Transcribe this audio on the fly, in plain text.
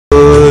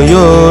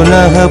यो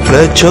नः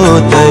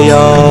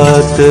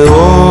प्रचोदयात्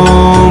ॐ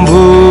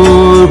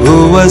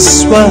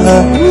भूर्भुवस्वः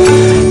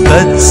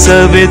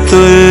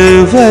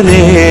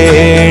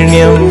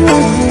तत्सवितुर्वरेण्यं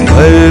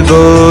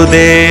भर्गो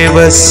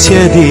देवस्य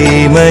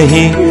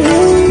धीमहि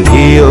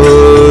धियो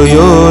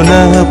यो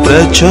नः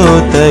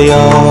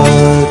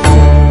प्रचोदयात्।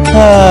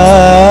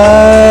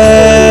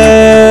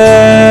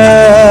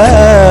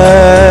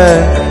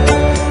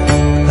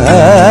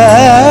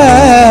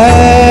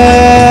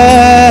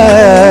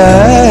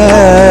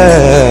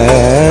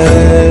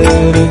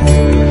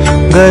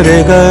 गरे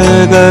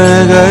गरे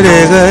गरे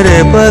गरे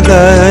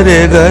पगरे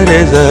गरे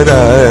सदा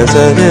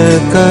सरे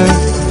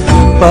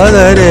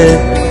पगरे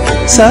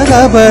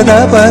सदा पदा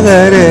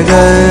पगरे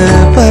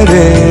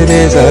गरे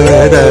रे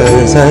सदा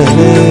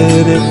सरे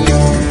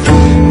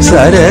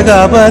सरे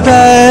गा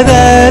पदा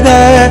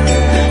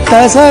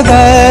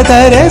सदा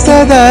तरे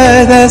सदा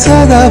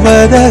सदा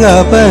पदा गा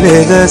परे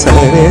ग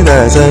सरे द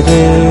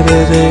सरे रे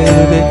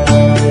रे।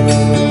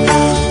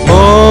 ॐ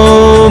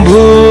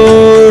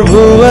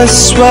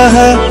भूर्भुवस्वः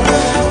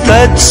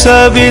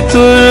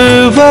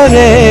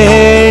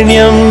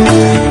तत्सवितुर्वरेण्यं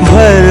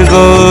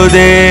भर्गो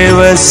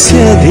देवस्य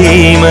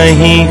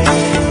धीमहि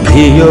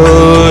धियो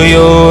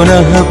यो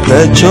नः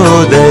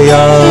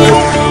प्रचोदयात्।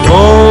 ॐ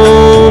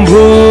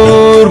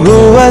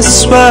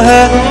भूर्भुवस्वः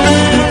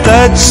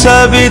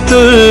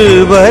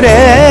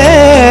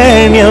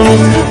തത്സവിതുർവരേണ്യം.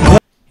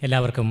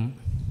 എല്ലാവർക്കും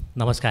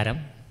നമസ്കാരം.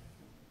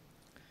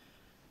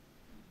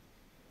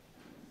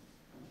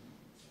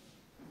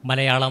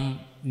 മലയാളം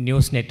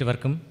ന്യൂസ്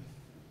നെറ്റ്വർക്കും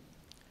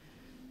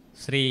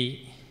ശ്രീ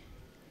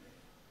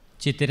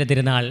ചിത്തിര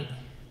തിരുനാൾ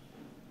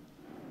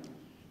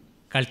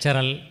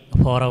കൾച്ചറൽ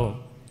ഫോറവും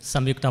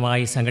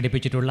സംയുക്തമായി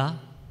സംഘടിപ്പിച്ചിട്ടുള്ള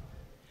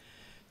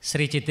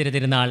ശ്രീ ചിത്തിര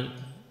തിരുനാൾ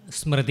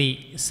സ്മൃതി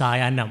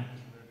സായാഹ്നം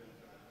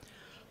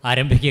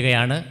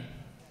ആരംഭിക്കുകയാണ്.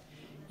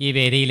 ഈ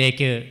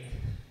വേദിയിലേക്ക്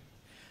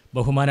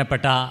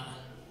ബഹുമാനപ്പെട്ട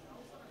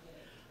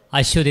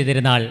അശ്വതി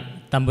തിരുനാൾ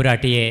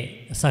തമ്പുരാട്ടിയെ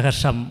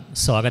സഹർഷം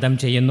സ്വാഗതം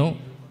ചെയ്യുന്നു.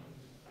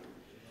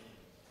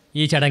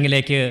 ഈ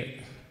ചടങ്ങിലേക്ക്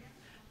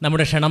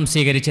നമ്മുടെ ക്ഷണം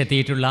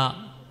സ്വീകരിച്ചെത്തിയിട്ടുള്ള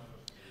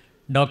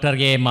ഡോക്ടർ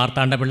എ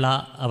മാർത്താണ്ഡപിള്ള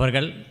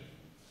അവർകൾ,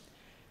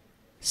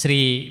 Shri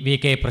V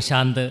K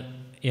Prashant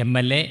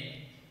MLA,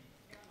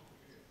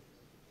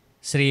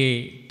 Shri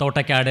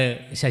Thottakkad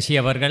Sasi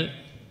അവർകൾ,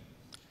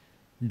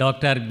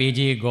 doctor BG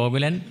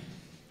Gokulan,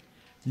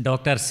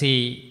 doctor C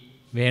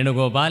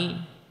Venugopal,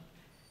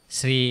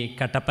 Shri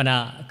Kattappana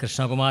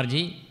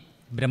Krishnakumarji,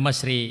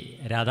 Brahmashri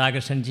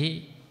രാധാകൃഷ്ണൻജി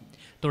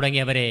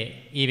തുടങ്ങിയവരെ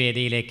ഈ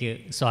വേദിയിലേക്ക്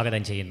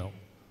സ്വാഗതം ചെയ്യുന്നു.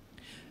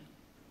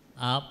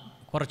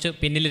 കുറച്ച്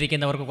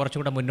പിന്നിലിരിക്കുന്നവർക്ക്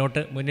കുറച്ചുകൂടെ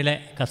മുന്നിലെ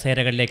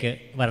കസേരകളിലേക്ക്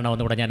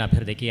വരണമെന്നുകൂടെ ഞാൻ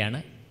അഭ്യർത്ഥിക്കുകയാണ്.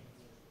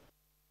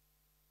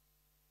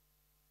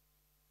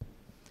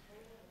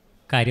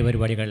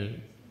 കാര്യപരിപാടികൾ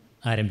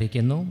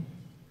ആരംഭിക്കുന്നു.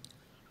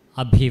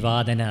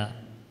 അഭിവാദന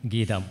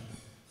ഗീതം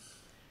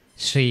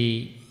Shri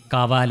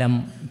Kavalam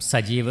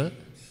Sajeev,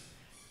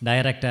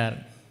 director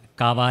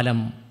Kavalam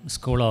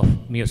school of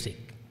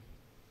music.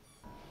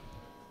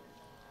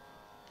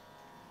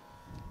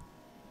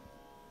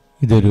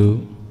 ഇതൊരു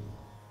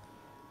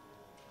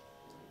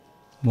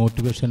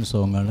മോട്ടിവേഷൻ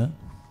സോങ്ങാണ്.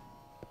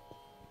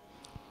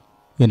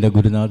 എൻ്റെ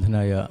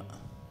ഗുരുനാഥനായ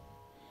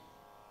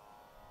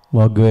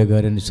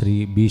വാഗ്വേകാരൻ ശ്രീ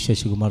B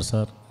ശശികുമാർ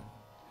സാർ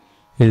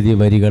എഴുതിയ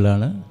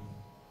വരികളാണ്.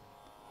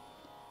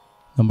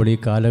 നമ്മുടെ ഈ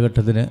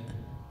കാലഘട്ടത്തിന്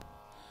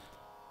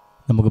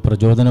നമുക്ക്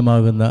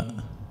പ്രചോദനമാകുന്ന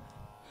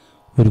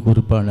ഒരു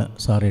കുറിപ്പാണ്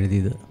സാർ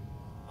എഴുതിയത്.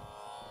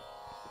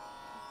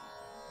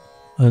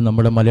 അത്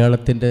നമ്മുടെ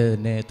മലയാളത്തിൻ്റെ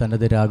തന്നെ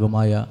തനത്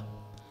രാഗമായ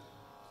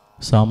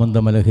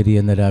സാമന്തമലഹരി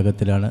എന്ന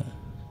രാഗത്തിലാണ്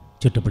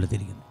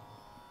ചിട്ടപ്പെടുത്തിയിരിക്കുന്നത്.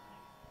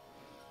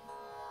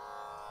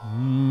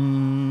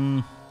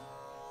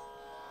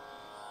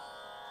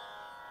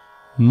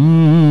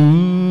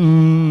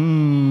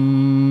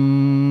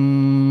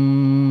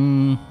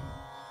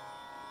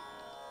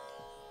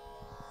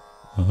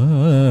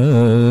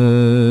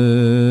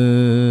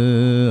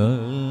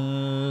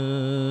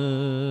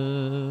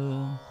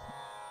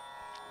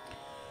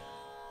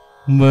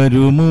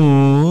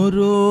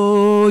 വരുമോരോ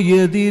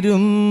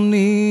എതിരും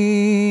നീ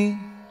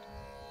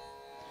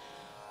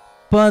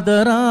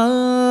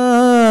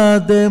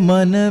പതറാതെ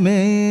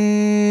മനമേ,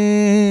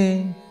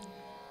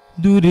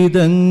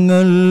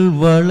 ദുരിതങ്ങൾ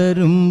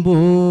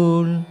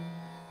വളരുമ്പോൾ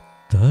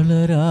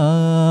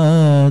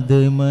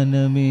തളരാതെ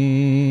മനമേ,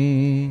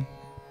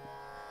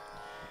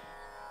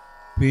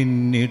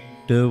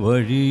 പിന്നിട്ട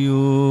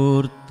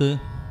വഴിയോർത്ത്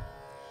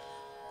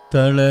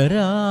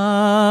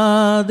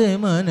തളരാതെ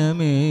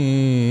മനമേ,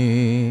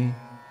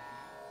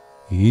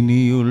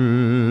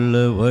 ഇനിയുള്ള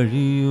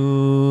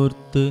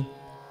വഴിയോർത്ത്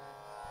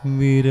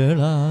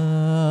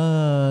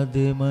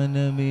വിരളാതെ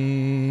മനമേ.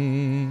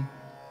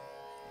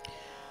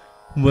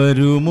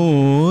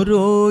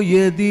 വരുമോരോ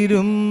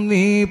എതിരും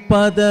നീ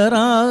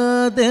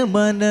പതറാതെ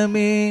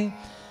മനമേ,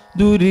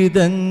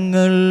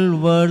 ദുരിതങ്ങൾ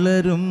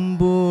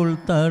വളരുമ്പോൾ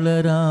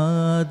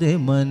തളരാതെ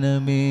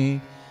മനമേ,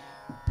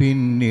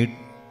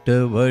 പിന്നിട്ട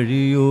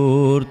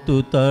വഴിയോർത്തു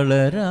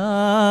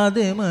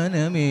തളരാതെ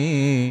മനമേ,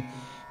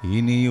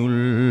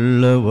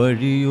 ഇനിയുള്ള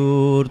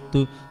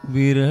വഴിയോർത്തു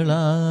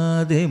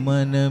വിരളാതെ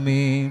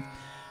മനമേ.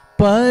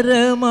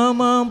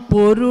 പരമമാം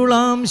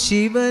പൊരുളാം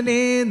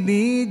ശിവനെ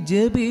നീ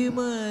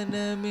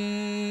ജപിമനമേ.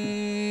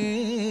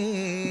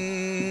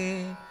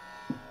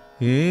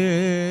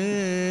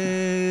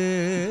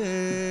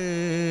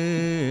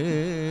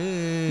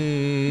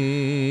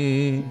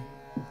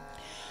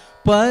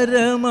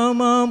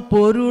 പരമമാം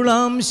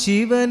പൊരുളാം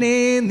ശിവനെ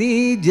നീ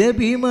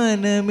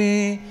ജപിമനമേ.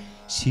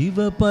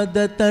 ശിവപദ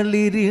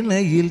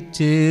തളിരിണയിൽ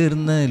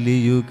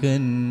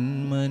ചേർന്നലിയുകൻ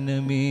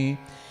മനമേ.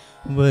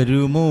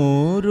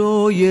 വരുമോരോ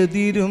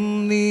എതിരും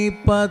നീ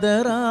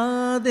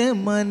പതറാതെ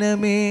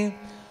മനമേ.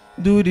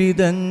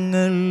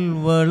 ദുരിതങ്ങൾ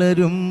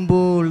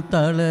വളരുമ്പോൾ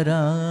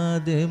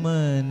തളരാതെ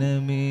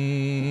മനമേ.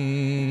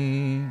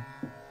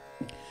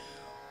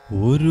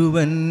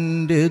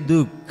 ഒരുവൻ്റെ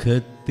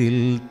ദുഃഖത്തിൽ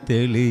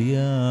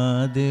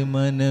തെളിയാതെ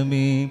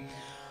മനമേ.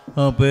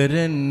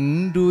 അപരൻ്റുയർച്ചയിൽ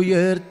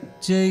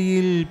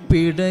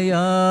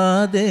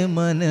പിടയാതെ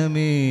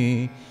മനമേ.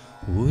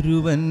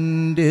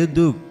 ഒരുവൻ്റെ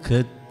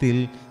ദുഃഖത്തിൽ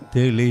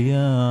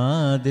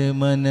തെളിയാതെ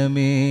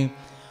മനമേ.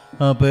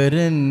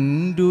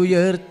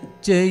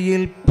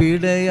 അപരൻ്റുയർച്ചയിൽ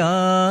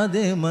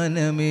പിടയാതെ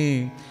മനമേ.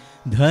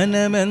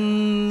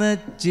 ധനമെന്ന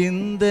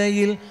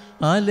ചിന്തയിൽ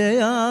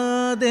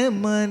അലയാതെ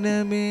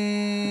മനമേ.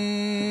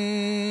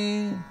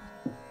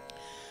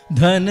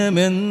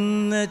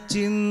 ധനമെന്ന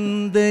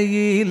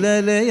ചിന്തയിലലയാതെ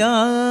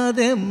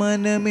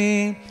മനമേ.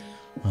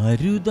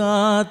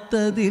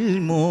 അരുതാത്തതിൽ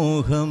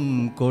മോഹം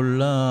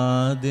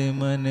കൊള്ളാതെ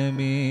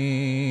മനമേ.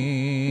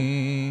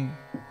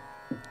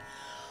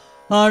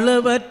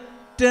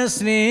 അളവറ്റ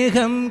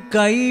സ്നേഹം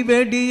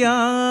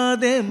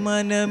കൈവെടിയാതെ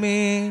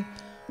മനമേ.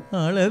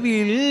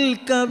 അളവിൽ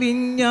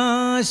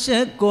കവിഞ്ഞാശ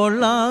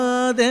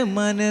കൊള്ളാതെ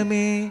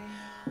മനമേ.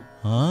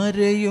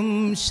 ആരെയും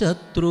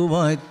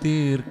ശത്രുവായി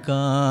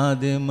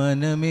തീർക്കാതെ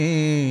മനമേ.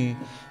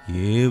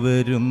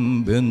 ഏവരും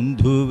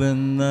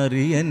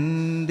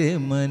ബന്ധുവെന്നറിയൻ്റെ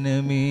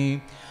മനമേ.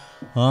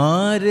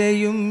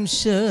 ആരെയും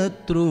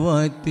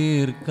ശത്രുവായി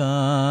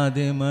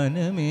തീർക്കാതെ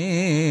മനമേ.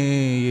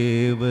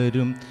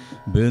 ഏവരും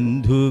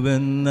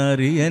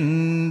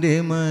ബന്ധുവെന്നറിയൻ്റെ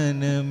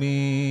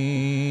മനമേ.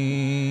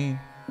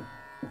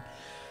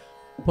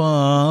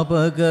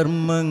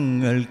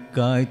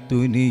 പാപകർമ്മങ്ങൾക്കായി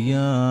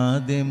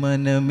തുനിയാതെ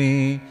മനമേ.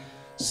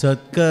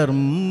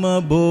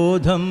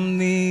 സത്കർമ്മബോധം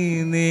നീ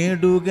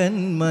നേടുകൻ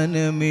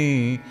മനമേ.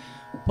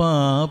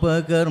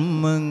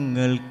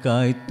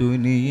 പാപകർമ്മങ്ങൾക്കായി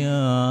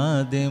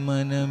തുനിയാതെ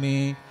മനമേ.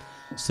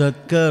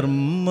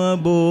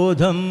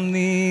 സത്കർമ്മബോധം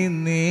നീ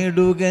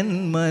നേടുകൻ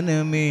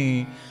മനമേ.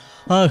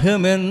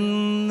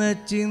 അഹമെന്ന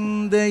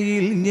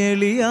ചിന്തയിൽ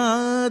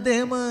ഞെളിയാതെ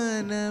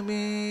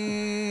മനമേ.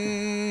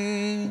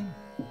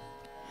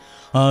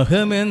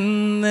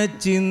 അഹമെന്ന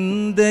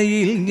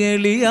ചിന്തയിൽ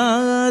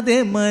ഞെളിയാതെ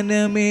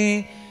മനമേ.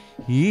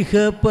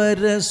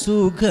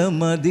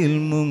 ഇഹപരസുഖമതിൽ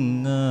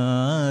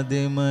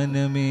മുങ്ങാതെ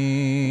മനമേ.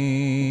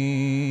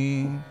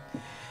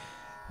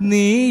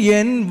 നീ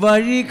എൻ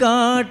വഴി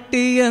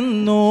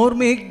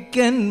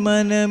കാട്ടിയെന്നോർമ്മിക്കൻ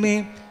മനമേ.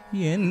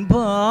 എൻ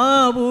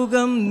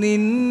ഭാവുകം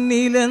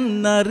നിന്നിലെന്നറിയൻ്റെ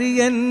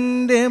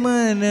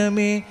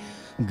മനമേ.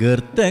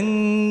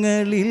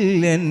 ഗർത്തങ്ങളിൽ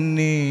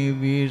എന്നെ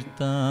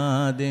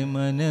വീഴ്ത്താതെ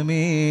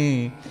മനമേ.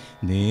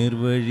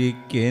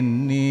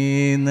 നേർവഴിക്കെന്നെ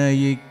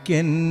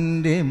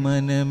നയിക്കൻ്റെ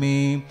മനമേ.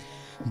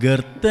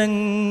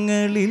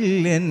 ഗർത്തങ്ങളിൽ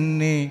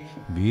എന്നെ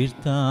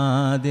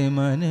വീഴ്ത്താതെ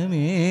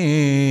മനമേ.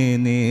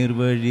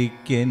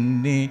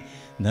 നേർവഴിക്കെന്നെ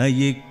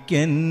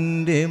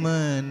നയിക്കൻ്റെ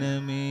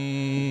മനമേ.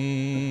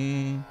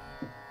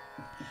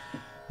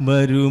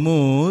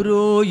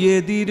 വരുമോരോ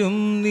എതിരും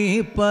നീ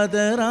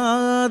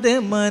പതറാതെ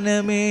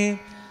മനമേ.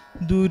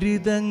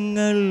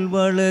 ദുരിതങ്ങൾ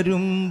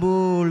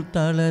വളരുമ്പോൾ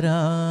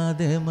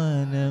തളരാതെ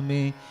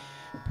മനമേ.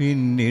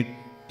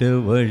 പിന്നിട്ട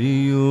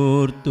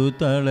വഴിയോർത്തു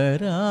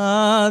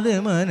തളരാതെ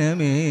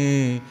മനമേ.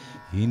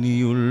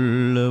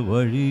 ഇനിയുള്ള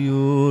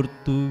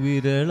വഴിയോർത്തു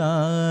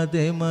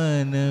വിരളാതെ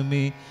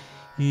മനമേ.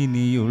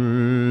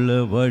 ഇനിയുള്ള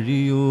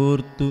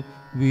വഴിയോർത്തു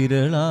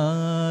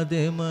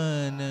വിരളാതെ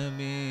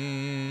മനമേ.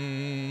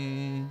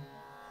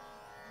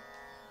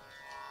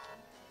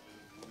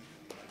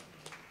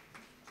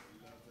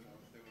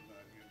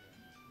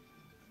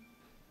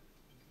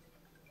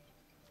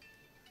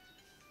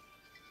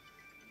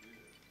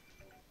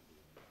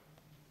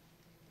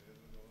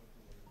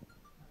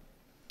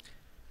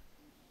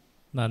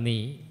 നന്ദി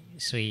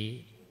ശ്രീ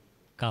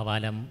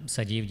കാവാലം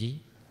സജീവ് ജി.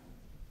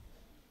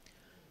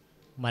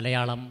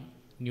 മലയാളം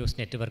ന്യൂസ്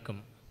നെറ്റ്വർക്കും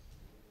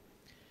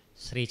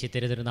ശ്രീ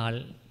ചിത്തിര തിരുനാൾ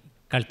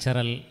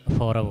കൾച്ചറൽ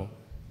ഫോറവും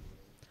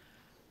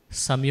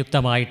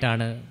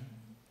സംയുക്തമായിട്ടാണ്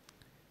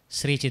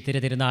ശ്രീ ചിത്തിര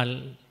തിരുനാൾ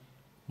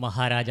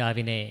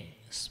മഹാരാജാവിനെ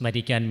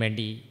സ്മരിക്കാൻ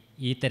വേണ്ടി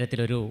ഈ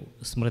തരത്തിലൊരു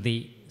സ്മൃതി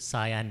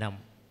സായാഹ്നം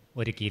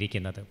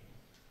ഒരുക്കിയിരിക്കുന്നത്.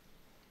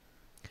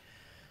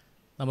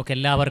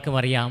 നമുക്കെല്ലാവർക്കും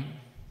അറിയാം,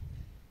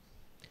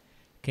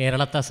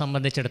 കേരളത്തെ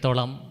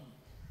സംബന്ധിച്ചിടത്തോളം,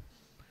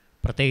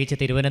 പ്രത്യേകിച്ച്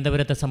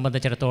തിരുവനന്തപുരത്തെ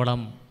സംബന്ധിച്ചിടത്തോളം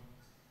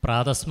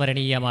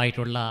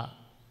പ്രാതസ്മരണീയമായിട്ടുള്ള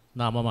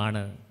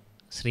നാമമാണ്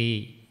ശ്രീ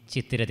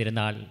ചിത്തിര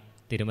തിരുനാൾ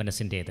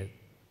തിരുമനസിൻ്റേത്.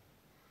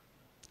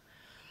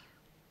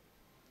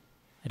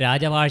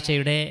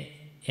 രാജവാഴ്ചയുടെ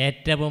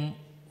ഏറ്റവും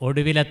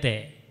ഒടുവിലത്തെ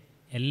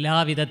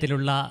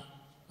എല്ലാവിധത്തിലുള്ള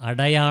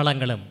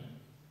അടയാളങ്ങളും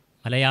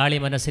മലയാളി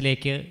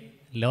മനസ്സിലേക്ക്,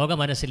 ലോക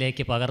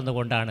മനസ്സിലേക്ക്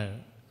പകർന്നുകൊണ്ടാണ്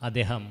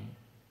അദ്ദേഹം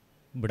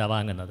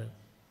വിടവാങ്ങുന്നത്.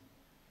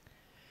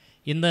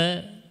 ഇന്ന്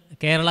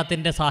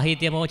കേരളത്തിൻ്റെ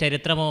സാഹിത്യമോ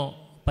ചരിത്രമോ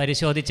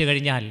പരിശോധിച്ചു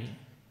കഴിഞ്ഞാൽ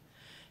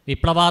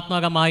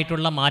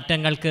വിപ്ലവാത്മകമായിട്ടുള്ള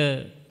മാറ്റങ്ങൾക്ക്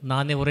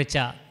നാന്ദി കുറിച്ച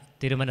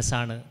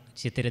തിരുമനസ്സാണ്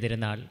ചിത്തിര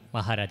തിരുനാൾ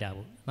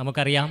മഹാരാജാവ്.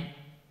 നമുക്കറിയാം,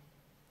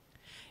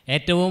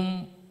 ഏറ്റവും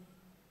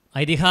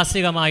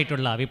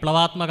ഐതിഹാസികമായിട്ടുള്ള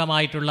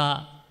വിപ്ലവാത്മകമായിട്ടുള്ള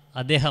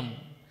അദ്ദേഹം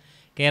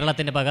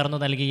കേരളത്തിന് പകർന്നു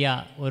നൽകിയ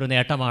ഒരു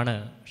നേട്ടമാണ്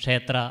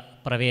ക്ഷേത്ര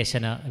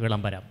പ്രവേശന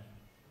വിളംബരം.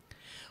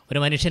 ഒരു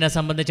മനുഷ്യനെ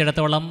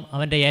സംബന്ധിച്ചിടത്തോളം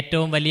അവൻ്റെ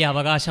ഏറ്റവും വലിയ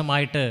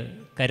അവകാശമായിട്ട്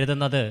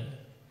കരുതുന്നത്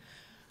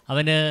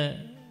അവന്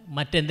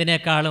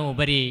മറ്റെന്തിനേക്കാളും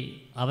ഉപരി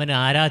അവന്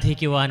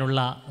ആരാധിക്കുവാനുള്ള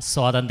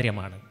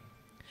സ്വാതന്ത്ര്യമാണ്.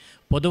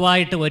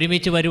 പൊതുവായിട്ട്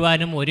ഒരുമിച്ച്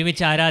വരുവാനും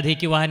ഒരുമിച്ച്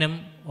ആരാധിക്കുവാനും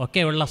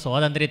ഒക്കെയുള്ള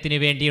സ്വാതന്ത്ര്യത്തിന്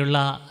വേണ്ടിയുള്ള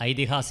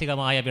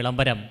ഐതിഹാസികമായ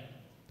വിളംബരം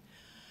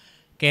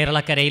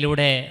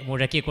കേരളക്കരയിലൂടെ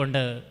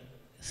മുഴക്കിക്കൊണ്ട്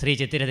ശ്രീ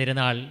ചിത്തിര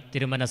തിരുനാൾ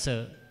തിരുമനസ്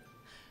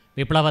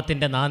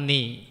വിപ്ലവത്തിൻ്റെ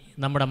നാന്ദി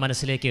നമ്മുടെ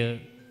മനസ്സിലേക്ക്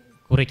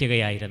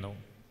കുറിക്കുകയായിരുന്നു.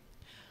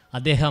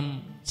 അദ്ദേഹം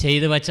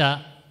ചെയ്തു വച്ച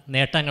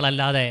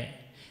നേട്ടങ്ങളല്ലാതെ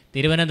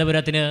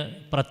തിരുവനന്തപുരത്തിന്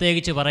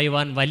പ്രത്യേകിച്ച്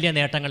പറയുവാൻ വലിയ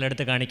നേട്ടങ്ങൾ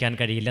എടുത്തു കാണിക്കാൻ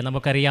കഴിയില്ല.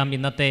 നമുക്കറിയാം,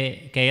 ഇന്നത്തെ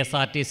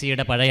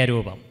KSRTCയുടെ പഴയ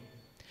രൂപം,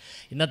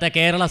 ഇന്നത്തെ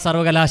കേരള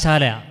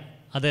സർവകലാശാല,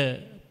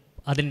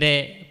 അതിൻ്റെ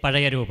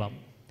പഴയ രൂപം,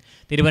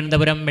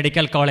 തിരുവനന്തപുരം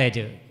മെഡിക്കൽ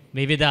കോളേജ്,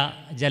 വിവിധ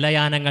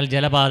ജലയാനങ്ങൾ,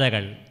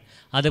 ജലപാതകൾ,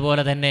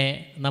 അതുപോലെ തന്നെ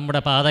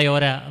നമ്മുടെ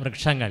പാതയോര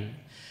വൃക്ഷങ്ങൾ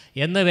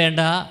എന്ന് വേണ്ട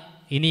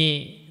ഇനി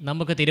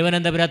നമുക്ക്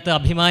തിരുവനന്തപുരത്ത്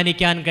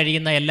അഭിമാനിക്കാൻ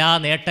കഴിയുന്ന എല്ലാ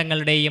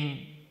നേട്ടങ്ങളുടെയും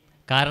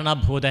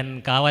കാരണഭൂതൻ,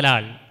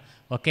 കാവലാൾ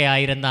ഒക്കെ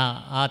ആയിരുന്ന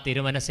ആ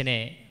തിരുമനസ്സിനെ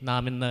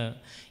നാം ഇന്ന്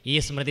ഈ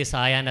സ്മൃതി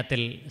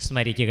സായാഹ്നത്തിൽ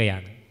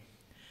സ്മരിക്കുകയാണ്.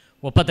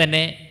 ഒപ്പം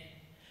തന്നെ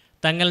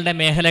തങ്ങളുടെ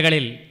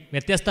മേഖലകളിൽ,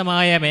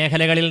 വ്യത്യസ്തമായ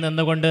മേഖലകളിൽ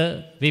നിന്നുകൊണ്ട്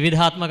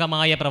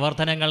വിവിധാത്മകമായ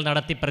പ്രവർത്തനങ്ങൾ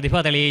നടത്തി പ്രതിഭ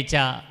തെളിയിച്ച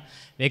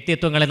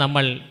വ്യക്തിത്വങ്ങളെ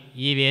നമ്മൾ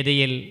ഈ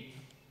വേദിയിൽ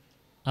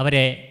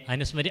അവരെ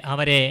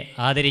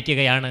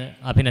ആദരിക്കുകയാണ്,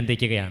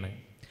 അഭിനന്ദിക്കുകയാണ്.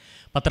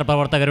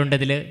 പത്രപ്രവർത്തകരുണ്ട്,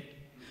 ഇതിൽ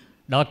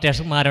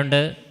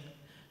ഡോക്ടേഴ്സുമാരുണ്ട്,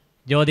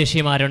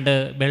 ജ്യോതിഷിമാരുണ്ട്,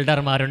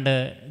 ബിൽഡർമാരുണ്ട്,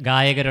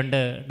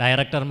 ഗായകരുണ്ട്,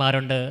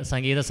 ഡയറക്ടർമാരുണ്ട്,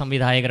 സംഗീത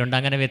സംവിധായകരുണ്ട്,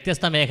 അങ്ങനെ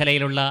വ്യത്യസ്ത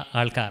മേഖലയിലുള്ള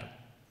ആൾക്കാർ.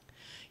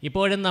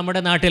 ഇപ്പോഴും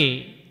നമ്മുടെ നാട്ടിൽ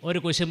ഒരു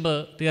കുശുമ്പ്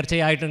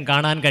തീർച്ചയായിട്ടും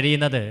കാണാൻ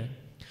കഴിയുന്നത്,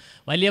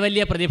 വലിയ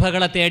വലിയ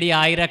പ്രതിഭകളെ തേടി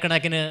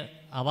ആയിരക്കണക്കിന്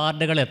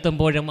അവാർഡുകൾ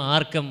എത്തുമ്പോഴും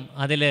ആർക്കും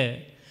അതിൽ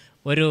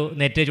ഒരു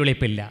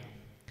നെറ്റുചുളിപ്പില്ല.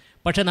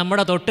 പക്ഷെ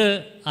നമ്മുടെ തൊട്ട്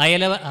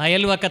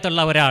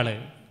അയൽവക്കത്തുള്ള ഒരാൾ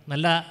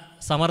നല്ല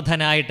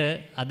സമർത്ഥനായിട്ട്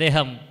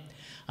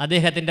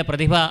അദ്ദേഹത്തിൻ്റെ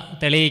പ്രതിഭ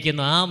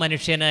തെളിയിക്കുന്നു. ആ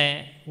മനുഷ്യനെ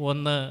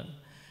ഒന്ന്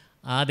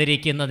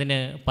ആദരിക്കുന്നതിന്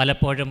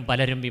പലപ്പോഴും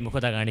പലരും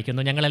വിമുഖത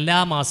കാണിക്കുന്നു. ഞങ്ങളെല്ലാ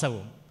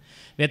മാസവും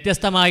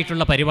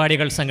വ്യത്യസ്തമായിട്ടുള്ള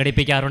പരിപാടികൾ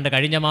സംഘടിപ്പിക്കാറുണ്ട്.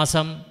 കഴിഞ്ഞ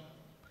മാസം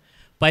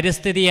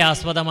പരിസ്ഥിതിയെ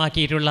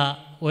ആസ്പദമാക്കിയിട്ടുള്ള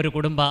ഒരു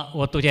കുടുംബ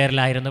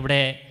ഒത്തുചേരലായിരുന്നു.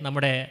 ഇവിടെ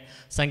നമ്മുടെ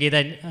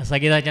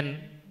സംഗീതജ്ഞൻ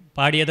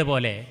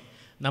പാടിയതുപോലെ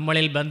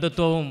നമ്മളിൽ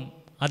ബന്ധുത്വവും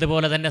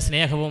അതുപോലെ തന്നെ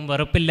സ്നേഹവും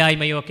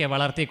വെറുപ്പില്ലായ്മയും ഒക്കെ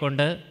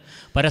വളർത്തിക്കൊണ്ട്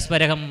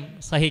പരസ്പരം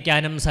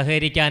സഹിക്കാനും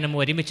സഹകരിക്കാനും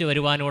ഒരുമിച്ച്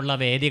വരുവാനുമുള്ള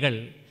വേദികൾ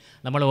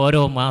നമ്മൾ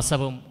ഓരോ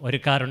മാസവും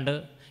ഒരുക്കാറുണ്ട്.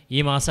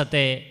 ഈ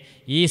മാസത്തെ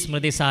ഈ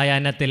സ്മൃതി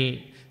സായാഹ്നത്തിൽ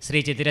ശ്രീ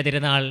ചിത്തിര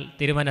തിരുനാൾ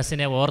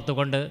തിരുമനസ്സിനെ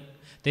ഓർത്തുകൊണ്ട്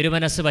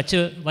തിരുമനസ്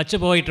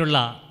വച്ചുപോയിട്ടുള്ള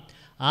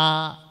ആ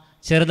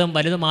ചെറുതും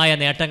വലുതുമായ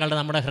നേട്ടങ്ങൾ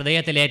നമ്മുടെ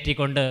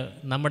ഹൃദയത്തിലേറ്റിക്കൊണ്ട്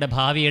നമ്മുടെ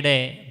ഭാവിയുടെ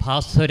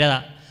ഭാസുര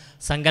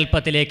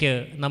സങ്കല്പത്തിലേക്ക്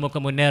നമുക്ക്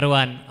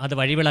മുന്നേറുവാൻ അത്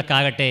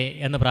വഴിവിളക്കാകട്ടെ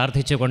എന്ന്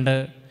പ്രാർത്ഥിച്ചുകൊണ്ട്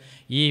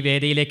ഈ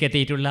വേദിയിലേക്ക്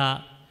എത്തിയിട്ടുള്ള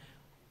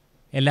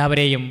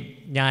എല്ലാവരെയും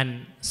ഞാൻ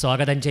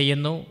സ്വാഗതം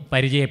ചെയ്യുന്നു,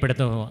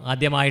 പരിചയപ്പെടുത്തുന്നു.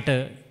 ആദ്യമായിട്ട്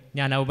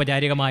ഞാൻ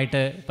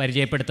ഔപചാരികമായിട്ട്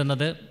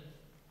പരിചയപ്പെടുത്തുന്നത്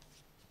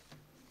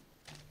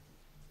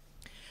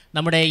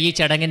നമ്മുടെ ഈ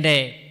ചടങ്ങിൻ്റെ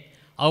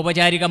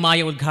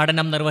ഔപചാരികമായ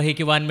ഉദ്ഘാടനം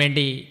നിർവഹിക്കുവാൻ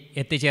വേണ്ടി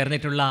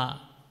എത്തിച്ചേർന്നിട്ടുള്ള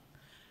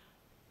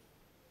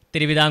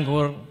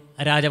തിരുവിതാംകൂർ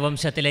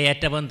രാജവംശത്തിലെ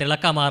ഏറ്റവും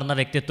തിളക്കമാർന്ന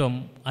വ്യക്തിത്വം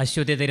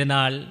അശ്വതി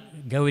തിരുനാൾ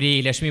ഗൗരി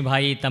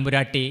ലക്ഷ്മിഭായി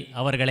തമ്പുരാട്ടി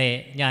അവർകളെ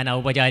ഞാൻ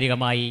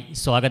ഔപചാരികമായി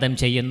സ്വാഗതം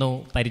ചെയ്യുന്നു,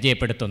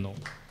 പരിചയപ്പെടുത്തുന്നു.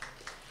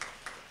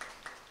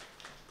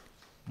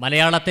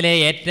 മലയാളത്തിലെ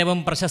ഏറ്റവും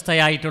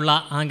പ്രശസ്തയായിട്ടുള്ള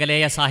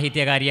ആംഗലേയ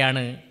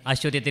സാഹിത്യകാരിയാണ്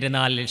അശ്വതി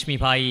തിരുനാൾ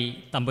ലക്ഷ്മിഭായി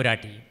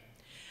തമ്പുരാട്ടി.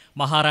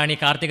 മഹാറാണി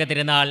Karthika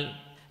Thirunal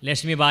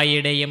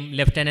ലക്ഷ്മിഭായിയുടെയും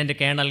lieutenant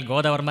colonel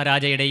Godavarma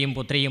രാജയുടെയും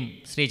പുത്രിയും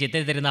Shri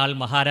Chithira Thirunal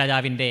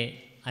മഹാരാജാവിൻ്റെ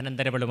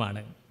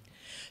അനന്തരവളുമാണ്.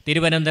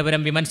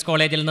 Thiruvananthapuram women's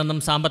കോളേജിൽ നിന്നും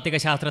സാമ്പത്തിക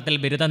ശാസ്ത്രത്തിൽ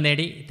ബിരുദം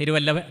നേടി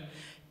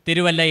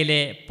തിരുവല്ലയിലെ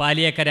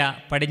പാലിയേക്കര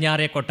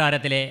പടിഞ്ഞാറേ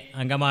കൊട്ടാരത്തിലെ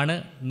അംഗമാണ്.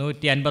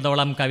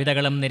 150ഓളം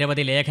കവിതകളും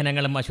നിരവധി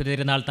ലേഖനങ്ങളും അശ്വതി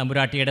തിരുനാൾ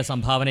തമ്പുരാട്ടിയുടെ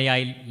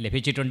സംഭാവനയായി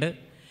ലഭിച്ചിട്ടുണ്ട്.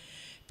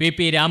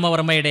 PP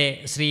രാമവർമ്മയുടെ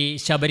ശ്രീ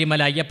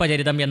ശബരിമല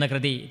അയ്യപ്പചരിതം എന്ന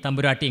കൃതി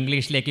തമ്പുരാട്ടി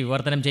ഇംഗ്ലീഷിലേക്ക്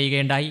വിവർത്തനം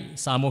ചെയ്യുകയുണ്ടായി.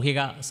 സാമൂഹിക,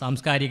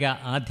 സാംസ്കാരിക,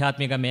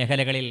 ആധ്യാത്മിക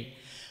മേഖലകളിൽ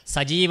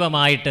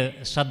സജീവമായിട്ട്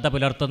ശ്രദ്ധ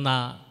പുലർത്തുന്ന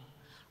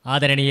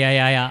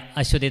ആദരണീയയായ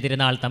അശ്വതി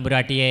തിരുനാൾ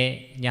തമ്പുരാട്ടിയെ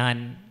ഞാൻ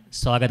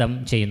സ്വാഗതം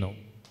ചെയ്യുന്നു.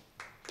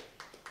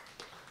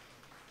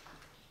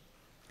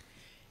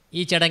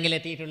 ഈ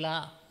ചടങ്ങിലെത്തിയിട്ടുള്ള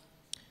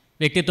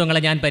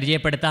വ്യക്തിത്വങ്ങളെ ഞാൻ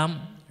പരിചയപ്പെടുത്താം.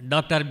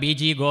 Doctor B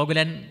G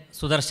Gokulan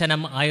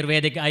Sudarshanam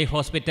ayurvedic eye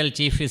hospital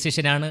chief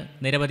ഫിസിഷ്യനാണ്.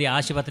 നിരവധി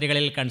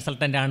ആശുപത്രികളിൽ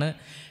കൺസൾട്ടൻ്റാണ്.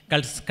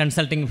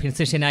 കൺസൾട്ടിംഗ്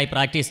ഫിസിഷ്യനായി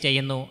പ്രാക്ടീസ്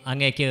ചെയ്യുന്നു.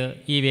 അങ്ങേക്ക്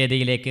ഈ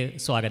വേദിയിലേക്ക്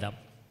സ്വാഗതം.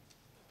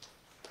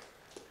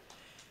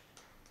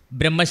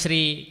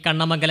 ബ്രഹ്മശ്രീ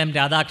കണ്ണമംഗലം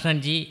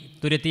രാധാകൃഷ്ണൻജി,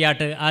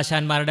 തുരുത്തിയാട്ട്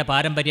ആശാന്മാരുടെ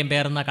പാരമ്പര്യം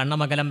പേർന്ന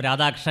കണ്ണമംഗലം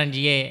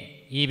രാധാകൃഷ്ണൻജിയെ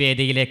ഈ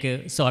വേദിയിലേക്ക്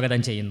സ്വാഗതം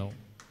ചെയ്യുന്നു.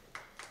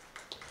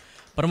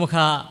 പ്രമുഖ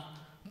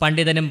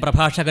പണ്ഡിതനും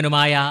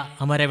പ്രഭാഷകനുമായ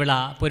അമരവിള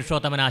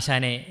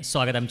പുരുഷോത്തമനാശാനെ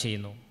സ്വാഗതം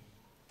ചെയ്യുന്നു.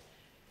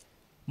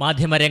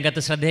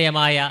 മാധ്യമരംഗത്ത്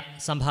ശ്രദ്ധേയമായ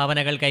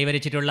സംഭാവനകൾ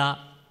കൈവരിച്ചിട്ടുള്ള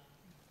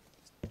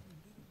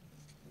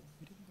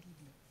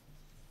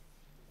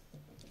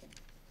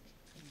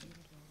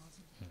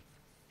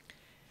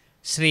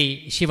ശ്രീ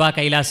ശിവ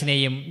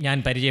കൈലാസിനെയും ഞാൻ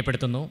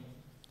പരിചയപ്പെടുത്തുന്നു.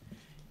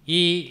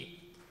 ഈ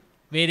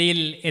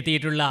വേദിയിൽ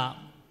എത്തിയിട്ടുള്ള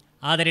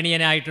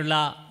ആദരണീയനായിട്ടുള്ള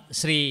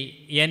ശ്രീ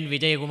എൻ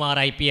വിജയകുമാർ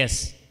IPS,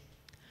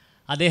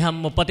 അദ്ദേഹം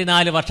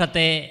 34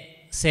 വർഷത്തെ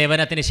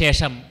സേവനത്തിന്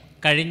ശേഷം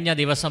കഴിഞ്ഞ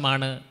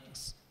ദിവസമാണ്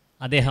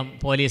അദ്ദേഹം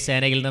പോലീസ്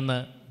സേനയിൽ നിന്ന്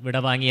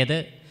വിടവാങ്ങിയത്.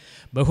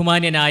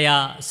 ബഹുമാന്യനായ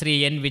ശ്രീ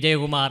എൻ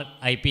വിജയകുമാർ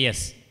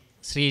IPS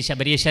ശ്രീ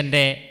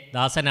ശബരീശൻ്റെ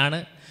ദാസനാണ്.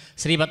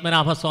 ശ്രീ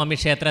പത്മനാഭസ്വാമി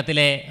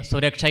ക്ഷേത്രത്തിലെ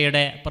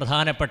സുരക്ഷയുടെ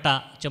പ്രധാനപ്പെട്ട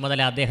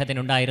ചുമതല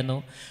അദ്ദേഹത്തിനുണ്ടായിരുന്നു.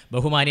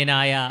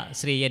 ബഹുമാന്യനായ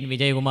ശ്രീ എൻ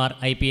വിജയകുമാർ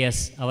IPS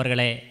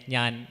അവർകളെ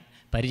ഞാൻ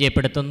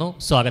പരിചയപ്പെടുത്തുന്നു,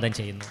 സ്വാഗതം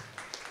ചെയ്യുന്നു.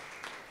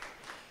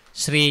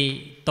 ശ്രീ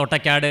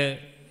തോട്ടക്കാട്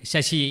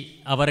ശശി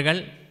അവർകൾ,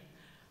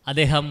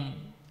 അദ്ദേഹം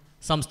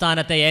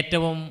സംസ്ഥാനത്തെ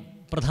ഏറ്റവും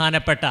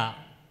പ്രധാനപ്പെട്ട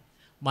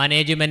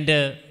മാനേജ്മെൻറ്റ്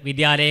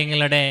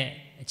വിദ്യാലയങ്ങളുടെ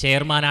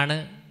ചെയർമാനാണ്.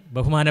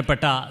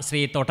 ബഹുമാനപ്പെട്ട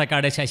ശ്രീ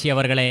തോട്ടക്കാട് ശശി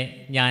അവർകളെ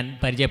ഞാൻ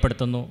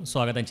പരിചയപ്പെടുത്തുന്നു,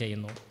 സ്വാഗതം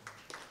ചെയ്യുന്നു.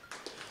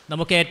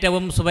 നമുക്ക്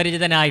ഏറ്റവും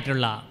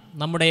സുപരിചിതനായിട്ടുള്ള,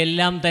 നമ്മുടെ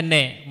എല്ലാം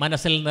തന്നെ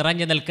മനസ്സിൽ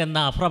നിറഞ്ഞു നിൽക്കുന്ന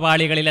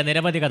അഭ്രപാളികളിലെ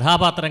നിരവധി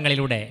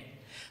കഥാപാത്രങ്ങളിലൂടെ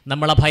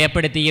നമ്മളെ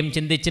ഭയപ്പെടുത്തിയും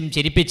ചിന്തിച്ചും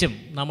ചിരിപ്പിച്ചും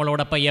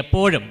നമ്മളോടൊപ്പം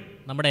എപ്പോഴും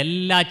നമ്മുടെ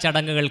എല്ലാ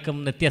ചടങ്ങുകൾക്കും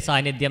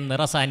നിത്യസാന്നിധ്യം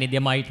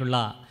നിറസാന്നിധ്യമായിട്ടുള്ള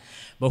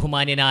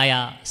ബഹുമാന്യനായ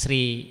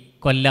ശ്രീ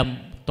കൊല്ലം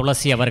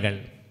തുളസി അവർകൾ.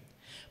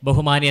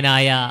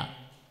 ബഹുമാന്യനായ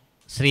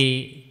ശ്രീ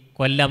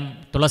കൊല്ലം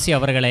തുളസി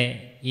അവർകളെ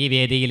ഈ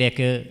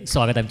വേദിയിലേക്ക്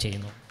സ്വാഗതം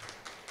ചെയ്യുന്നു.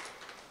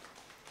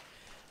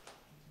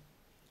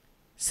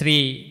 Shri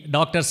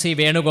doctor C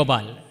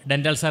Venugopal,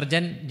 dental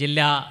surgeon,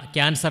 ജില്ലാ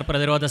ക്യാൻസർ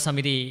പ്രതിരോധ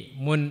സമിതി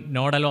മുൻ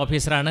നോഡൽ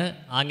ഓഫീസറാണ്.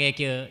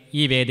 അങ്ങേക്ക്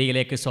ഈ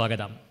വേദിയിലേക്ക്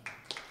സ്വാഗതം.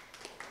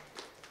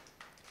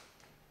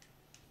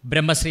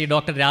 ബ്രഹ്മശ്രീ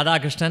ഡോക്ടർ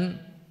രാധാകൃഷ്ണൻ,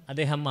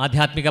 അദ്ദേഹം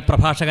ആധ്യാത്മിക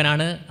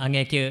പ്രഭാഷകനാണ്.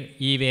 അങ്ങേക്ക്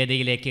ഈ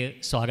വേദിയിലേക്ക്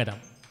സ്വാഗതം.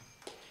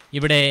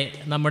 ഇവിടെ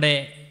നമ്മുടെ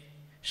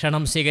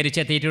ക്ഷണം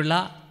സ്വീകരിച്ചെത്തിയിട്ടുള്ള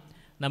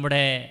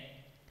നമ്മുടെ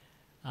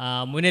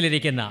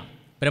മുന്നിലിരിക്കുന്ന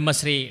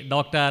Brahmashri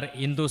doctor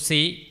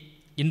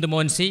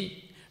ഇന്ദുമോൻ C,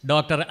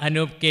 doctor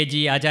Anoop KG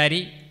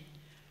ആചാരി,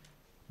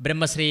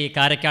 ബ്രഹ്മശ്രീ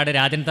കാരക്കാട്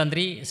രാജൻ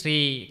തന്ത്രി, ശ്രീ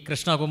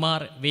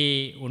കൃഷ്ണകുമാർ വി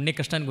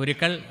ഉണ്ണികൃഷ്ണൻ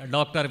ഗുരുക്കൾ,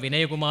 doctor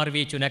Vinayakumar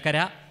V Chunakkara,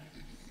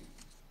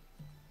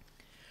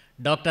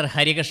 doctor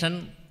Harikrishnan,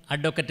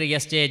 advocate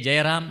SJ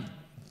Jayaram,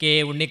 K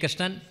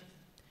Unnikrishnan,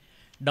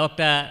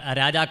 doctor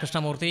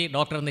രാജാകൃഷ്ണമൂർത്തി,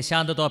 doctor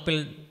Nishanth Thoppil,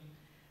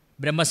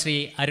 Brahmashri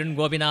Arun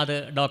Gopinath,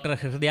 doctor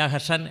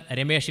ഹൃദയാഹർഷൻ,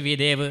 Ramesh V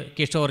Dev,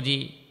 Kishorji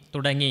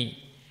തുടങ്ങി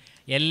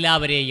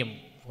എല്ലാവരെയും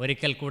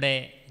ഒരിക്കൽ കൂടെ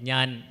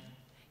ഞാൻ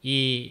ഈ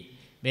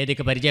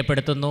വേദിക്ക്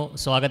പരിചയപ്പെടുത്തുന്നു,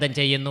 സ്വാഗതം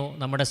ചെയ്യുന്നു.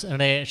 നമ്മുടെ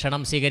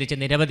ക്ഷണം സ്വീകരിച്ച്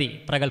നിരവധി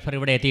പ്രഗത്ഭർ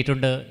ഇവിടെ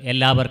എത്തിയിട്ടുണ്ട്.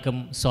 എല്ലാവർക്കും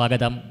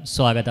സ്വാഗതം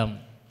സ്വാഗതം.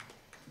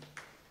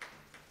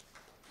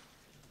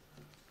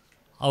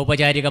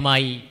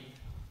 ഔപചാരികമായി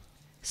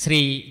ശ്രീ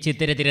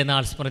ചിത്തിര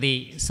തിരുനാൾ സ്മൃതി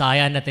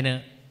സായാഹ്നത്തിന്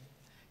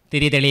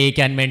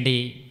തിരിതെളിയിക്കാൻ വേണ്ടി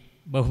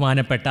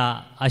ബഹുമാനപ്പെട്ട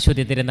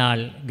അശ്വതി തിരുനാൾ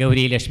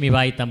ഗൗരി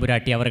ലക്ഷ്മിബായി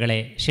തമ്പുരാട്ടി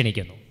അവർകളെ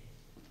ക്ഷണിക്കുന്നു.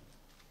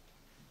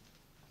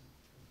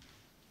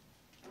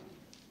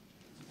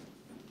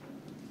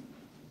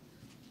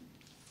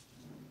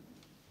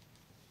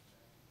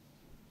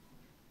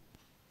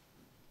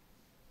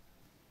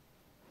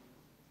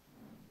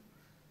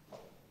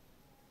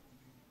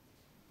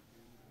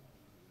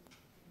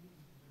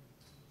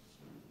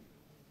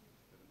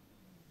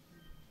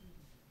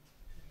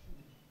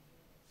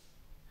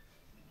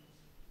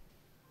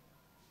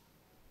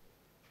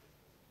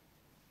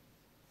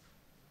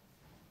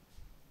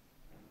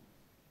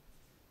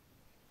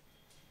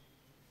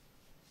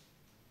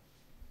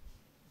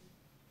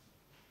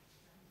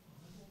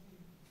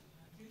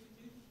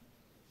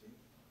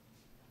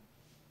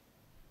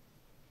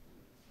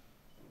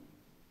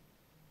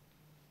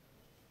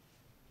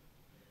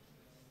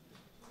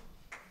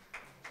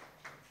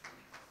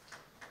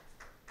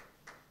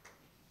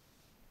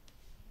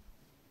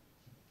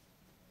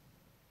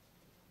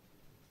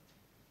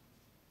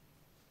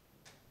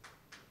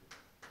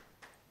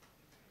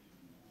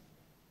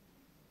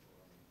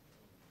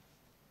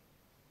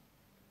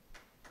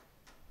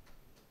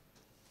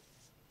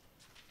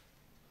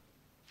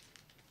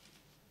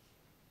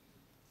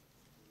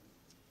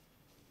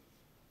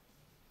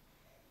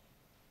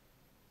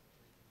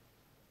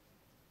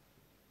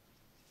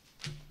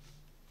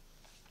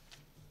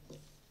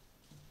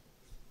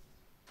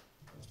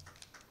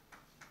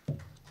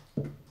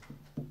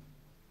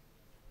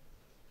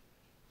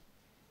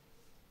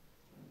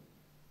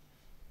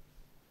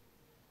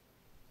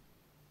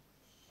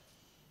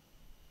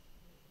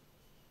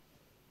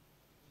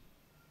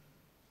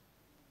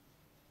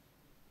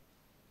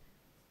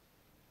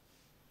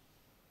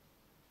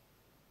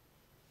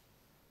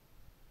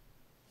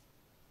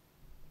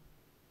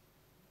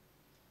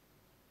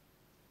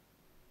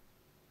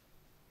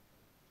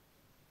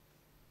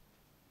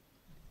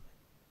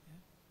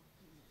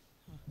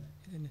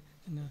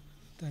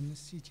 തന്നെ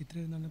ശ്രീ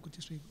ചിത്രനാളിനെ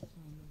കുറിച്ച് ശ്രീ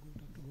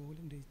ഡോക്ടർ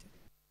ഗോകുലൻ രചിച്ച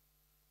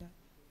പ്ലേ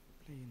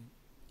ചെയ്യുന്നു.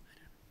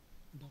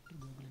 ഡോക്ടർ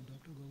ഗോകുലൻ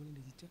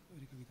രചിച്ച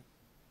ഒരു കവിത.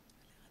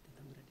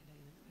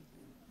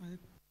 അത്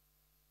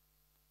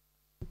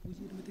പൂജ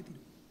ഇരുമ്പത്തി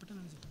തീരും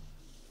പെട്ടെന്ന്.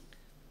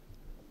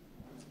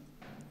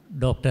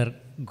 ഡോക്ടർ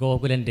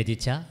ഗോകുലൻ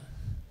രചിച്ച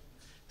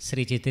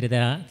ശ്രീ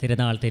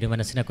തിരുനാൾ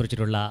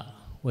തിരുമനസ്സിനെക്കുറിച്ചിട്ടുള്ള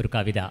ഒരു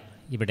കവിത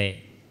ഇവിടെ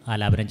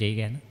ആലാപനം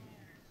ചെയ്യുകയാണ്.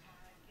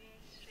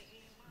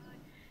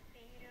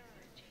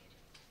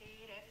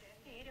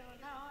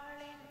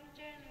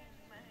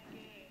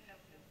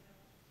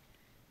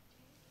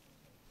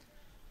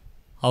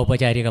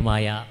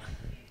 ഔപചാരികമായ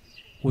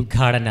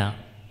ഉദ്ഘാടന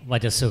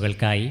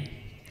വചസ്സുകൾക്കായി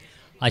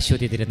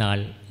അശ്വതി തിരുനാൾ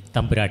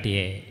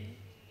തമ്പുരാട്ടിയെ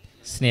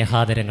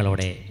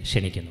സ്നേഹാദരങ്ങളോടെ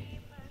ക്ഷണിക്കുന്നു.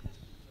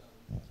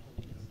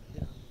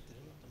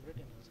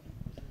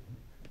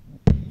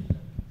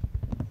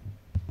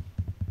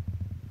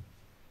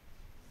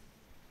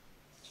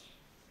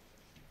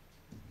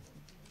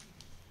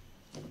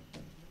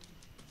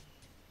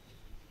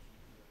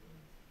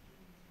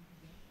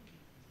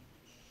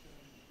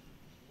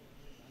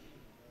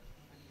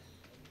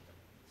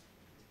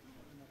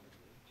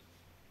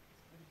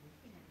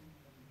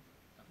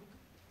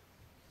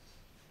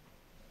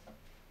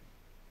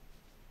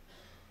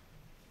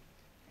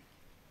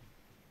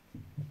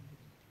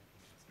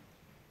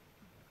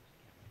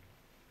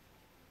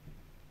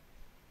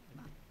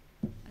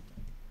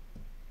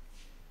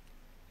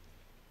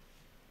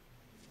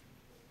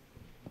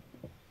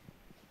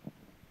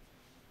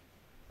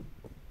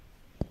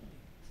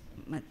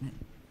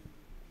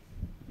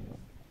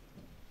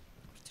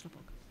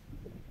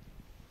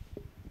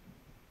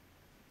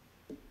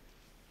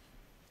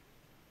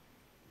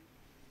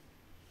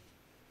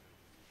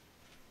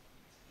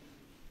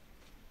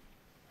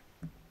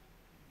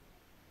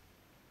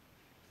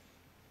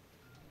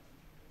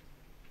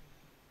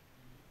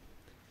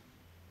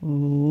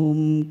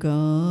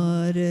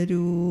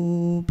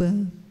 ഓംകാരരൂപ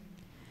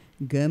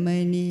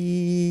ഗമനീയപദാരവിന്ദ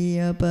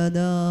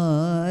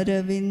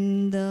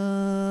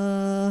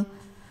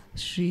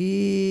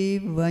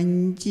ശ്രീവഞ്ചിഭൂപ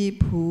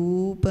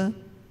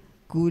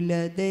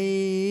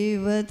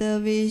കുലദൈവത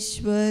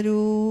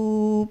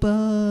വിശ്വരൂപ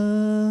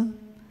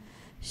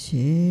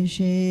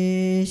ശേഷേശയാന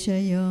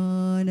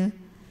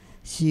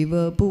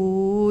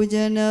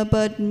ശിവപൂജന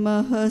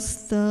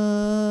പദ്മഹസ്ത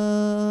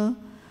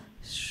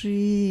ശ്രീപദ്മനാഭ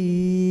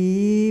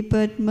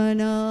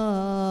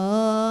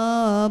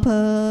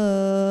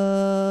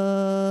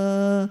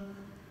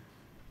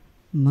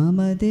മമ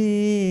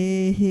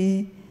ദേഹി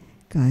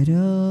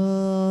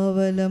കരാവലംബം.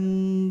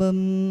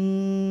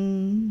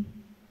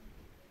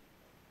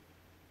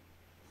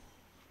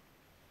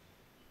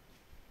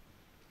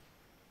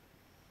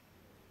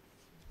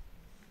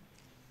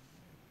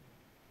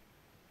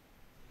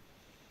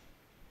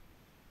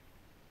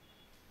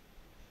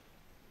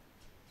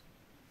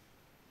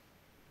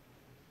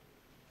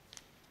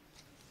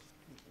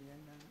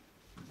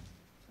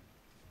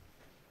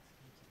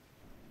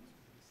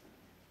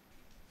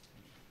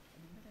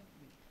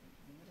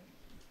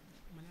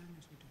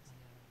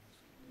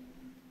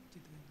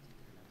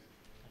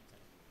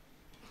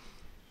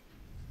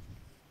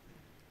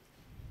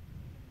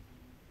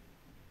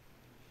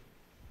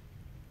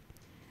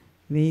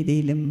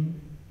 വേദിയിലും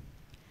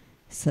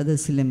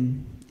സദസ്സിലും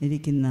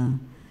ഇരിക്കുന്ന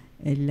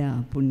എല്ലാ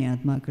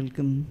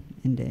പുണ്യാത്മാക്കൾക്കും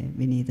എൻ്റെ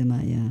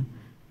വിനീതമായ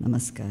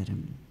നമസ്കാരം.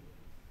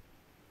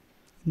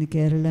 ഇന്ന്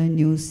കേരള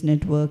ന്യൂസ്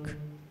നെറ്റ്വർക്ക്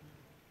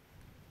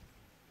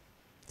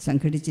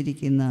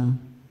സംഘടിച്ചിരിക്കുന്ന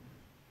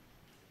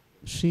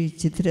ശ്രീ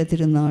ചിത്ര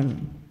തിരുനാൾ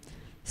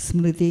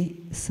സ്മൃതി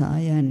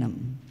സായാഹ്നം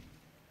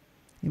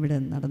ഇവിടെ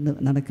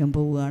നടക്കാൻ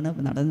പോവുകയാണ്,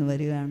 നടന്നു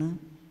വരികയാണ്.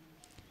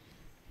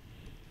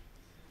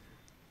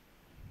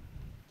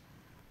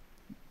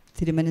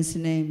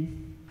 തിരുമനസ്സിനെ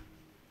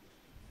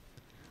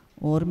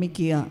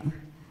ഓർമ്മിക്കുക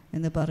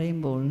എന്ന്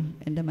പറയുമ്പോൾ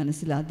എൻ്റെ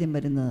മനസ്സിൽ ആദ്യം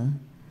വരുന്നത്,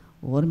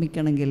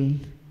 ഓർമ്മിക്കണമെങ്കിൽ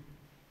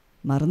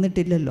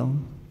മറന്നിട്ടില്ലല്ലോ,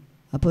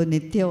 അപ്പോൾ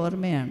നിത്യ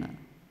ഓർമ്മയാണ്,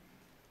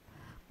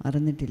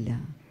 മറന്നിട്ടില്ല.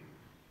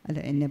 അല്ല,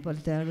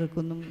 എന്നെപ്പോലത്തെ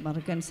ആളുകൾക്കൊന്നും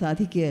മറക്കാൻ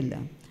സാധിക്കുകയല്ല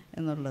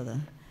എന്നുള്ളത്.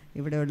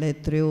 ഇവിടെയുള്ള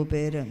എത്രയോ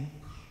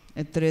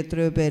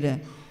പേര്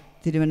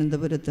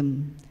തിരുവനന്തപുരത്തും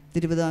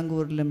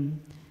തിരുവിതാംകൂറിലും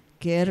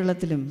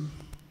കേരളത്തിലും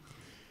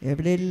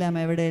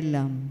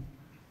എവിടെയെല്ലാം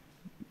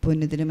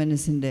പൊന്നു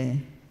തിരുമനസ്സിൻ്റെ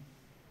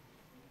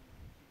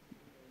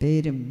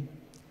പേരും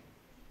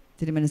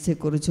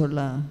തിരുമനസ്സെക്കുറിച്ചുള്ള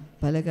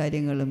പല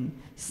കാര്യങ്ങളും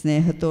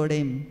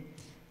സ്നേഹത്തോടെയും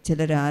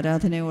ചിലർ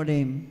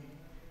ആരാധനയോടെയും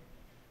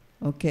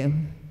ഒക്കെ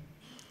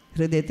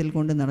ഹൃദയത്തിൽ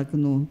കൊണ്ട്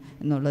നടക്കുന്നു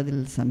എന്നുള്ളതിൽ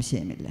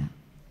സംശയമില്ല.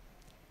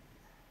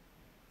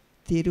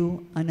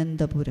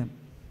 തിരുവനന്തപുരം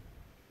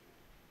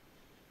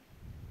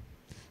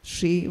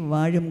ശ്രീ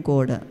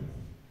വാഴുംകോട്,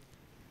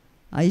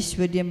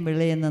 ഐശ്വര്യം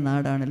വിളയുന്ന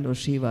നാടാണല്ലോ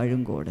ശ്രീ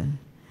വാഴുംകോട്.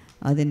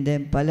 അതിൻ്റെ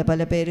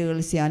പല പേരുകൾ,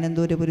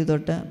 സ്യാനന്തൂരപുരി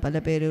തൊട്ട് പല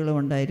പേരുകളും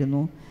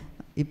ഉണ്ടായിരുന്നു.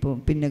 ഇപ്പോൾ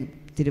പിന്നെ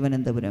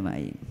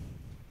തിരുവനന്തപുരമായി.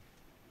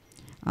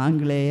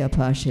 ആംഗ്ലേയ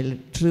ഭാഷയിൽ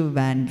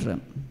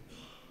ട്രിവാൻഡ്രം.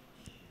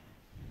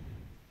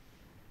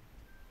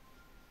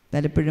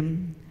 പലപ്പോഴും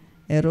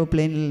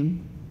എയ്റോപ്ലെയിനിൽ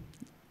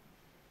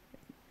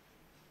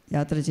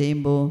യാത്ര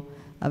ചെയ്യുമ്പോൾ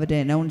അവരുടെ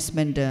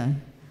അനൗൺസ്മെൻറ്റ്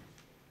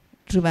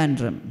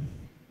ട്രിവാൻഡ്രം,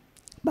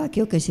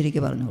 ബാക്കിയൊക്കെ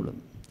ശരിക്കും പറഞ്ഞോളും.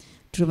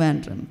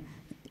 ട്രിവാൻഡ്രം.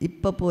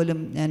 ഇപ്പോൾ പോലും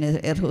ഞാൻ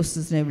എയർ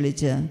ഹോസ്റ്റസിനെ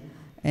വിളിച്ച്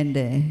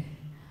എൻ്റെ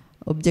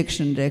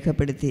ഒബ്ജക്ഷൻ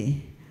രേഖപ്പെടുത്തി.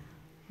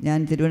 ഞാൻ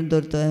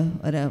തിരുവനന്തപുരത്ത്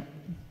ഒരു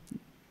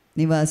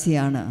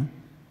നിവാസിയാണ്,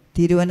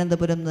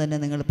 തിരുവനന്തപുരം എന്ന് തന്നെ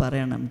നിങ്ങൾ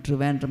പറയണം,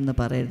 ട്രിവാൻഡ്രം എന്ന്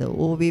പറയരുത്.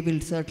 ഓ we will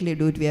certainly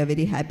do it, V are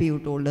very happy you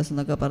told us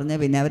എന്നൊക്കെ പറഞ്ഞാൽ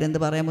പിന്നെ അവരെന്ത്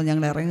പറയുമ്പോൾ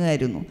ഞങ്ങൾ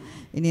ഇറങ്ങുമായിരുന്നു.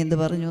 ഇനി എന്ത്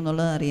പറഞ്ഞു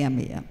എന്നുള്ളത് അറിയാൻ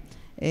വയ്യ.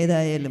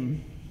 ഏതായാലും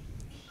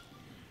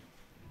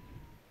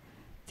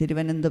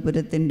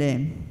തിരുവനന്തപുരത്തിൻ്റെ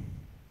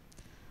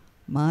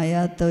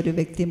മായാത്ത ഒരു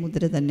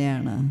വ്യക്തിമുദ്ര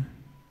തന്നെയാണ്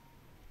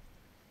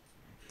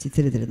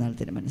ചിത്തിര തിരുനാൾ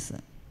തിരുമനസ്.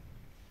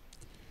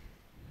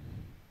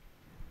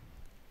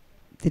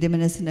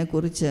 തിരുമനസിനെ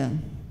കുറിച്ച്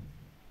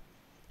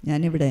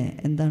ഞാനിവിടെ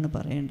എന്താണ്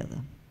പറയേണ്ടത്?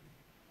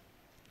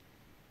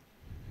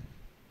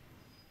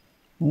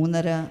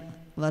 3.5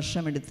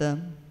 വർഷമെടുത്ത്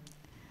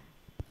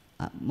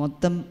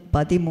മൊത്തം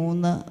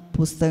 13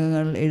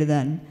 പുസ്തകങ്ങൾ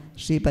എഴുതാൻ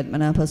ശ്രീ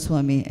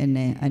പത്മനാഭസ്വാമി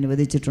എന്നെ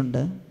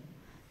അനുവദിച്ചിട്ടുണ്ട്.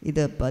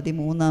 ഇത്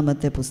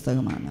 13ാമത്തെ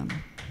പുസ്തകമാണ്.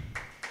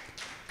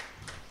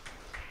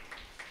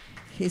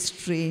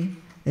 History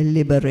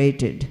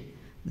liberated,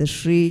 the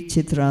Shri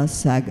Chithra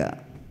saga.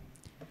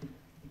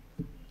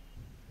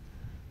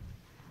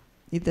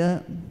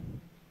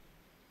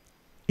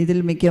 ഇതിൽ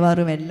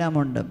മിക്കവാറും എല്ലാം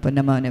ഉണ്ട്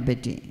പൊന്നമ്മാവനെ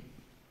പറ്റി,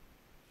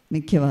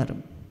 മിക്കവാറും.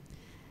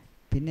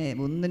 പിന്നെ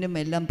ഒന്നിനും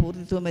എല്ലാം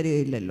പൂർത്തിത്വം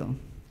വരികയില്ലല്ലോ.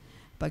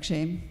 പക്ഷേ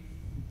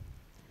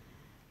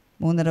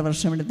 3.5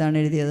 വർഷമെടുത്താണ്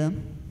എഴുതിയത്.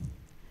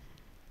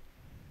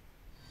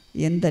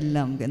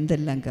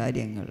 എന്തെല്ലാം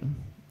കാര്യങ്ങൾ,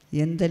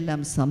 എന്തെല്ലാം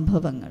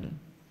സംഭവങ്ങൾ,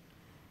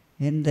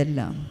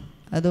 എന്തെല്ലാം.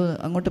 അത്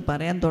അങ്ങോട്ട്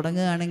പറയാൻ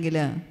തുടങ്ങുകയാണെങ്കിൽ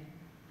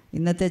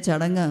ഇന്നത്തെ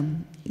ചടങ്ങ്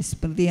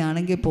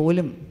സ്മൃതിയാണെങ്കിൽ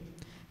പോലും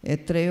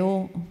എത്രയോ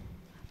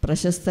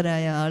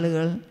പ്രശസ്തരായ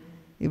ആളുകൾ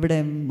ഇവിടെ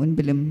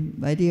മുൻപിലും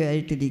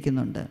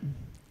വരിയായിട്ടിരിക്കുന്നുണ്ട്.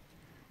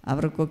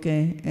 അവർക്കൊക്കെ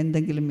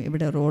എന്തെങ്കിലും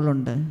ഇവിടെ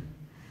റോളുണ്ട്.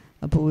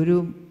 അപ്പോൾ ഒരു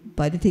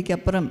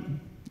പരിധിക്കപ്പുറം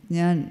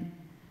ഞാൻ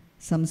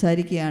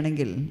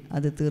സംസാരിക്കുകയാണെങ്കിൽ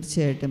അത്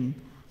തീർച്ചയായിട്ടും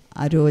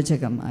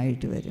അരോചകം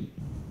ആയിട്ട് വരും.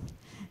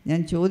 ഞാൻ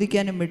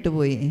ചോദിക്കാനും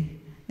വിട്ടുപോയി.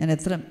 ഞാൻ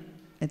എത്ര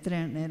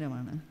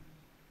നേരമാണ്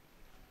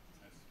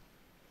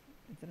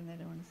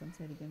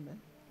സംസാരിക്കേണ്ടത്?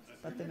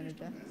 10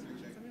 മിനിറ്റ്?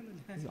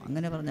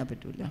 അങ്ങനെ പറഞ്ഞാൽ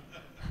പറ്റൂല.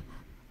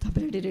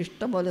 തമ്പുരാട്ടിയുടെ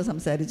ഇഷ്ടം പോലെ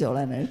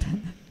സംസാരിച്ചോളാനായിട്ട്.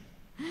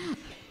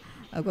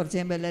 അത് കുറച്ച്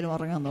കഴിയുമ്പോൾ എല്ലാവരും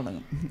ഉറങ്ങാൻ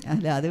തുടങ്ങും.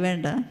 അല്ല, അത്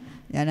വേണ്ട.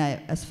 ഞാൻ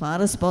ആസ് ഫാർ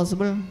ആസ്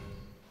പോസിബിൾ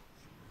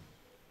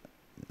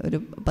ഒരു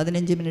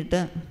 15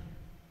 മിനിറ്റ്.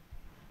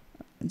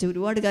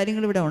 ഒരുപാട്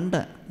കാര്യങ്ങൾ ഇവിടെ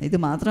ഉണ്ട്, ഇത്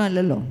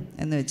മാത്രമല്ലല്ലോ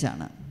എന്ന്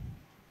വെച്ചാണ്.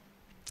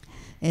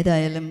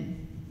 ഏതായാലും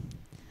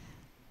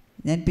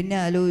ഞാൻ പിന്നെ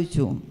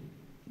ആലോചിച്ചു,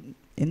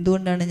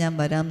 എന്തുകൊണ്ടാണ് ഞാൻ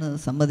വരാമെന്ന്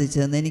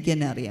സമ്മതിച്ചതെന്ന് എനിക്ക്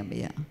തന്നെ അറിയാൻ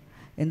വയ്യ.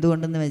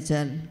 എന്തുകൊണ്ടെന്ന്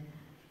വെച്ചാൽ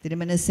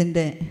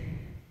തിരുമനസിൻ്റെ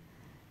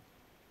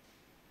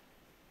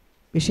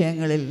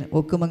വിഷയങ്ങളിൽ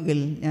ഒക്കുമെങ്കിൽ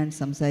ഞാൻ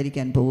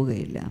സംസാരിക്കാൻ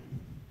പോവുകയില്ല.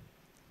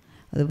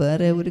 അത്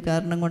വേറെ ഒരു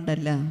കാരണം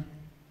കൊണ്ടല്ല.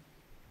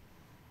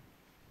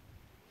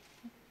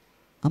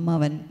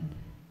 അമ്മാവൻ,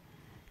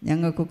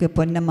 ഞങ്ങൾക്കൊക്കെ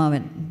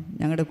പൊന്നമ്മാവൻ,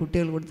 ഞങ്ങളുടെ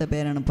കുട്ടികൾ കൊടുത്ത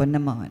പേരാണ്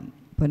പൊന്നമ്മാവൻ.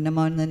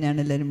 പൊന്നമ്മാവൻ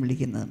തന്നെയാണ് എല്ലാവരും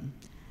വിളിക്കുന്നത്.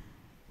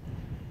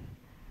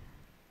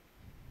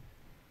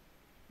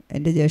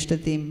 എൻ്റെ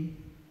ജ്യേഷ്ഠത്തിയും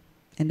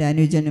എൻ്റെ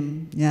അനുജനും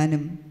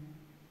ഞാനും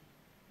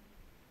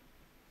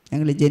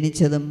ഞങ്ങൾ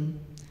ജനിച്ചതും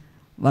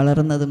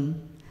വളർന്നതും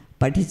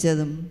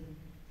പഠിച്ചതും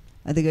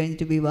അത്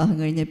കഴിഞ്ഞിട്ട് വിവാഹം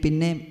കഴിഞ്ഞ്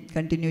പിന്നെ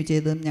കണ്ടിന്യൂ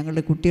ചെയ്തതും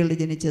ഞങ്ങളുടെ കുട്ടികൾ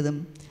ജനിച്ചതും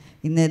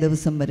ഇന്നേ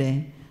ദിവസം വരെ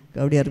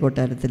കവടിയാർ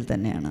കൊട്ടാരത്തിൽ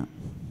തന്നെയാണ്.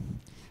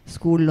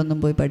 സ്കൂളിലൊന്നും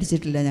പോയി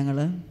പഠിച്ചിട്ടില്ല. ഞങ്ങൾ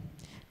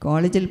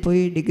കോളേജിൽ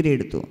പോയി ഡിഗ്രി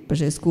എടുത്തു,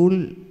 പക്ഷേ സ്കൂൾ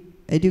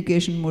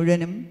എഡ്യൂക്കേഷൻ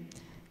മുഴുവനും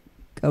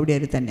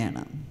കവടിയാർ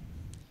തന്നെയാണ്.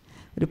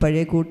 ഒരു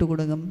പഴയ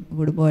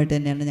കുടുംബമായിട്ട്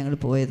തന്നെയാണ് ഞങ്ങൾ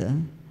പോയത്.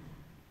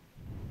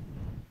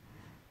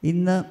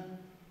 ഇന്ന്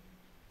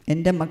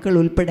എൻ്റെ മക്കൾ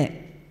ഉൾപ്പെടെ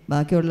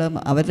ബാക്കിയുള്ള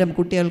അവരുടെ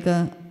കുട്ടികൾക്ക്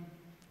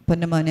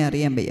പൊന്നമ്മാവനെ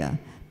അറിയാൻ വയ്യ,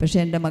 പക്ഷേ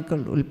എൻ്റെ മക്കൾ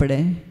ഉൾപ്പെടെ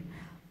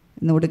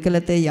ഇന്ന്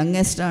ഒടുക്കലത്തെ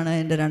യങ്ങസ്റ്റാണ്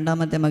എൻ്റെ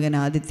 2ാമത്തെ മകൻ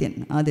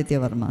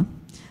ആദിത്യവർമ്മ.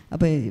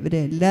 അപ്പോൾ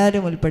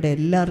ഇവരെല്ലാവരും ഉൾപ്പെടെ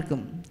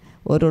എല്ലാവർക്കും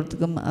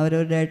ഓരോരുത്തർക്കും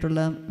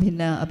അവരവരുടേതായിട്ടുള്ള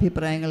ഭിന്ന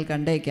അഭിപ്രായങ്ങൾ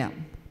കണ്ടേക്കാം.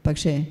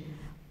 പക്ഷേ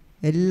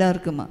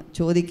എല്ലാവർക്കും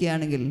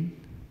ചോദിക്കുകയാണെങ്കിൽ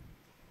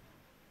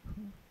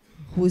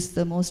who is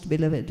the most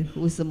beloved,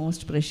 who is the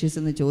most precious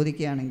എന്ന്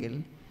ചോദിക്കുകയാണെങ്കിൽ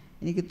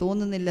എനിക്ക്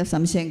തോന്നുന്നില്ല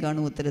സംശയം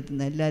കാണും ഉത്തരത്തിൽ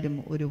നിന്ന്. എല്ലാവരും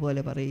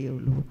ഒരുപോലെ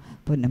പറയുകയുള്ളൂ,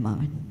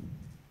 പൊന്നമ്മാവൻ.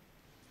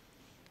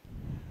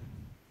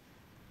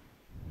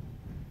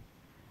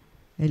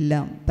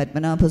 എല്ലാം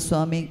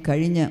പത്മനാഭസ്വാമി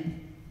കഴിഞ്ഞ്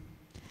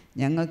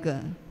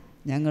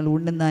ഞങ്ങൾ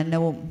ഉണ്ണുന്ന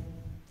അന്നവും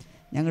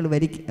ഞങ്ങൾ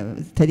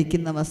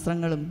ധരിക്കുന്ന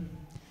വസ്ത്രങ്ങളും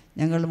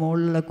ഞങ്ങൾ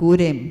മുകളിലുള്ള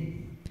കൂരയും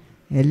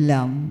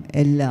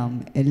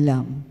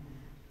എല്ലാം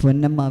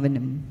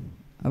പൊന്നമ്മാവനും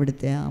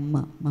അവിടുത്തെ അമ്മ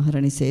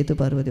മഹാറാണി സേതു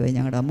പാർവതിയായി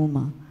ഞങ്ങളുടെ അമ്മൂമ്മ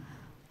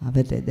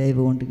അവരുടെ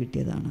ദയവ് കൊണ്ട്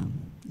കിട്ടിയതാണ്.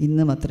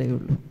 ഇന്നും അത്രയേ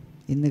ഉള്ളൂ.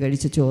 ഇന്ന്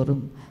കഴിച്ച ചോറും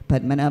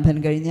പത്മനാഭൻ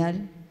കഴിഞ്ഞാൽ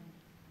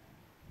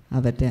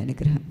അവരുടെ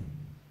അനുഗ്രഹം.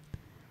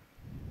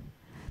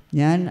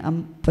 ഞാൻ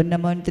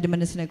പൊന്നമ്മാവൻ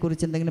തിരുമനസിനെ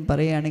കുറിച്ച് എന്തെങ്കിലും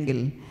പറയുകയാണെങ്കിൽ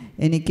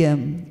എനിക്ക്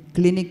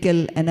ക്ലിനിക്കൽ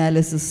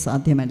അനാലിസിസ്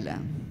സാധ്യമല്ല.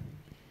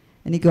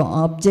 എനിക്ക്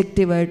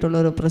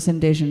ഓബ്ജക്റ്റീവായിട്ടുള്ളൊരു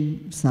പ്രസൻറ്റേഷൻ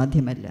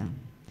സാധ്യമല്ല.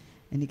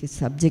 എനിക്ക്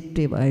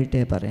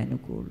സബ്ജക്റ്റീവായിട്ടേ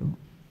പറയാനൊക്കെയുള്ളൂ.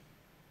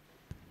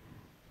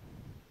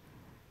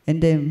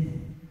 എൻ്റെ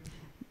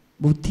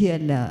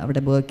ബുദ്ധിയല്ല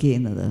അവിടെ വർക്ക്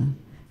ചെയ്യുന്നത്,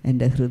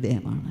 എൻ്റെ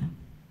ഹൃദയമാണ്.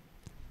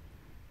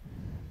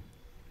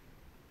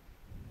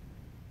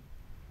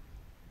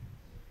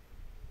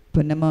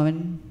 പൊന്നമ്മാവൻ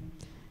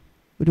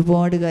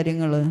ഒരുപാട്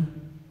കാര്യങ്ങൾ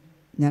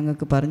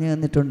ഞങ്ങൾക്ക് പറഞ്ഞു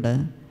തന്നിട്ടുണ്ട്.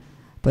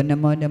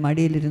 പൊന്നമ്മാവൻ്റെ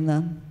മടിയിലിരുന്ന്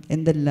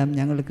എന്തെല്ലാം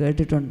ഞങ്ങൾ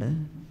കേട്ടിട്ടുണ്ട്.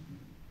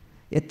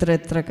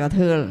 എത്ര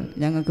കഥകൾ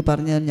ഞങ്ങൾക്ക്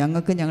പറഞ്ഞു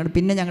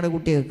പിന്നെ ഞങ്ങളുടെ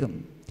കുട്ടികൾക്കും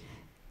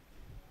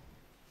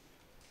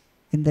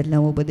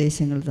എന്തെല്ലാം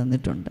ഉപദേശങ്ങൾ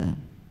തന്നിട്ടുണ്ട്.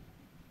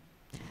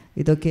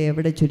 ഇതൊക്കെ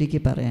എവിടെ ചുരുക്കി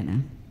പറയാനാ?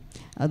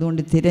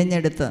 അതുകൊണ്ട്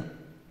തിരഞ്ഞെടുത്ത്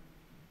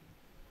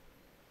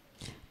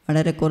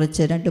വളരെ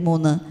കുറച്ച്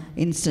 2-3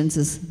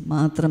 ഇൻസ്റ്റൻസസ്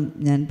മാത്രം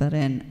ഞാൻ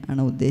പറയാൻ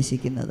ആണ്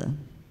ഉദ്ദേശിക്കുന്നത്.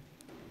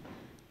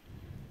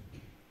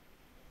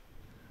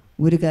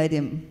 ഒരു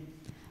കാര്യം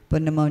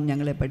പൊന്നമ്മാവൻ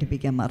ഞങ്ങളെ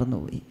പഠിപ്പിക്കാൻ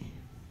മറന്നുപോയി.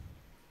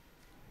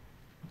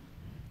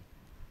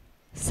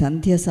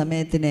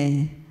 സന്ധ്യാസമയത്തിനെ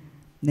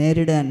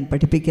നേരിടാൻ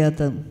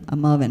പഠിപ്പിക്കാത്ത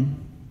അമ്മാവൻ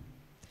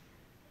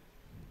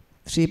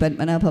ശ്രീ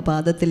പത്മനാഭ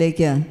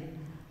പാദത്തിലേക്ക്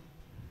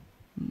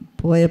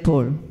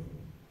പോയപ്പോൾ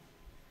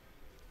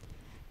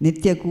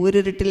നിത്യ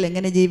കൂരിരുട്ടിൽ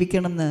എങ്ങനെ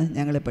ജീവിക്കണമെന്ന്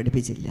ഞങ്ങളെ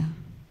പഠിപ്പിച്ചില്ല.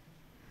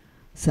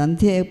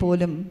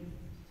 സന്ധ്യയെപ്പോലും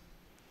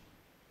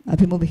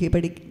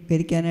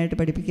അഭിമുഖീകരിക്കാനായിട്ട്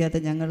പഠിപ്പിക്കാത്ത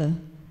ഞങ്ങൾ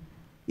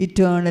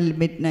eternal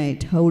mid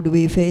night, how do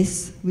we face,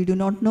 we do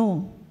not no.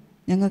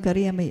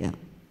 ഞങ്ങൾക്കറിയാൻ വയ്യ.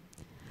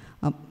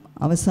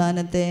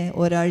 അവസാനത്തെ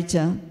ഒരാഴ്ച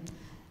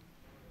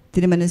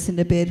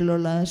തിരുമനസിൻ്റെ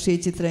പേരിലുള്ള ശ്രീ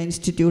ചിത്ര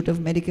institute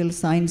of medical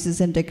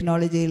sciences and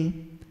ടെക്നോളജിയിൽ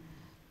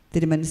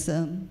തിരുമനസ്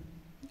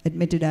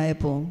അഡ്മിറ്റഡ്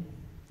ആയപ്പോൾ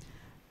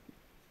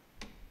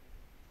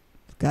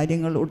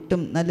കാര്യങ്ങൾ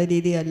ഒട്ടും നല്ല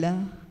രീതിയല്ല.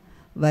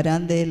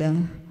 വരാന്തയിൽ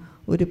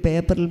ഒരു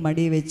പേപ്പറിൽ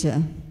മടി വെച്ച്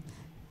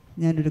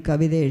ഞാനൊരു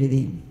കവിത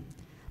എഴുതി,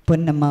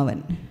 പൊന്നമ്മാവൻ.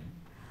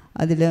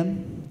 അതിൽ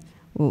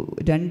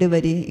 2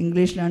 വരി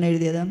ഇംഗ്ലീഷിലാണ്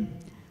എഴുതിയത്.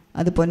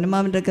 അത്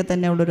പൊന്നമ്മാവൻ്റെ ഒക്കെ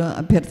തന്നെ ഉള്ളൊരു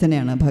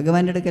അഭ്യർത്ഥനയാണ്.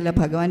 ഭഗവാന്റെ അടുക്കല്ല,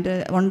 ഭഗവാന്റെ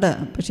ഉണ്ട്,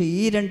 പക്ഷേ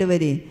ഈ 2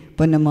 വരി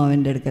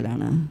പൊന്നമ്മാവൻ്റെ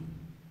അടുക്കലാണ്.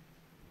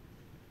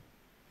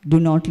 Do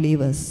not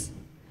leave us,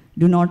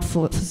 do not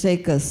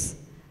forsake us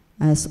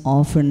as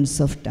orphans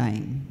of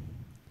time.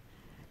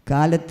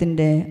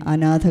 കാലത്തിൻ്റെ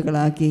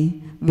അനാഥകളാക്കി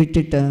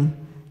വിട്ടിട്ട്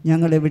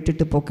ഞങ്ങളെ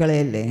വിട്ടിട്ട്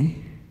പൊക്കളയല്ലേ.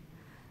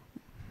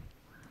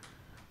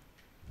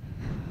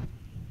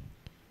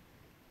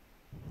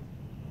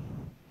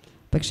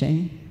 പക്ഷേ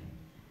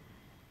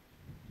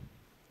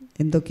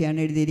എന്തൊക്കെയാണ്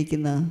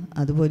എഴുതിയിരിക്കുന്നത്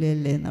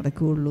അതുപോലെയല്ലേ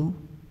നടക്കുകയുള്ളൂ.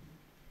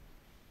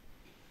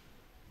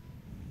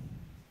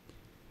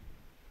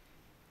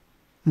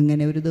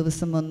 അങ്ങനെ ഒരു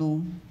ദിവസം വന്നു,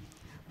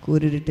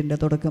 കൂരിരുട്ടിൻ്റെ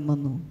തുടക്കം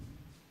വന്നു.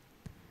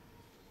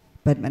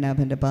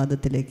 പത്മനാഭൻ്റെ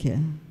പാദത്തിലേക്ക്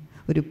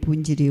ഒരു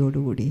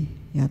പുഞ്ചിരിയോടുകൂടി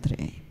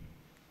യാത്രയായി.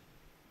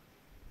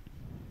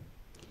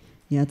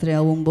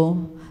 യാത്രയാവുമ്പോൾ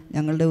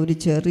ഞങ്ങളുടെ ഒരു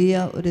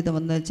ചെറിയ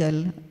ഒരിതെന്ന് വെച്ചാൽ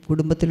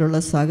കുടുംബത്തിലുള്ള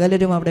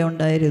സകലരും അവിടെ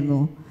ഉണ്ടായിരുന്നു.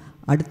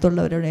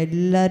 അടുത്തുള്ളവരുടെ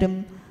എല്ലാവരും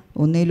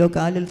ഒന്നിലോ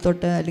കാലിൽ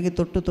തൊട്ട് അല്ലെങ്കിൽ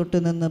തൊട്ട്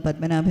നിന്ന്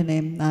പത്മനാഭനെ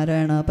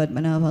നാരായണ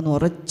പത്മനാഭ എന്ന്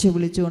ഉറച്ച്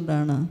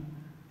വിളിച്ചുകൊണ്ടാണ്.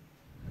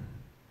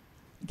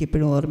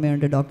 എനിക്കിപ്പോഴും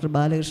ഓർമ്മയുണ്ട്, ഡോക്ടർ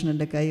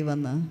ബാലകൃഷ്ണൻ്റെ കൈ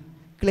വന്ന്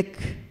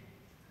ക്ലിക്ക്,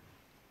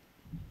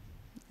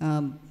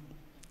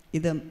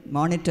 ഇത്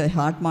മോണിറ്റർ,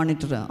 ഹാർട്ട്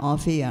മോണിറ്റർ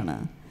ഓഫ് ചെയ്യാണ്.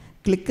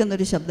 ക്ലിക്ക്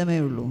എന്നൊരു ശബ്ദമേ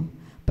ഉള്ളൂ.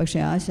 പക്ഷേ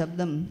ആ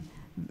ശബ്ദം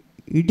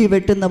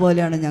ഇടിവെട്ടുന്ന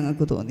പോലെയാണ്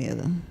ഞങ്ങൾക്ക്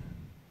തോന്നിയത്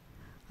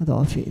അത്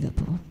ഓഫ്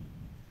ചെയ്തപ്പോൾ.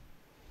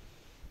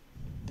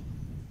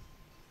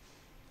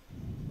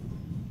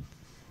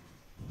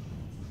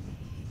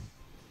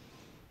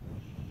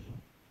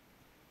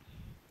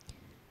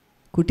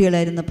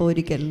 കുട്ടികളായിരുന്നപ്പോൾ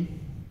ഒരിക്കൽ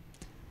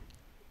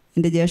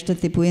എൻ്റെ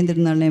ജ്യേഷ്ഠത്തി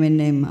പൂയന്തിരുന്നാളിനെയും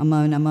എന്നെയും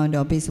അമ്മാവൻ്റെ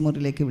ഓഫീസ്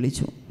മുറിയിലേക്ക്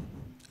വിളിച്ചു.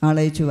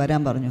 ആളയച്ചു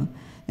വരാൻ പറഞ്ഞു.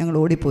 ഞങ്ങൾ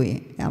ഓടിപ്പോയി.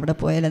 അവിടെ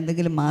പോയാൽ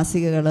എന്തെങ്കിലും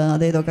മാസികകൾ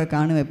ഇതൊക്കെ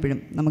കാണും. എപ്പോഴും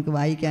നമുക്ക്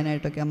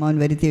വായിക്കാനായിട്ടൊക്കെ അമ്മാവൻ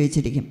വരുത്തി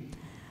വെച്ചിരിക്കും.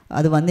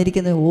 അത്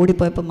വന്നിരിക്കുന്നത്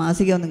ഓടിപ്പോയപ്പോൾ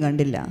മാസിക ഒന്നും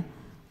കണ്ടില്ല.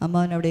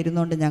 അമ്മാവൻ അവിടെ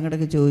ഇരുന്നുകൊണ്ട്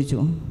ഞങ്ങളുടെയൊക്കെ ചോദിച്ചു,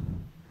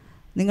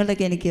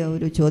 നിങ്ങളുടെയൊക്കെ എനിക്ക്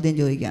ഒരു ചോദ്യം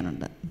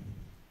ചോദിക്കാനുണ്ട്,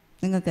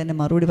 നിങ്ങൾക്ക് എന്നെ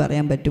മറുപടി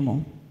പറയാൻ പറ്റുമോ?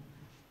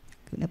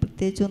 പിന്നെ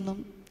പ്രത്യേകിച്ചൊന്നും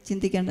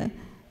ചിന്തിക്കേണ്ട,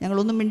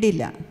 ഞങ്ങളൊന്നും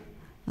മിണ്ടിയില്ല.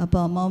 അപ്പോൾ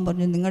അമ്മാവൻ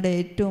പറഞ്ഞു, നിങ്ങളുടെ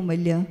ഏറ്റവും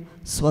വലിയ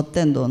സ്വത്ത്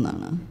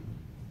എന്തോന്നാണ്?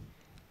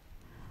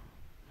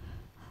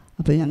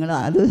 അപ്പോൾ ഞങ്ങൾ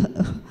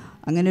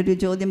അങ്ങനൊരു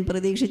ചോദ്യം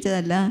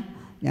പ്രതീക്ഷിച്ചതല്ല.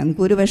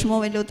 ഞങ്ങൾക്കൊരു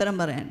വിഷമവും വലിയ ഉത്തരം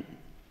പറയാൻ.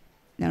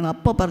 ഞങ്ങൾ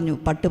അപ്പോൾ പറഞ്ഞു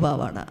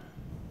പട്ടുപാവാട.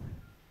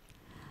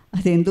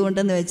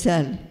 അതെന്തുകൊണ്ടെന്ന്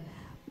വെച്ചാൽ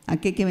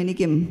അക്കയ്ക്കും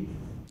എനിക്കും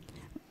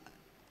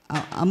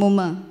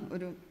അമ്മൂമ്മ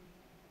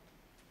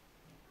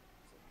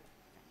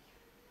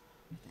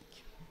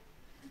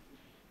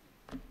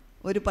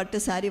ഒരു പട്ട്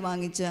സാരി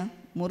വാങ്ങിച്ച്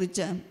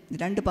മുറിച്ച്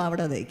 2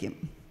 പാവട തയ്ക്കും.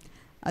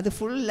 അത്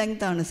ഫുൾ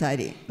ലെങ്താണ്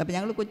സാരി. അപ്പോൾ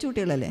ഞങ്ങൾ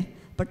കൊച്ചുകുട്ടികളല്ലേ,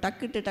 അപ്പോൾ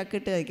ടക്കിട്ട്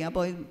തയ്ക്കും.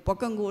 അപ്പോൾ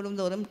പൊക്കം കൂടും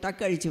തോറും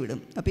ടക്ക് അഴിച്ചു വിടും.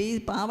 അപ്പോൾ ഈ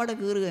പാവട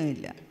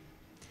കീറുകയുമില്ല,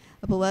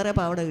 അപ്പോൾ വേറെ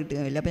പാവട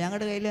കിട്ടുകയുമില്ല. അപ്പോൾ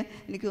ഞങ്ങളുടെ കയ്യിൽ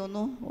എനിക്ക്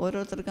തോന്നുന്നു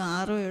ഓരോരുത്തർക്കും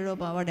 6 or 7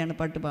 പാവടയാണ്,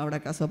 പട്ട് പാവട,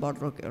 കസ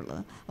ബോർഡറൊക്കെ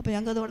ഉള്ളത്. അപ്പോൾ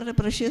ഞങ്ങൾക്കത് വളരെ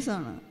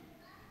പ്രഷ്യസാണ്.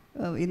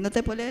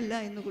 ഇന്നത്തെ പോലെയല്ല.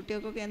 ഇന്ന്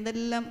കുട്ടികൾക്കൊക്കെ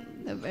എന്തെല്ലാം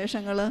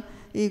വേഷങ്ങൾ,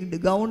 ഈ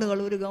ഗൗണുകൾ,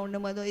 ഒരു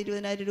ഗൗണിനും അത്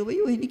 20,000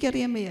 രൂപയോ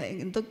എനിക്കറിയാൻ വയ്യ,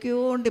 എന്തൊക്കെയോ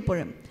ഉണ്ട്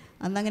ഇപ്പോഴും.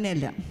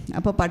 അന്നങ്ങനെയല്ല.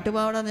 അപ്പോൾ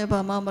പട്ടുപാവാട എന്ന് പറഞ്ഞപ്പോൾ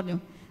അമ്മാവൻ പറഞ്ഞു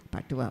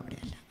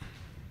പട്ടുപാവാടയല്ല.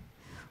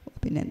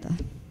 പിന്നെന്താ?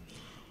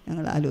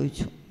 ഞങ്ങൾ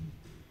ആലോചിച്ചു.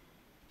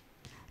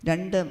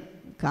 2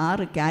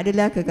 കാറ്,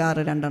 കാഡിലാക്ക്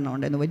കാറ് 2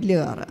 ഉണ്ടായിരുന്നു, വലിയ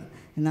കാറ്.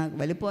 എന്നാൽ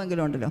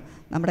വലിപ്പമെങ്കിലും ഉണ്ടല്ലോ.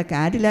 നമ്മുടെ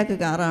കാഡിലാക്ക്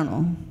കാറാണോ?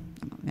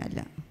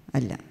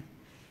 അല്ല.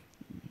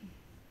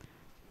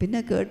 പിന്നെ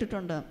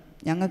കേട്ടിട്ടുണ്ട്,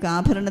 ഞങ്ങൾക്ക്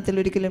ആഭരണത്തിൽ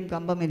ഒരിക്കലും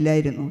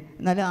കമ്പമില്ലായിരുന്നു,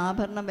 എന്നാലും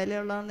ആഭരണം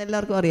വിലയുള്ളതെന്ന്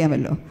എല്ലാവർക്കും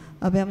അറിയാമല്ലോ.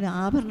 അപ്പോൾ അവന്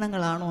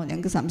ആഭരണങ്ങളാണോ?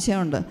 ഞങ്ങൾക്ക്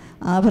സംശയമുണ്ട്.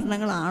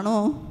 ആഭരണങ്ങളാണോ?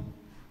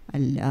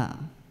 അല്ല.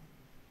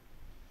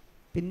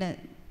 പിന്നെ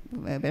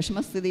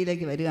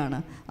വിഷമസ്ഥിതിയിലേക്ക് വരികയാണ്.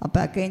 അപ്പോൾ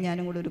അക്കയും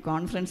ഞാനും കൂടി ഒരു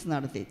കോൺഫറൻസ്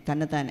നടത്തി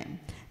തന്നെത്താനെ.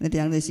 എന്നിട്ട്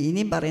ഞങ്ങൾ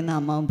ഇനിയും പറയുന്ന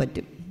അമ്മാവൻ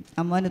പറ്റും,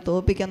 അമ്മാവന്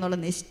തോൽപ്പിക്കാന്നുള്ള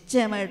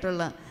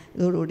നിശ്ചയമായിട്ടുള്ള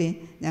ഇതോടുകൂടി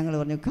ഞങ്ങൾ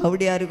പറഞ്ഞു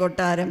കവടിയാർ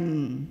കൊട്ടാരം.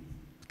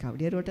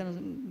 കവടിയാർ കൊട്ടാരം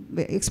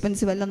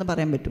എക്സ്പെൻസീവ് അല്ലെന്ന്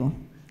പറയാൻ പറ്റുമോ?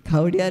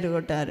 കവടിയാർ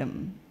കൊട്ടാരം.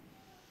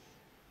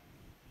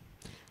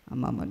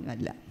 അമ്മ പറഞ്ഞു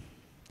അല്ല,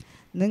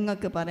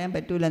 നിങ്ങൾക്ക് പറയാൻ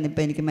പറ്റൂലെന്ന്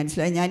ഇപ്പം എനിക്ക്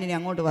മനസ്സിലായി, ഞാനിനി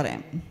അങ്ങോട്ട്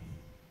പറയാം.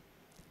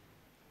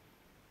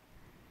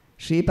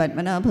 ശ്രീ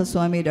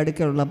പത്മനാഭസ്വാമിയുടെ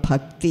അടുക്കലുള്ള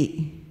ഭക്തി,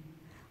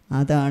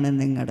 അതാണ്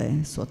നിങ്ങളുടെ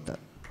സ്വത്ത്.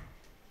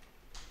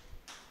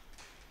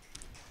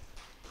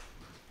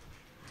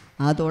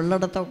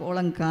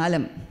 അതുള്ളിടത്തോളം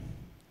കാലം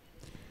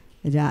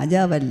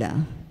രാജാവല്ല,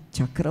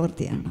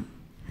 ചക്രവർത്തിയാണ്.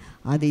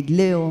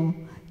 അതില്ലയോ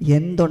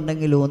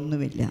എന്തുണ്ടെങ്കിലും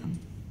ഒന്നുമില്ല.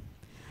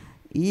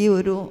 ഈ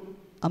ഒരു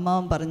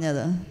അമ്മാവൻ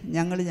പറഞ്ഞത്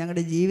ഞങ്ങൾ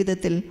ഞങ്ങളുടെ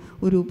ജീവിതത്തിൽ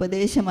ഒരു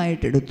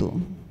ഉപദേശമായിട്ടെടുത്തു.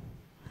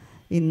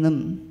 ഇന്നും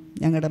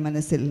ഞങ്ങളുടെ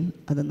മനസ്സിൽ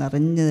അത്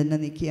നിറഞ്ഞു തന്നെ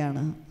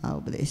നിൽക്കുകയാണ് ആ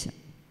ഉപദേശം.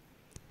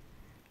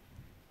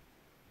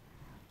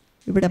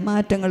 ഇവിടെ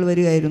മാറ്റങ്ങൾ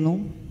വരികയായിരുന്നു.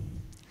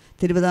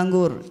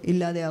 തിരുവിതാംകൂർ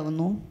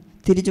ഇല്ലാതെയാവുന്നു,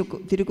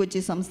 തിരുക്കൊച്ചി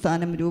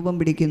സംസ്ഥാനം രൂപം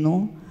പിടിക്കുന്നു,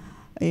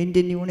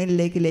 ഇന്ത്യൻ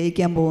യൂണിയനിലേക്ക്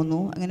ലയിക്കാൻ പോകുന്നു.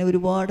 അങ്ങനെ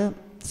ഒരുപാട്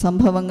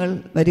സംഭവങ്ങൾ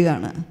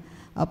വരികയാണ്.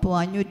 അപ്പോൾ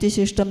 500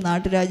 ശിഷ്ടം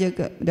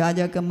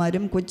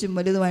രാജാക്കന്മാരും കൊച്ചും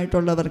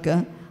വലുതുമായിട്ടുള്ളവർക്ക്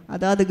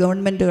അതാത്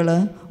ഗവൺമെൻറ്റുകൾ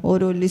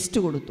ഓരോ ലിസ്റ്റ്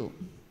കൊടുത്തു,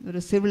 ഒരു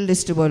സിവിൽ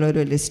ലിസ്റ്റ് പോലെ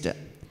ഓരോ ലിസ്റ്റ്.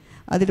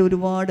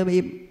 അതിലൊരുപാട് ഈ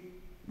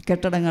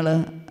കെട്ടിടങ്ങൾ,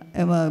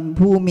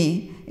 ഭൂമി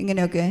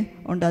ഇങ്ങനെയൊക്കെ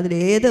ഉണ്ട്.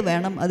 അതിലേത്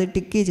വേണം അത്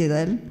ടിക്ക്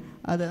ചെയ്താൽ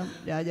അത്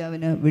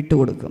രാജാവിന്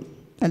വിട്ടുകൊടുക്കും,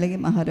 അല്ലെങ്കിൽ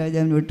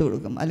മഹാരാജാവിന്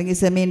വിട്ടുകൊടുക്കും, അല്ലെങ്കിൽ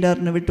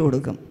സെമീൻഡാറിന്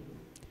വിട്ടുകൊടുക്കും.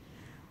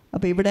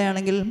 അപ്പോൾ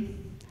ഇവിടെയാണെങ്കിൽ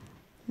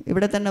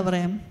ഇവിടെ തന്നെ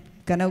പറയാം,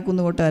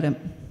 കനകക്കുന്ന് കൊട്ടാരം,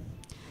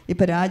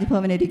 ഇപ്പോൾ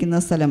രാജ്ഭവനിരിക്കുന്ന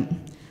സ്ഥലം,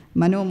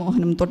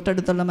 മനോമോഹനം,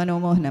 തൊട്ടടുത്തുള്ള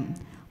മനോമോഹനം,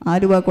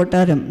 ആലുവ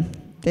കൊട്ടാരം,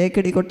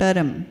 തേക്കടി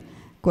കൊട്ടാരം,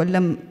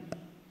 കൊല്ലം,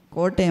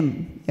 കോട്ടയം,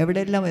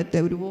 എവിടെയെല്ലാം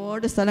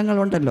ഒരുപാട്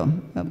സ്ഥലങ്ങളുണ്ടല്ലോ.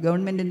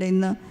 ഗവൺമെൻറ്റിൻ്റെ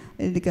ഇന്ന്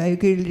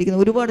കീഴിലിരിക്കുന്ന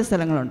ഒരുപാട്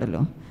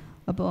സ്ഥലങ്ങളുണ്ടല്ലോ.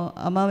 അപ്പോൾ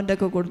അമ്മാവൻ്റെ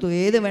ഒക്കെ കൊടുത്തു,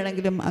 ഏത്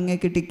വേണമെങ്കിലും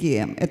അങ്ങേക്ക് ടിക്ക്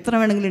ചെയ്യാം, എത്ര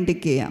വേണമെങ്കിലും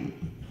ടിക്ക് ചെയ്യാം,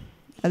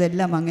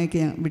 അതെല്ലാം അങ്ങേക്ക്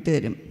ഞാൻ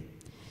വിട്ടുതരും.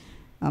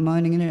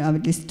 അമ്മാവനിങ്ങനെ ആ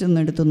ലിസ്റ്റ്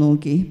ഒന്ന് എടുത്ത്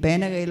നോക്കി,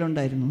 പേന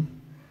കയ്യിലുണ്ടായിരുന്നു,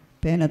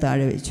 പേന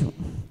താഴെ വെച്ചു.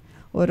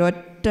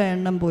 ഒരൊറ്റ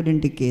എണ്ണം പോലും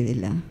ടിക്ക്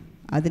ചെയ്തില്ല.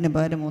 അതിന്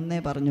പകരം ഒന്നേ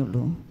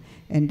പറഞ്ഞുള്ളൂ,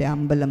 എൻ്റെ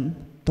അമ്പലം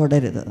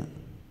തുടരുത്,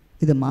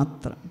 ഇത്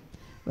മാത്രം.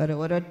 വേറെ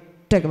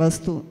ഒരൊറ്റ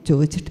വസ്തു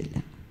ചോദിച്ചിട്ടില്ല.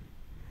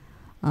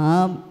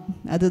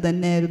 അത്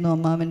തന്നെയായിരുന്നു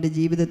അമ്മാവൻ്റെ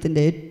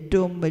ജീവിതത്തിൻ്റെ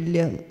ഏറ്റവും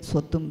വലിയ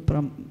സ്വത്തും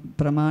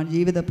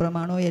ജീവിത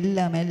പ്രമാണവും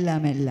എല്ലാം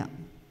എല്ലാം എല്ലാം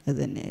അത്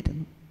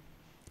തന്നെയായിരുന്നു.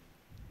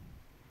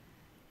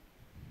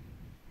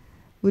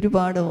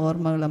 ഒരുപാട്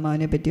ഓർമ്മകൾ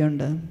അമ്മാവനെ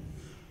പറ്റിയുണ്ട്.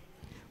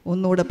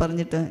 ഒന്നുകൂടെ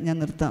പറഞ്ഞിട്ട് ഞാൻ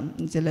നിർത്താം.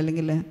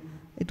 അല്ലെങ്കിൽ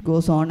it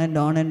goes on and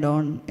on and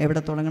on.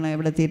 എവിടെ തുടങ്ങണം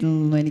എവിടെ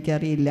തീരുന്നൊന്നും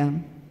എനിക്കറിയില്ല.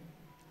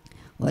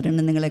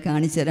 ഒരെണ്ണം നിങ്ങളെ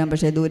കാണിച്ചു തരാം,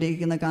 പക്ഷേ ദൂരെ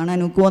ഇരിക്കുന്ന കാണാൻ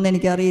ഒക്കുമോയെന്ന്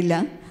എനിക്കറിയില്ല.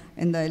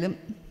 എന്തായാലും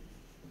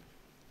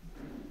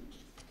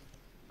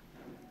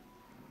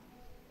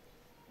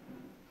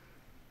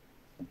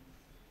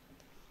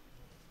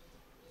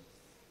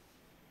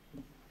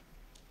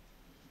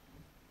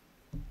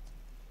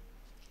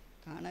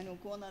കാണാൻ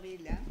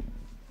ഒക്കുമോയെന്നറിയില്ല.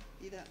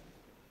 ഇത്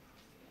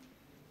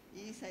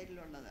ഈ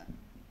സൈഡിലുള്ളത്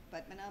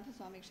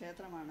പത്മനാഭസ്വാമി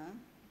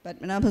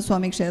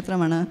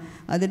ക്ഷേത്രമാണ്.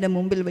 അതിൻ്റെ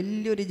മുമ്പിൽ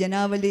വലിയൊരു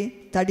ജനാവലി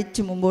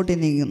തടിച്ച് മുമ്പോട്ട്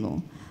നീങ്ങുന്നു.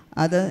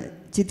 അത്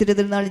ചിത്തിര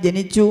തിരുനാൾ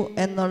ജനിച്ചു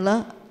എന്നുള്ള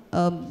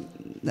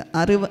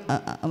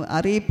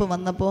അറിയിപ്പ്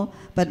വന്നപ്പോൾ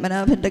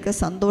പത്മനാഭൻ്റെയൊക്കെ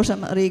സന്തോഷം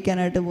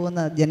അറിയിക്കാനായിട്ട്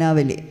പോകുന്ന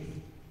ജനാവലി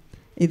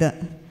ഇത്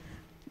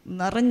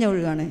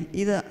നിറഞ്ഞൊഴുകാണ്.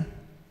 ഇത്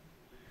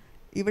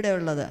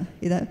ഇവിടെയുള്ളത്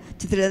ഇത്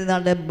ചിത്തിര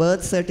തിരുനാളിൻ്റെ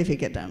ബർത്ത്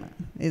സർട്ടിഫിക്കറ്റാണ്.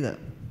 ഇത്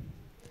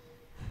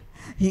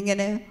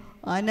ഇങ്ങനെ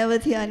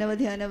അനവധി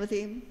അനവധി അനവധി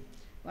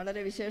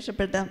വളരെ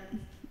വിശേഷപ്പെട്ട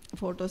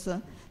ഫോട്ടോസ്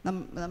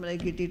നമ്മളെ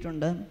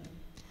കിട്ടിയിട്ടുണ്ട്.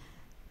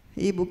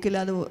 ഈ ബുക്കിൽ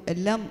അത്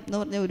എല്ലാം എന്ന്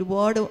പറഞ്ഞാൽ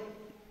ഒരുപാട്,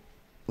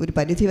 ഒരു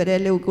പരിധി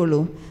വരെയല്ലേ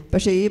ഒക്കെയുള്ളൂ.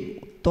 പക്ഷേ ഈ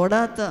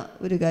തൊടാത്ത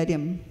ഒരു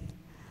കാര്യം,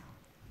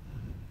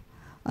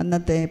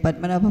 അന്നത്തെ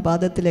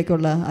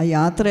പത്മനാഭപാദത്തിലേക്കുള്ള ആ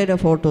യാത്രയുടെ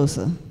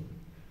ഫോട്ടോസ്,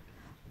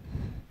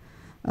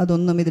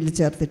 അതൊന്നും ഇതിൽ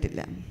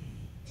ചേർത്തിട്ടില്ല.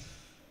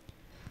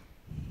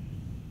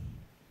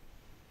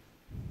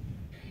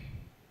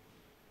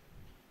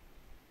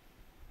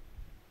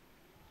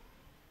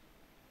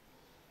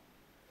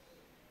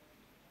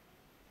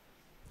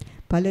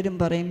 പലരും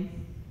പറയും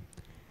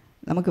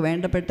നമുക്ക്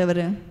വേണ്ടപ്പെട്ടവർ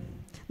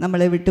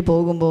നമ്മളെ വിട്ടു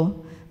പോകുമ്പോൾ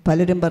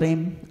പലരും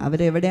പറയും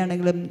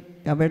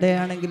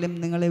എവിടെയാണെങ്കിലും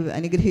നിങ്ങളെ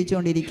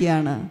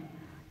അനുഗ്രഹിച്ചുകൊണ്ടിരിക്കുകയാണ്,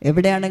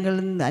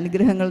 എവിടെയാണെങ്കിലും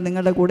അനുഗ്രഹങ്ങൾ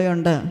നിങ്ങളുടെ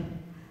കൂടെയുണ്ട്.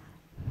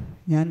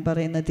 ഞാൻ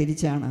പറയുന്നത്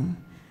തിരിച്ചാണ്.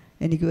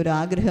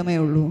 എനിക്കൊരാഗ്രഹമേ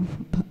ഉള്ളൂ,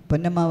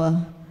 പൊന്നമ്മാവ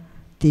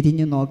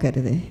തിരിഞ്ഞു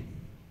നോക്കരുതേ,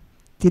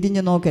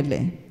 തിരിഞ്ഞു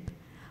നോക്കല്ലേ.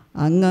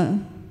 അങ്ങ്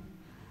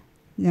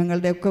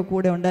ഞങ്ങളുടെയൊക്കെ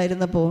കൂടെ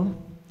ഉണ്ടായിരുന്നപ്പോൾ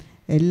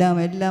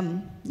എല്ലാം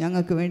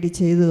ഞങ്ങൾക്ക് വേണ്ടി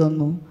ചെയ്തു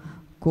തന്നു.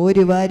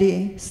 കോരിവാരി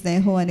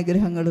സ്നേഹവും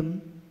അനുഗ്രഹങ്ങളും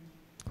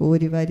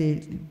കോരിവാരി.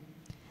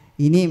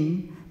 ഇനിയും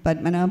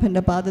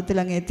പത്മനാഭൻ്റെ പാദത്തിൽ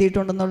അങ്ങ്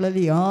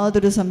എത്തിയിട്ടുണ്ടെന്നുള്ളതിൽ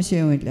യാതൊരു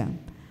സംശയവുമില്ല.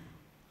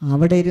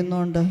 അവിടെ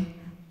ഇരുന്നുകൊണ്ട്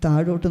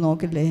താഴോട്ട്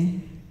നോക്കല്ലേ,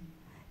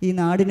 ഈ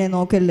നാടിനെ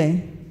നോക്കല്ലേ,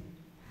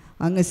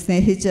 അങ്ങ്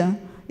സ്നേഹിച്ച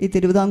ഈ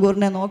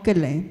തിരുവിതാംകൂറിനെ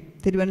നോക്കല്ലേ,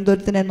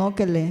 തിരുവനന്തപുരത്തിനെ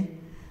നോക്കല്ലേ,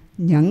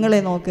 ഞങ്ങളെ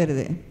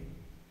നോക്കരുത്.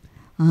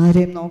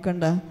 ആരെയും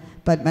നോക്കണ്ട,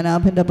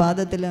 പത്മനാഭൻ്റെ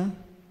പാദത്തിൽ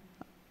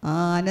ആ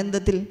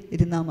ആനന്ദത്തിൽ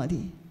ഇരുന്നാൽ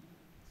മതി.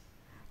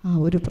 ആ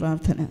ഒരു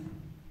പ്രാർത്ഥന.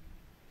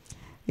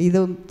 ഇത്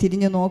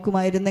തിരിഞ്ഞു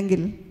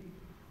നോക്കുമായിരുന്നെങ്കിൽ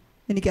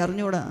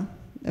എനിക്കറിഞ്ഞൂടാ,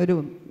 ഒരു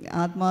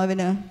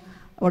ആത്മാവിന്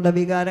ഉള്ള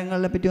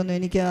വികാരങ്ങളെ പറ്റിയൊന്നും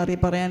എനിക്ക്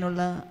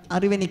പറയാനുള്ള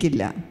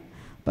അറിവെനിക്കില്ല.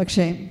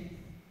 പക്ഷേ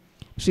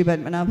ശ്രീ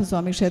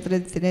പത്മനാഭസ്വാമി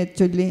ക്ഷേത്രത്തിനെ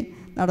ചൊല്ലി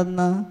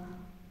നടന്ന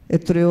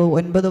എത്രയോ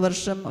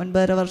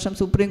 9.5 വർഷം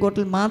സുപ്രീം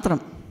കോടതിയിൽ മാത്രം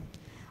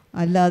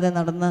അല്ലാതെ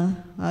നടന്ന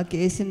ആ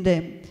കേസിൻ്റെ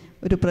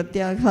ഒരു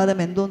പ്രത്യാഘാതം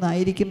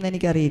എന്തോന്നായിരിക്കും എന്ന്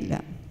എനിക്കറിയില്ല.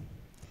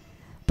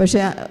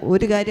 പക്ഷേ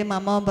ഒരു കാര്യം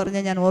അമ്മാവൻ പറഞ്ഞ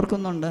ഞാൻ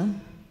ഓർക്കുന്നുണ്ട്.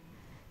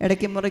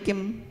 ഇടയ്ക്കും മുറയ്ക്കും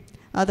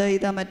അത്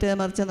ഇതാ മറ്റേ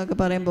മറിച്ചെന്നൊക്കെ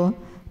പറയുമ്പോൾ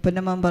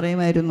പൊന്നമ്മ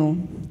പറയുമായിരുന്നു,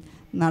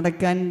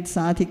 നടക്കാൻ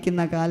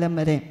സാധിക്കുന്ന കാലം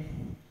വരെ,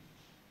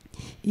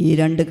 ഈ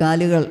 2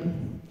 കാലുകൾ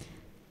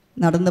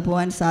നടന്നു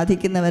പോകാൻ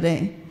സാധിക്കുന്നവരെ,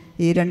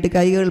 ഈ 2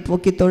 കൈകൾ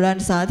പൊക്കിത്തൊഴാൻ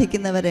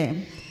സാധിക്കുന്നവരെ,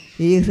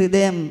 ഈ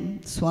ഹൃദയം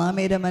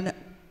സ്വാമിയുടെ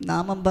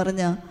നാമം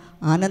പറഞ്ഞ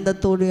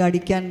ആനന്ദത്തോട്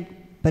അടിക്കാൻ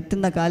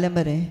പറ്റുന്ന കാലം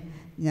വരെ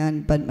ഞാൻ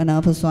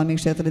പത്മനാഭസ്വാമി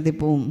ക്ഷേത്രത്തിൽ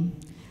പോവും.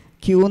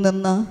 ക്യൂ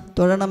നിന്ന്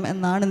തൊഴണം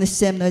എന്നാണ്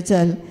നിശ്ചയം എന്ന്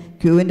വെച്ചാൽ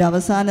ക്യൂവിൻ്റെ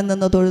അവസാനം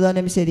നിന്ന്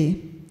തൊഴുതാലും ശരി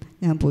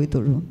ഞാൻ പോയി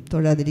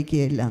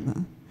തൊഴാതിരിക്കുകയില്ല എന്ന്.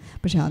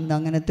 പക്ഷെ അന്ന്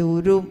അങ്ങനത്തെ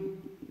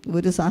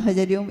ഒരു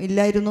സാഹചര്യവും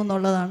ഇല്ലായിരുന്നു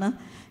എന്നുള്ളതാണ്.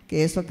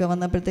 കേസൊക്കെ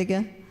വന്നപ്പോഴത്തേക്ക്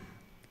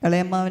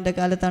ഇളയമ്മാവിൻ്റെ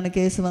കാലത്താണ്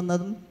കേസ്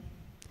വന്നതും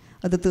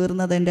അത്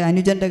തീർന്നത് എൻ്റെ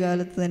അനുജൻ്റെ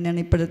കാലത്ത് തന്നെയാണ്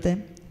ഇപ്പോഴത്തെ.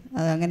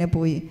 അതങ്ങനെ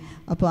പോയി.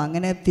 അപ്പോൾ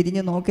അങ്ങനെ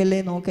തിരിഞ്ഞു നോക്കല്ലേ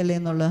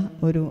എന്നുള്ള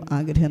ഒരു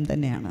ആഗ്രഹം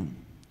തന്നെയാണ്.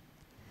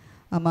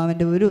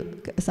 അമ്മാവൻ്റെ ഒരു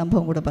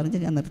സംഭവം കൂടെ പറഞ്ഞ്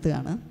ഞാൻ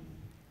നിർത്തുകയാണ്.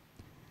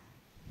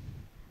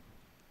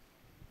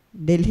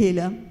 ഡൽഹിയിൽ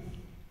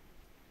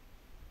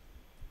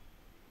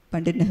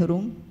പണ്ഡിറ്റ്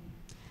നെഹ്റുവും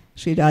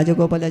ശ്രീ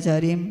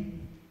രാജഗോപാലാചാര്യയും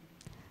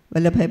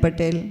വല്ലഭായ്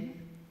പട്ടേൽ,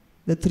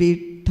 ദ 3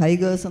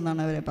 ടൈഗേഴ്സ്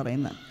എന്നാണ് അവരെ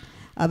പറയുന്നത്.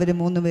 അവർ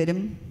 3 പേരും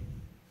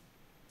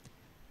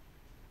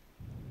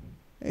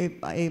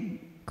ഈ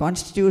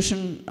കോൺസ്റ്റിറ്റ്യൂഷൻ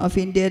ഓഫ്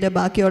ഇന്ത്യയുടെ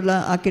ബാക്കിയുള്ള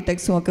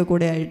ആർക്കിടെക്ട്സും ഒക്കെ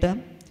കൂടെ ആയിട്ട്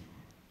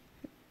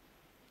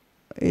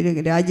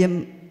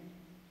രാജ്യത്തിൻ്റെ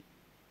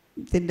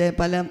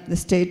പല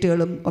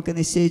സ്റ്റേറ്റുകളും ഒക്കെ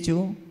നിശ്ചയിച്ചു.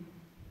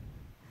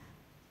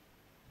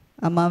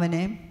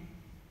 അമ്മാവനെ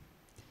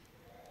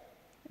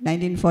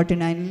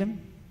 1949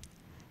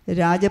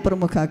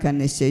 രാജപ്രമുഖാക്കാൻ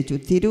നിശ്ചയിച്ചു.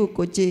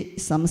 കൊച്ചി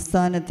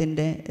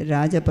സംസ്ഥാനത്തിൻ്റെ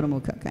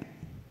രാജപ്രമുഖാക്കാൻ.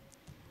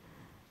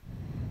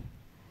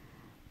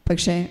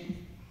 പക്ഷേ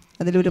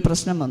അതിലൊരു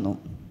പ്രശ്നം വന്നു.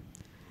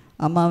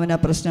 അമ്മാവൻ ആ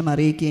പ്രശ്നം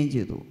അറിയിക്കുകയും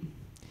ചെയ്തു.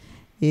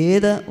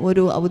 ഏത്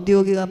ഒരു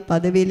ഔദ്യോഗിക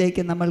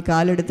പദവിയിലേക്ക് നമ്മൾ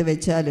കാലെടുത്ത്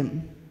വെച്ചാലും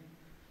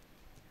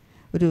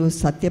ഒരു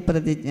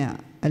സത്യപ്രതിജ്ഞ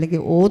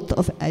അല്ലെങ്കിൽ ഓത്ത്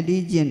ഓഫ്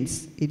അലീജിയൻസ്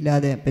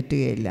ഇല്ലാതെ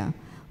പറ്റുകയില്ല.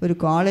 ഒരു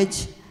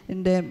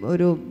കോളേജിൻ്റെ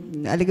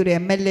അല്ലെങ്കിൽ ഒരു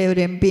MLA,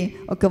 ഒരു MP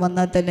ഒക്കെ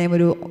വന്നാൽ തന്നെ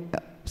ഒരു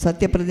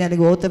സത്യപ്രതിജ്ഞ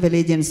അല്ലെങ്കിൽ ഓത്ത് ഓഫ്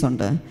അലീജിയൻസ്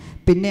ഉണ്ട്.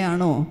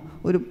 പിന്നെയാണോ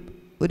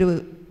ഒരു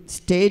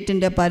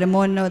സ്റ്റേറ്റിൻ്റെ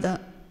പരമോന്നത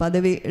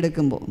പദവി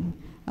എടുക്കുമ്പോൾ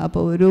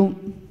അപ്പോൾ ഒരു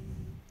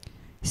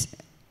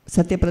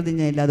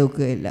സത്യപ്രതിജ്ഞ ഇല്ലാതെ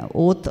ഒക്കുകയില്ല,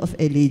 ഓത്ത് ഓഫ്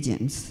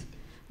അലീജിയൻസ്.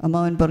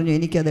 അമ്മാവൻ പറഞ്ഞു,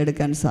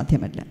 എനിക്കതെടുക്കാൻ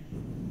സാധ്യമല്ല.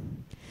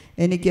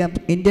 എനിക്ക്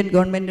ഇന്ത്യൻ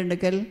ഗവൺമെൻറ്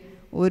അടുക്കൽ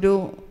ഒരു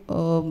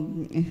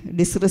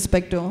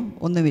ഡിസ്റെസ്പെക്റ്റോ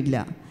ഒന്നുമില്ല.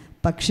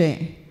 പക്ഷേ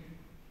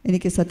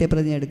എനിക്ക്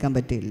സത്യപ്രതിജ്ഞ എടുക്കാൻ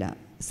പറ്റില്ല.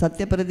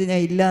 സത്യപ്രതിജ്ഞ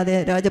ഇല്ലാതെ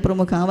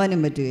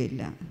രാജപ്രമുഖാവാനും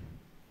പറ്റുകയില്ല.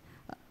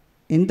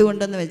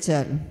 എന്തുകൊണ്ടെന്ന്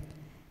വെച്ചാൽ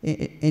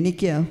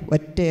എനിക്ക്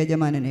ഒറ്റ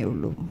യജമാനനേ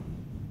ഉള്ളൂ.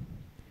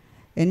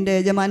 എൻ്റെ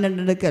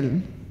യജമാനൻ്റെ അടുക്കൽ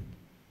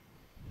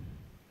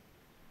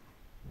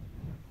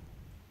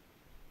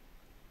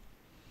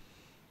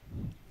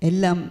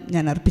എല്ലാം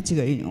ഞാൻ അർപ്പിച്ചു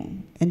കഴിഞ്ഞു,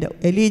 എൻ്റെ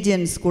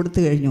എലീജിയൻസ് കൊടുത്തു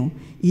കഴിഞ്ഞു.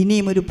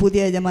 ഇനിയും ഒരു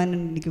പുതിയ യജമാനൻ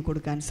എനിക്ക്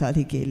കൊടുക്കാൻ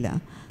സാധിക്കുകയില്ല.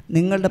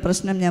 നിങ്ങളുടെ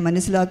പ്രശ്നം ഞാൻ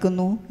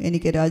മനസ്സിലാക്കുന്നു,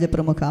 എനിക്ക്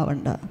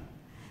രാജപ്രമുഖാവണ്ട.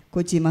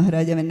 കൊച്ചി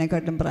മഹാരാജാവ്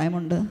എന്നെക്കാട്ടും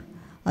പ്രായമുണ്ട്,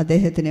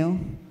 അദ്ദേഹത്തിനെയോ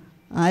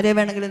ആരെ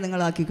വേണമെങ്കിലും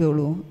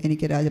നിങ്ങളാക്കിക്കോളൂ,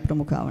 എനിക്ക്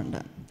രാജപ്രമുഖാവണ്ട.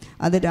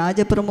 അത്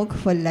രാജപ്രമുഖ്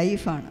ഫോർ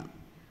ലൈഫാണ്.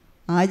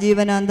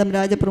 ആജീവനാന്തം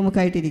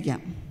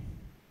രാജപ്രമുഖായിട്ടിരിക്കാം.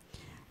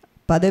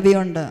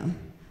 പദവിയുണ്ട്,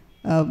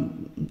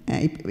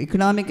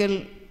 ഇക്കണോമിക്കൽ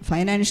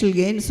ഫൈനാൻഷ്യൽ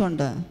ഗെയിൻസ്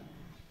ഉണ്ട്,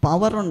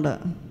 പവറുണ്ട്.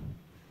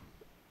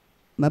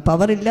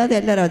 പവറില്ലാതെ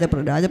അല്ല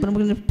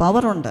രാജപ്രമുഖന്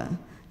പവറുണ്ട്.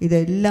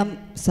 ഇതെല്ലാം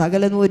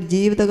സകലതും ഒരു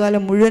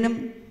ജീവിതകാലം മുഴുവനും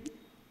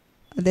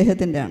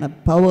അദ്ദേഹത്തിൻ്റെയാണ്.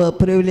 പവർ,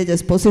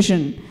 പ്രിവിലേജസ്,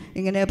 പൊസിഷൻ,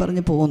 ഇങ്ങനെ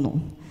പറഞ്ഞ് പോകുന്നു.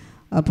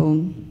 അപ്പം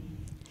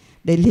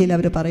ഡൽഹിയിൽ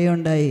അവർ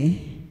പറയുകയുണ്ടായി,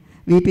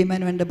 VP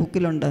Menuവിൻ്റെ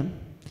ബുക്കിലുണ്ട്.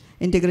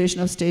 Integration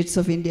of States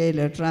of ഇന്ത്യയിൽ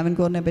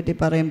ട്രാവൻകൂറിനെ പറ്റി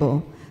പറയുമ്പോൾ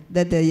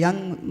that the young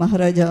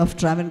Maharaja of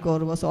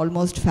Travancore was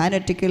almost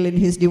fanatical in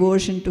his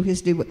devotion to his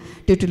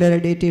titular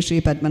deity Sri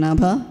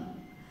Padmanabha,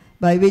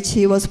 by which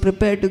he was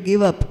prepared to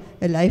give up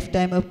a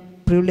lifetime of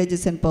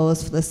privileges and powers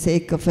for the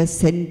sake of a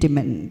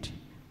sentiment.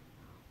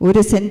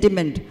 ഒരു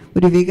sentiment,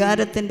 ഒരു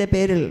വികാരത്തിൻ്റെ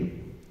പേരിൽ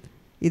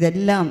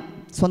ഇതെല്ലാം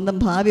സ്വന്തം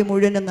ഭാവി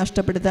മുഴുവനും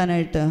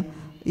നഷ്ടപ്പെടുത്താനായിട്ട്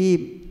ഈ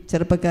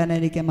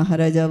ചെറുപ്പക്കാരനായിരിക്കും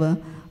മഹാരാജാവ്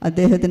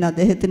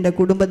അദ്ദേഹത്തിൻ്റെ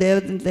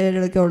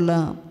കുടുംബദേവതയിലൊക്കെ ഉള്ള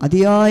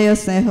അതിയായ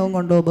സ്നേഹവും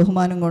കൊണ്ടോ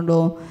ബഹുമാനം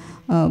കൊണ്ടോ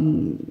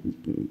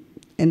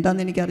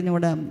എന്താണെന്ന്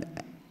എനിക്കറിഞ്ഞുകൂടാ,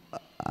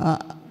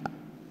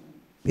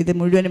 ഇത്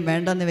മുഴുവനും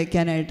വേണ്ടെന്ന്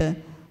വെക്കാനായിട്ട്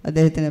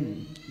അദ്ദേഹത്തിന്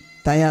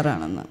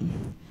തയ്യാറാണെന്ന്.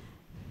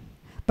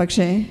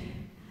 പക്ഷേ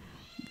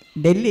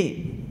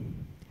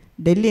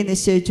ഡൽഹി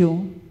നിശ്ചയിച്ചു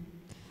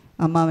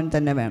അമ്മാവൻ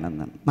തന്നെ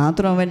വേണമെന്ന്.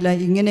 മാത്രമല്ല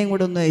ഇങ്ങനെയും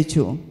കൂടെ ഒന്ന്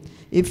അയച്ചു,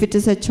 if it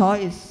is A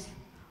choice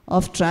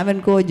of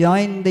Travancore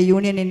join the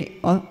Union in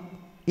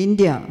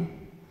India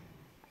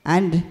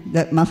and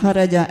the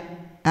Maharaja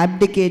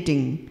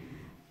abdicating,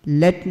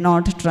 let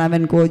not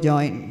Travancore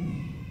join.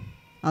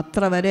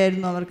 അത്ര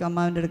വരെയായിരുന്നു അവർക്ക്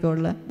അമ്മാവൻ്റെ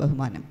അടുക്കുള്ള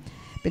ബഹുമാനം.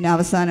 പിന്നെ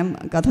അവസാനം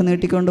കഥ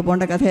നീട്ടിക്കൊണ്ട്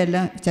പോകേണ്ട കഥയല്ല,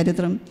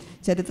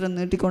 ചരിത്രം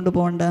നീട്ടിക്കൊണ്ട്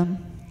പോകേണ്ട.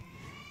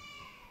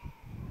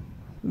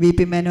 VP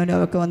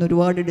മേനോനൊക്കെ വന്ന്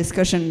ഒരുപാട്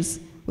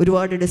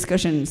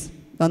ഡിസ്കഷൻസ്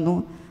വന്നു.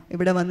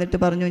 ഇവിടെ വന്നിട്ട്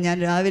പറഞ്ഞു, ഞാൻ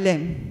രാവിലെ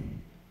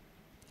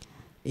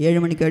 7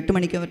 മണിക്കോ 8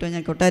 മണിക്കോ മറ്റോ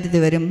ഞാൻ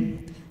കൊട്ടാരത്തിൽ വരും,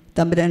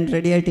 തമ്പുരാൻ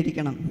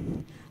റെഡിയായിട്ടിരിക്കണം.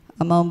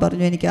 അമ്മാവൻ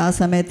പറഞ്ഞു, എനിക്ക് ആ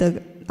സമയത്ത്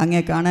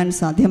അങ്ങേ കാണാൻ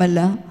സാധ്യമല്ല.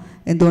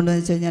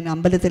 എന്തുകൊണ്ടെന്ന് വെച്ചാൽ ഞാൻ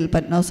അമ്പലത്തിൽ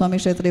പത്മനാഭസ്വാമി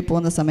ക്ഷേത്രത്തിൽ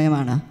പോകുന്ന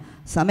സമയമാണ്,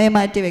 സമയം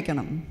മാറ്റി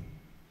വെക്കണം,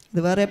 ഇത്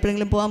വേറെ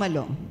എപ്പോഴെങ്കിലും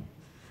പോകാമല്ലോ.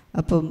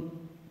 അപ്പം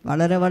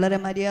വളരെ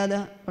മര്യാദ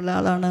ഉള്ള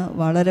ആളാണ്,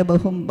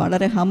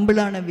 വളരെ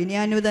ഹമ്പിളാണ്,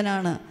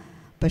 വിനയാന്വിതനാണ്.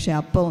 പക്ഷേ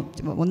അപ്പോൾ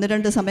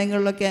 1-2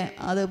 സമയങ്ങളിലൊക്കെ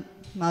അത്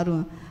മാറും.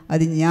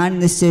 അത് ഞാൻ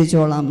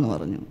നിശ്ചയിച്ചോളാം എന്ന്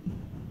പറഞ്ഞു.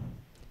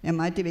 ഞാൻ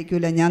മാറ്റി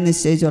വയ്ക്കില്ല, ഞാൻ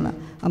നിശ്ചയിച്ചോളാം.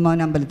 അമ്മാവൻ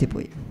അമ്പലത്തിൽ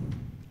പോയി.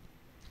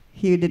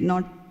 He did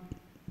not.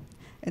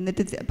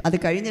 എന്നിട്ട് അത്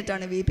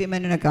കഴിഞ്ഞിട്ടാണ് VP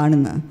മേനോനെ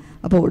കാണുന്നത്.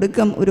 അപ്പോൾ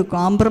ഒടുക്കം ഒരു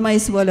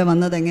കോംപ്രമൈസ് പോലെ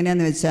വന്നത്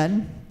എങ്ങനെയാണെന്ന് വെച്ചാൽ,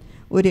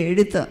 ഒരു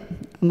എഴുത്ത്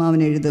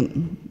അമ്മാവൻ എഴുതും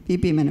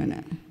VP മേനോന്,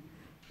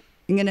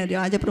 ഇങ്ങനെ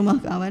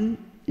രാജപ്രമുഖാവാൻ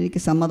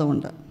എനിക്ക്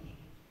സമ്മതമുണ്ട്,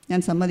 ഞാൻ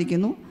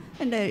സമ്മതിക്കുന്നു,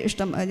 എൻ്റെ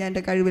ഇഷ്ടം,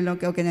 എൻ്റെ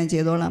കഴിവിലൊക്കെ ഞാൻ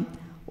ചെയ്തോളാം.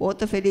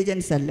 ഓത്ത് ഓഫ്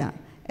എലിജൻസ് അല്ല,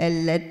 എ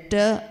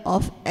ലെറ്റർ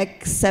ഓഫ്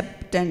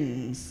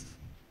അക്സെപ്റ്റൻസ്.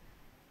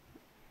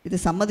 ഇത്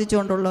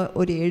സമ്മതിച്ചുകൊണ്ടുള്ള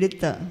ഒരു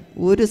എഴുത്ത്,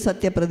 ഒരു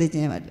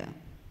സത്യപ്രതിജ്ഞയുമല്ല.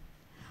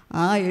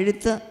 ആ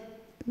എഴുത്ത്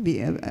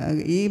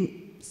ഈ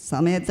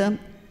സമയത്ത്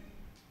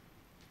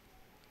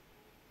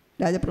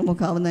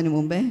രാജപ്രമുഖാവുന്നതിന്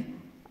മുമ്പേ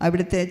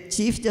അവിടുത്തെ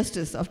ചീഫ്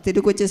ജസ്റ്റിസ് ഓഫ്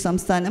തിരുക്കൊച്ചി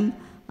സംസ്ഥാനം,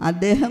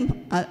 അദ്ദേഹം,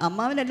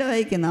 അമ്മാവനല്ല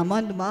വായിക്കുന്നത്,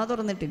 അമ്മാവൻ വാ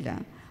തുറന്നിട്ടില്ല,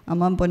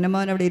 അമ്മാവൻ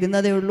പൊന്നമ്മാവൻ അവിടെ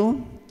ഇരുന്നതേ ഉള്ളൂ.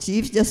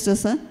 ചീഫ്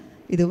ജസ്റ്റിസ്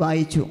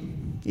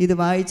ഇത്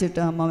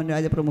വായിച്ചിട്ട് അമ്മാവൻ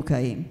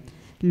രാജപ്രമുഖായി.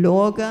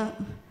 ലോക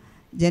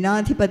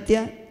ജനാധിപത്യ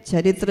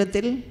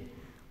ചരിത്രത്തിൽ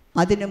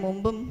അതിനു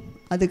മുമ്പും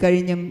അത്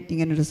കഴിഞ്ഞും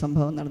ഇങ്ങനൊരു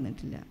സംഭവം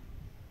നടന്നിട്ടില്ല.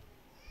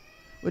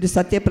 ഒരു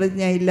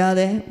സത്യപ്രതിജ്ഞ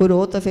ഇല്ലാതെ, ഒരു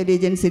ഓത്ത് ഓഫ്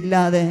എലിജൻസ്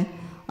ഇല്ലാതെ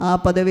ആ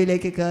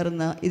പദവിയിലേക്ക്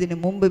കയറുന്ന ഇതിനു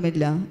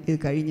മുമ്പുമില്ല, ഇത്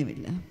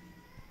കഴിഞ്ഞുമില്ല.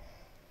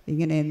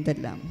 ഇങ്ങനെ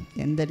എന്തെല്ലാം.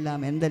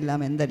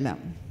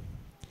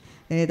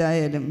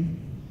 ഏതായാലും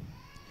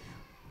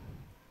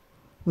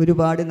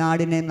ഒരുപാട്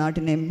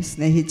നാട്ടിനെയും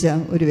സ്നേഹിച്ച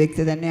ഒരു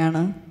വ്യക്തി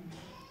തന്നെയാണ്,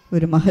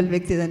 ഒരു മഹൽ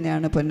വ്യക്തി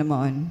തന്നെയാണ്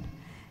പൊന്നമ്മാവൻ.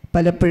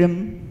 പലപ്പോഴും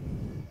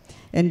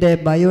എൻ്റെ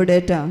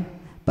ബയോഡേറ്റ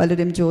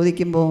പലരും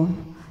ചോദിക്കുമ്പോൾ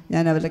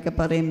ഞാൻ അവരൊക്കെ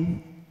പറയും,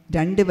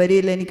 2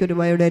 വരിയിൽ എനിക്കൊരു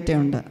ബയോഡേറ്റ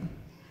ഉണ്ട്,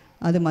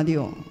 അത്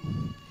മതിയോ?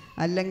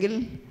 അല്ലെങ്കിൽ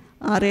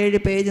 6-7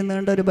 പേജ്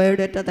നീണ്ട ഒരു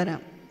ബയോഡേറ്റ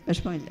തരാം,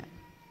 വിഷമമില്ല.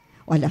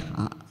 അല്ല,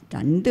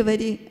 2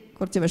 വരി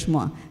കുറച്ച്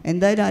വിഷമമാണ്.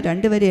 എന്തായാലും ആ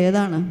 2 വരി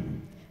ഏതാണ്?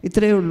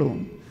 ഇത്രയേ ഉള്ളൂ.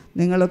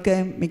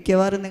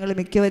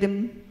 മിക്കവരും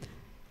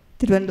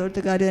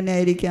തിരുവനന്തപുരത്തുകാർ തന്നെ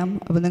ആയിരിക്കാം.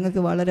 അപ്പോൾ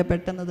നിങ്ങൾക്ക് വളരെ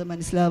പെട്ടെന്നത്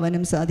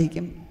മനസ്സിലാവാനും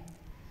സാധിക്കും.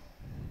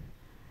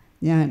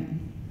 ഞാൻ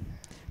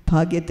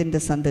ഭാഗ്യത്തിൻ്റെ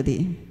സന്തതി,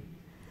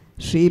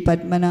 ശ്രീ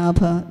പത്മനാഭ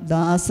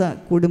ദാസ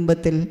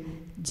കുടുംബത്തിൽ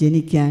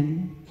ജനിക്കാൻ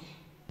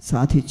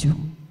സാധിച്ചു.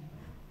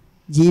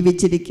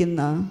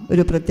 ജീവിച്ചിരിക്കുന്ന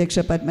ഒരു പ്രത്യക്ഷ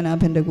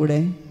പത്മനാഭൻ്റെ കൂടെ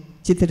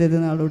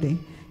ചിത്രരഥനാളോടെ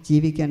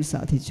ജീവിക്കാൻ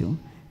സാധിച്ചു.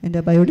 എൻ്റെ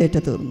ബയോഡേറ്റ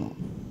തീർന്നു.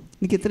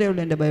 എനിക്കിത്രയേ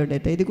ഉള്ളൂ എൻ്റെ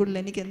ബയോഡേറ്റ. ഇതിൽ കൂടുതൽ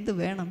എനിക്ക് എന്ത്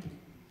വേണം?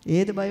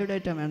 ഏത്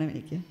ബയോഡേറ്റ വേണം?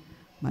 എനിക്ക്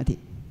മതി.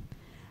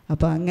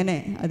 അപ്പോൾ അങ്ങനെ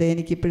അതേ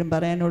എനിക്കിപ്പോഴും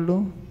പറയാനുള്ളൂ.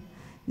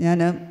 ഞാൻ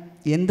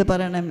എന്ത്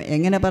പറയണം,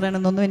 എങ്ങനെ പറയണം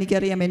എന്നൊന്നും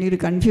എനിക്കറിയാം. എനിക്കൊരു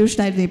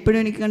കൺഫ്യൂഷനായിരുന്നു, ഇപ്പോഴും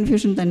എനിക്ക്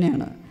കൺഫ്യൂഷൻ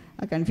തന്നെയാണ്.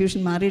 ആ കൺഫ്യൂഷൻ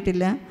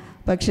മാറിയിട്ടില്ല.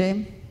 പക്ഷേ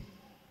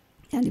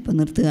ഞാനിപ്പോൾ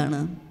നിർത്തുകയാണ്.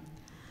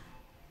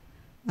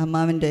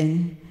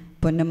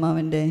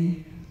 പൊന്നമ്മാവൻ്റെ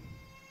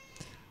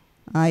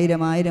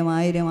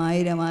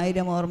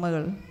 1000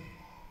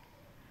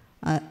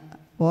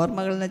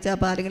 ഓർമ്മകൾ എന്ന് വെച്ചാൽ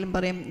അപ്പോൾ ആരെങ്കിലും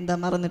പറയും എന്താ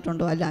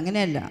മറന്നിട്ടുണ്ടോ? അല്ല,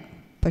 അങ്ങനെയല്ല.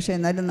 പക്ഷേ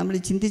എന്നാലും നമ്മൾ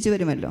ചിന്തിച്ച്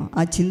വരുമല്ലോ.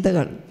 ആ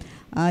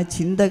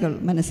ചിന്തകൾ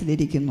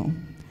മനസ്സിലിരിക്കുന്നു.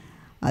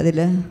 അതിൽ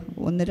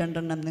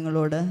 1-2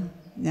 നിങ്ങളോട്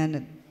ഞാൻ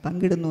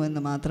പങ്കിടുന്നു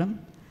എന്ന് മാത്രം.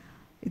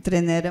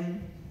 ഇത്രയും നേരം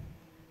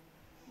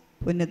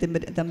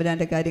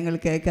തമ്പുരാൻ്റെ കാര്യങ്ങൾ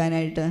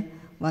കേൾക്കാനായിട്ട്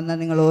വന്ന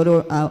നിങ്ങൾ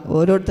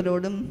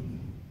ഓരോരുത്തരോടും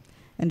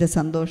എൻ്റെ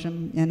സന്തോഷം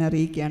ഞാൻ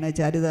അറിയിക്കുകയാണ്,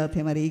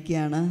 ചാരിതാർത്ഥ്യം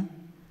അറിയിക്കുകയാണ്.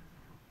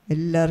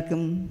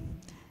 എല്ലാവർക്കും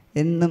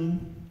എന്നും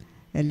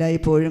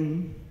എല്ലായ്പ്പോഴും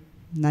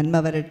നന്മ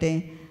വരട്ടെ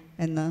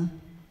എന്ന്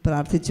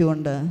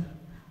പ്രാർത്ഥിച്ചുകൊണ്ട്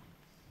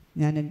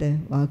ഞാൻ എൻ്റെ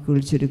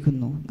വാക്കുകൾ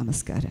ചുരുക്കുന്നു.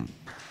 നമസ്കാരം.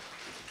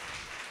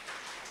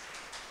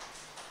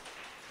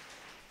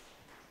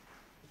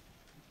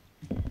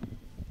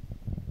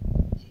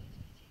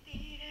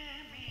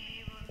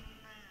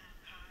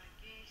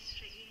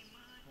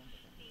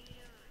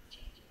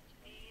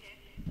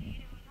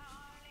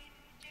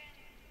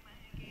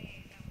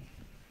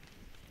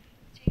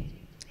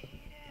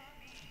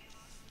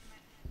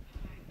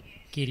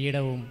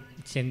 കിരീടവും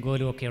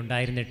ചെങ്കോലും ഒക്കെ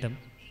ഉണ്ടായിരുന്നിട്ടും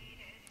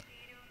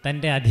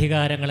തൻ്റെ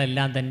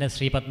അധികാരങ്ങളെല്ലാം തന്നെ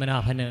ശ്രീ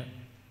പത്മനാഭന്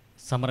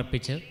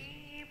സമർപ്പിച്ച്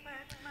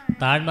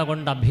താഴ്മ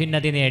കൊണ്ട്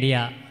അഭ്യുന്നതി നേടിയ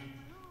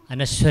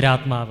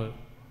അനശ്വരാത്മാവ്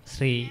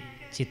ശ്രീ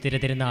ചിത്തിര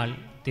തിരുനാൾ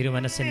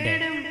തിരുമനസ്സിൻ്റെ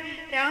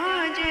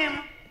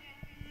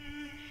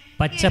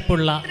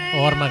പച്ചപ്പുള്ള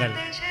ഓർമ്മകൾ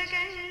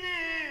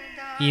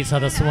ഈ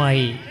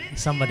സദസ്സുമായി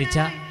സംവദിച്ച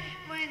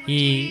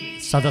ഈ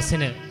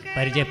സദസ്സിന്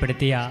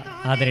പരിചയപ്പെടുത്തിയ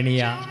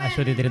ആദരണീയ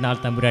അശ്വതി തിരുനാൾ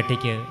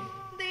തമ്പുരാട്ടിക്ക്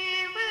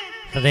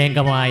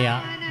ഹൃദയംഗമായ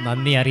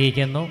നന്ദി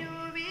അറിയിക്കുന്നു.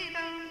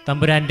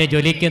 തമ്പുരാൻ്റെ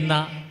ജ്വലിക്കുന്ന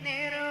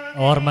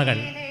ഓർമ്മകൾ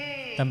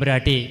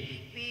തമ്പുരാട്ടി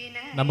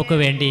നമുക്ക്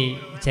വേണ്ടി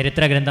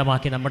ചരിത്ര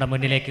ഗ്രന്ഥമാക്കി നമ്മുടെ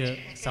മുന്നിലേക്ക്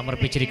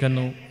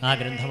സമർപ്പിച്ചിരിക്കുന്നു. ആ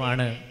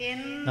ഗ്രന്ഥമാണ്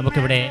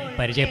നമുക്കിവിടെ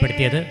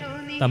പരിചയപ്പെടുത്തിയത്.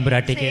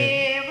 തമ്പുരാട്ടിക്ക്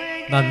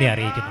നന്ദി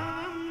അറിയിക്കുന്നു.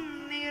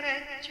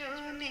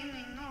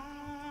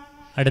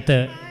 അടുത്ത്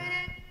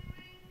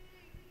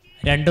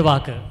 2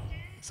 വാക്ക്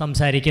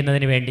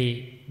സംസാരിക്കുന്നതിന് വേണ്ടി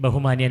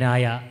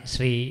ബഹുമാന്യനായ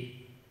ശ്രീ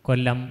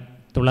കൊല്ലം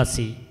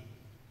തുളസി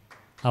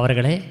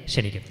അവരെ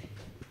ക്ഷണിക്കുന്നു.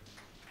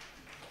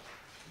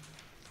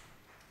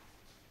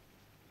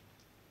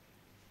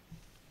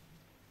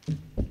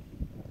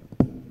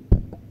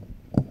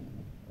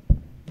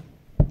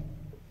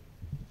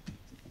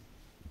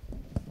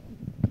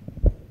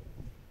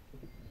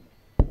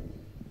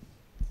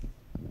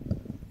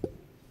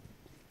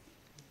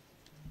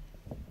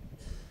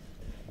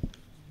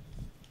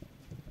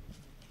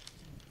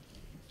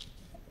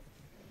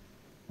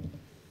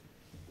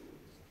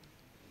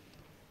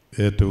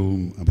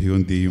 ഏറ്റവും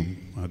അഭിവന്ദിയും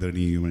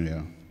ആദരണീയമായ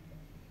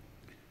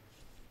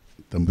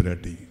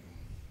തമ്പുരാട്ടി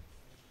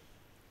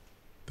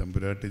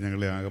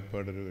ഞങ്ങളെ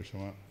ആകപ്പാടൊരു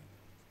വിഷമ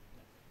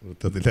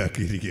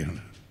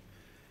വൃത്തത്തിലാക്കിയിരിക്കുകയാണ്.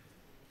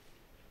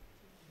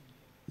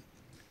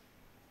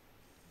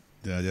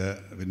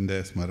 രാജാവിൻ്റെ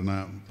സ്മരണ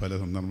പല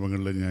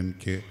സന്ദർഭങ്ങളിലും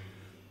എനിക്ക്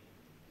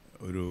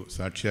ഒരു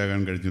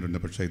സാക്ഷിയാകാൻ കഴിഞ്ഞിട്ടുണ്ട്.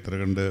 പക്ഷേ ഇത്ര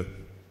കണ്ട്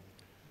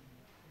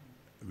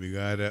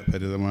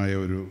വികാരഭരിതമായ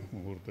ഒരു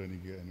മുഹൂർത്തം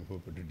എനിക്ക്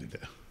അനുഭവപ്പെട്ടിട്ടില്ല.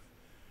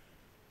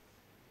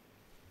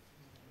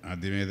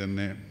 ആദ്യമേ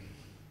തന്നെ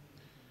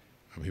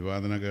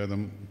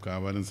അഭിവാദനഗാനം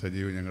കാവാലം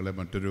സജീവ് ഞങ്ങളെ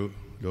മറ്റൊരു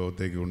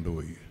ലോകത്തേക്ക്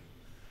കൊണ്ടുപോയി.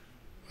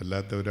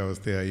 വല്ലാത്ത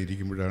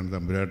ഒരവസ്ഥയായിരിക്കുമ്പോഴാണ്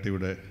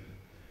തമ്പുരാട്ടിയുടെ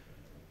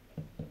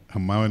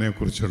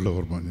അമ്മാവനെക്കുറിച്ചുള്ള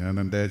ഓർമ്മ. ഞാൻ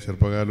എൻ്റെ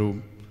ചെറുപ്പകാലവും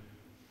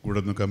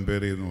കൂടെ ഒന്ന്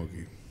കമ്പയർ ചെയ്ത്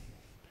നോക്കി.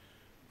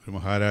 ഒരു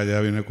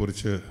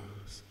മഹാരാജാവിനെക്കുറിച്ച്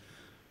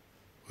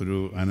ഒരു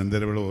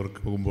അനന്തരവിള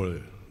ഓർക്കുമ്പോൾ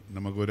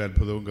നമുക്കൊരു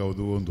അത്ഭുതവും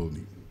കൗതുകവും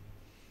തോന്നി.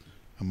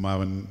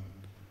 അമ്മാവൻ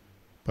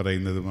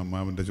പറയുന്നതും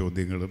അമ്മാവൻ്റെ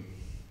ചോദ്യങ്ങളും,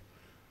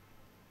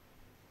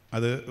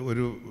 അത്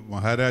ഒരു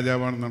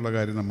മഹാരാജാവാണെന്നുള്ള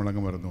കാര്യം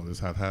നമ്മളങ്ങ് മറന്നു. അത്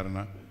സാധാരണ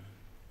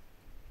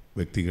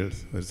വ്യക്തികൾ,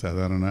 ഒരു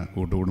സാധാരണ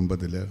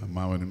കൂട്ടുകുടുംബത്തിൽ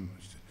അമ്മാവനും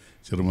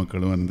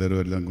ചെറുമക്കളും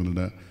അനന്തരവും എല്ലാം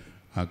കൊണ്ട്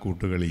ആ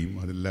കൂട്ടുകളിയും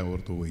അതെല്ലാം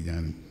ഓർത്തുപോയി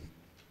ഞാനും.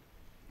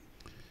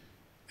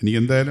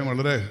 എനിക്കെന്തായാലും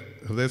വളരെ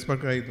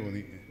ഹൃദയസ്പർശമായി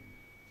തോന്നി.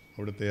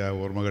 അവിടുത്തെ ആ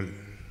ഓർമ്മകൾ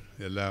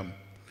എല്ലാം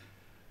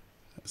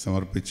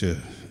സമർപ്പിച്ച്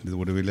ഇത്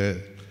ഒടുവിൽ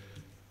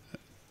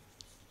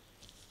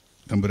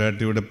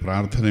തമ്പുരാട്ടിയുടെ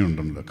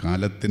പ്രാർത്ഥനയുണ്ടല്ലോ,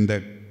 കാലത്തിൻ്റെ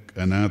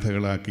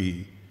അനാഥകളാക്കി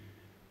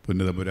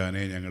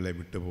പുണ്യതമ്പുരാനെ ഞങ്ങളെ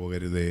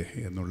വിട്ടുപോകരുതേ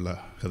എന്നുള്ള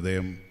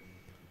ഹൃദയം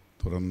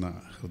തുറന്ന,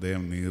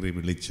 ഹൃദയം നീറി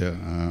വിളിച്ച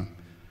ആ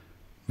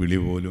വിളി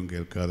പോലും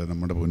കേൾക്കാതെ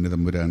നമ്മുടെ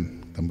പുണ്യതമ്പുരാൻ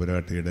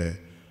തമ്പുരാട്ടിയുടെ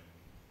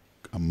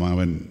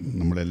അമ്മാവൻ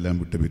നമ്മളെല്ലാം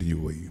വിട്ടു പിരിഞ്ഞു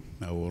പോയി.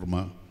 ആ ഓർമ്മ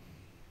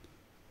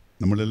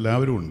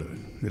നമ്മളെല്ലാവരും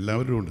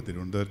ഉണ്ട്,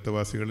 തിരുവനന്തപുരത്തെ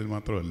വാസികളിൽ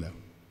മാത്രമല്ല.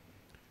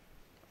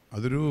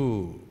 അതൊരു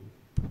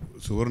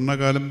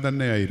സുവർണകാലം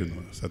തന്നെയായിരുന്നു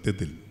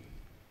സത്യത്തിൽ.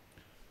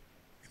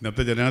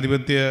 ഇന്നത്തെ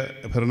ജനാധിപത്യ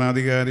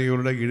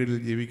ഭരണാധികാരികളുടെ കീഴിൽ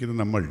ജീവിക്കുന്ന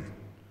നമ്മൾ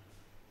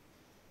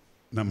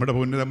നമ്മുടെ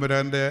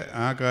പുണ്യതമ്പുരാൻ്റെ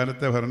ആ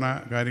കാലത്തെ ഭരണ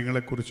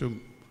കാര്യങ്ങളെക്കുറിച്ചും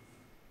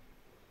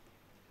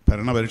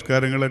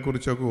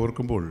ഭരണപരിഷ്കാരങ്ങളെക്കുറിച്ചൊക്കെ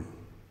ഓർക്കുമ്പോൾ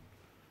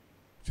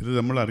ചിലത്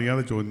നമ്മൾ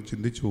അറിയാതെ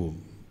ചിന്തിച്ചു പോവും,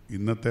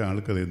 ഇന്നത്തെ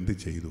ആൾക്കത് എന്ത്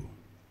ചെയ്തു.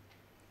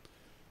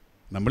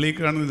 നമ്മൾ ഈ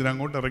കാണുന്ന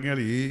ഇതിനങ്ങോട്ട്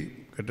ഇറങ്ങിയാൽ, ഈ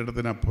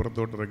കെട്ടിടത്തിന്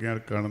അപ്പുറത്തോട്ട് ഇറങ്ങിയാൽ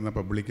കാണുന്ന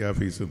പബ്ലിക്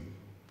ഓഫീസും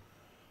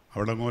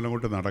അവിടെ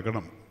അങ്ങോട്ട്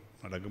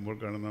നടക്കുമ്പോൾ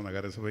കാണുന്ന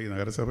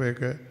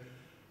നഗരസഭയൊക്കെ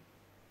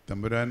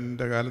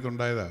തമ്പുരാൻ്റെ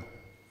കാലത്തുണ്ടായതാണ്.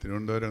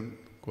 തിരുവനന്തപുരം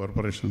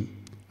കോർപ്പറേഷൻ,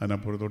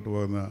 അതിനപ്പുറത്തോട്ട്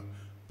പോകുന്ന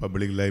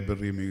പബ്ലിക്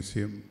ലൈബ്രറി,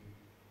 മ്യൂസിയം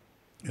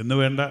എന്ന്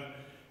വേണ്ട,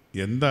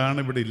 എന്താണ്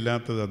ഇവിടെ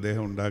ഇല്ലാത്തത്,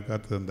 അദ്ദേഹം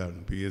ഉണ്ടാക്കാത്തത് എന്താണ്?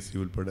 PSC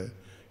ഉൾപ്പെടെ,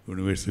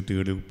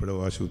 യൂണിവേഴ്സിറ്റികൾ ഉൾപ്പെടെ,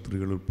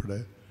 ആശുപത്രികൾ ഉൾപ്പെടെ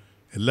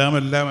എല്ലാം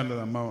അല്ല,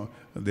 നമ്മ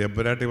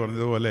ദേവരാട്ടി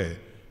പറഞ്ഞതുപോലെ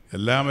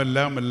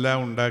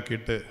എല്ലാം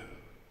ഉണ്ടാക്കിയിട്ട്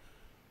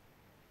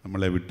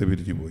നമ്മളെ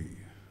വിട്ടുപിരിഞ്ഞു പോയി.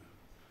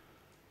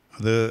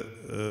 അത്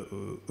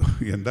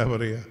എന്താ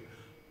പറയുക,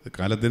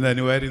 കാലത്തിൻ്റെ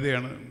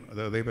അനിവാര്യതയാണ്.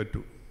 അതേ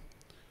പറ്റൂ.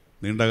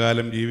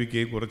 നീണ്ടകാലം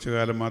ജീവിക്കുകയും കുറച്ചു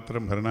കാലം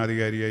മാത്രം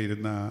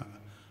ഭരണാധികാരിയായിരുന്ന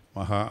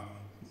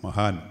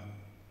മഹാൻ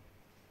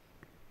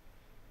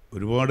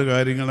ഒരുപാട്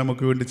കാര്യങ്ങൾ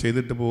നമുക്ക് വേണ്ടി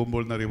ചെയ്തിട്ട്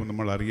പോകുമ്പോൾ എന്നറിയുമ്പോൾ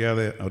നമ്മൾ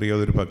അറിയാതെ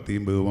ഒരു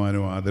ഭക്തിയും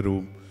ബഹുമാനവും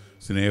ആദരവും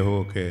സ്നേഹവും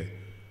ഒക്കെ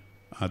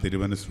ആ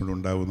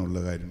തിരുമനസ്സിനോടുണ്ടാവും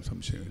എന്നുള്ള കാര്യം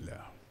സംശയമില്ല.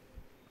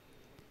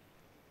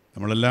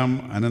 നമ്മളെല്ലാം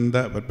അനന്ത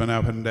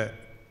പത്മനാഭൻ്റെ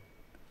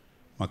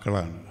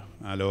മക്കളാണ്,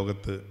 ആ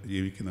ലോകത്ത്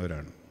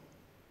ജീവിക്കുന്നവരാണ്.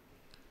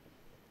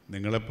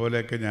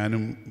 നിങ്ങളെപ്പോലെയൊക്കെ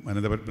ഞാനും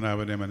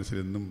അനന്തപത്മനാഭനെ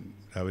മനസ്സിലെന്നും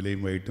രാവിലെയും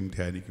വൈകിട്ടും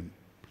ധ്യാനിക്കും,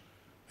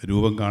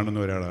 രൂപം കാണുന്ന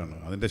ഒരാളാണ്.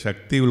 അതിൻ്റെ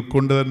ശക്തി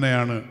ഉൾക്കൊണ്ട്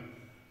തന്നെയാണ്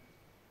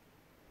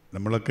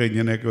നമ്മളൊക്കെ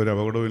ഇങ്ങനെയൊക്കെ ഒരു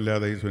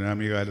അപകടമില്ലാതെ ഈ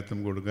സുനാമി കാലത്തും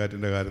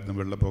കൊടുങ്കാറ്റിൻ്റെ കാലത്തും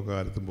വെള്ളപ്പൊക്ക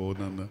കാലത്തും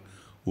പോകുന്നതെന്ന്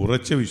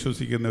ഉറച്ച്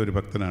വിശ്വസിക്കുന്ന ഒരു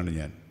ഭക്തനാണ്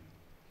ഞാൻ.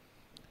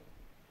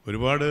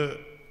 ഒരുപാട്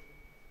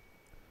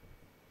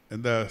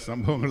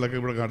സംഭവങ്ങളൊക്കെ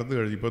ഇവിടെ നടന്നു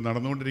കഴിഞ്ഞു, ഇപ്പോൾ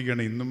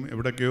നടന്നുകൊണ്ടിരിക്കുകയാണ്. ഇന്നും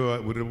എവിടേക്കെയോ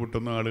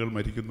ഉരുൾപൊട്ടുന്ന ആളുകൾ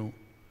മരിക്കുന്നു,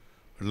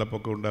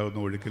 വെള്ളപ്പൊക്കം ഉണ്ടാകുന്നു,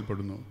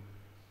 ഒഴുക്കിൽപ്പെടുന്നു.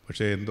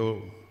 പക്ഷേ എന്തോ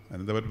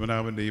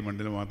അനന്തപത്മനാഭൻ്റെ ഈ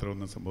മണ്ണിൽ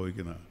മാത്രമൊന്നും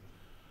സംഭവിക്കുന്ന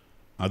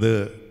അത്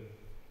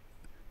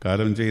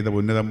കാലം ചെയ്ത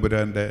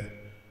ഉന്നതമ്പുരാൻ്റെ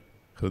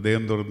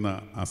ഹൃദയം തുറന്ന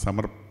ആ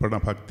സമർപ്പണ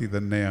ഭക്തി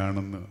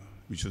തന്നെയാണെന്ന്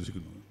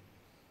വിശ്വസിക്കുന്നു.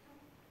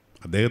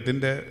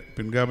 അദ്ദേഹത്തിൻ്റെ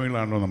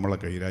പിൻഗാമികളാണല്ലോ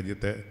നമ്മളൊക്കെ, ഈ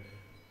രാജ്യത്തെ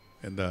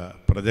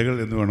പ്രജകൾ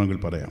എന്ന് വേണമെങ്കിൽ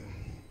പറയാം.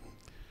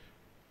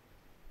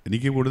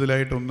 എനിക്ക്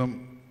കൂടുതലായിട്ടൊന്നും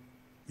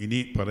ഇനി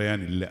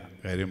പറയാനില്ല.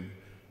 കാര്യം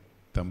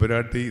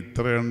തമ്പുരാട്ടി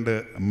ഇത്ര കണ്ട്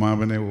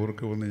അമ്മാവനെ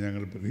ഓർക്കുമെന്ന്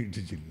ഞങ്ങൾ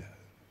പ്രതീക്ഷിച്ചില്ല.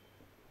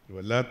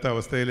 വല്ലാത്ത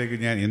അവസ്ഥയിലേക്ക്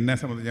എന്നെ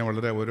സംബന്ധിച്ച് ഞാൻ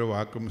വളരെ ഓരോ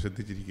വാക്കും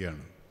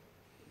ശ്രദ്ധിച്ചിരിക്കുകയാണ്.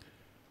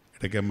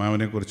 ഇടയ്ക്ക്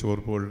അമ്മാവനെക്കുറിച്ച്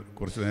ഓർപ്പോൾ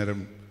കുറച്ച് നേരം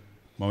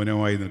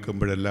മൗനമായി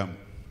നിൽക്കുമ്പോഴെല്ലാം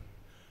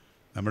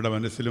നമ്മുടെ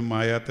മനസ്സിലും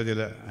മായാത്ത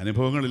ചില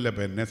അനുഭവങ്ങളില്ല.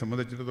 അപ്പം എന്നെ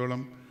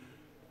സംബന്ധിച്ചിടത്തോളം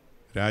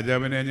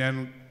രാജാവിനെ ഞാൻ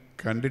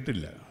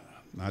കണ്ടിട്ടില്ല.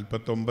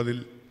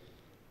 49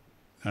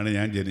 ആണ്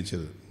ഞാൻ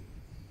ജനിച്ചത്.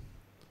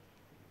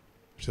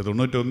 പക്ഷെ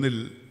 91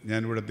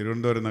 ഞാനിവിടെ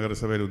തിരുവനന്തപുരം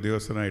നഗരസഭയിൽ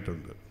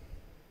ഉദ്യോഗസ്ഥനായിട്ടുണ്ട്.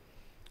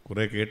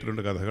 കുറേ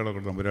കേട്ടിട്ടുണ്ട്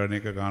കഥകളൊക്കെ,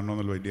 തമ്പുരാനെയൊക്കെ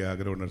കാണണമെന്നുള്ള വലിയ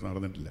ആഗ്രഹമുണ്ട്,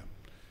 നടന്നിട്ടില്ല.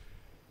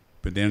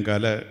 പിന്നെ ഞാൻ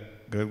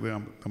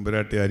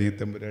തമ്പുരാട്ടി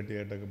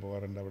അനിയത്തമ്പുരാട്ടിയായിട്ടൊക്കെ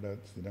പോകാറുണ്ട്, അവിടെ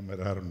സ്ഥിരം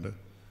വരാറുണ്ട്.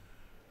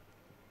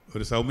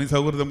 ഒരു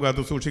സൗഹൃദം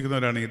കാത്തു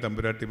സൂക്ഷിക്കുന്നവരാണ് ഈ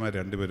തമ്പുരാട്ടിമാർ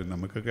രണ്ടുപേരും.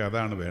 നമുക്കൊക്കെ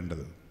അതാണ്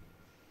വേണ്ടത്.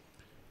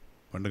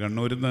 പണ്ട്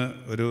കണ്ണൂരിൽ നിന്ന്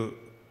ഒരു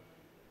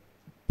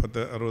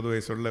 10-60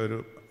 വയസ്സുള്ള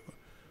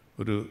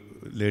ഒരു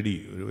ലേഡി,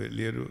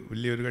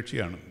 വലിയൊരു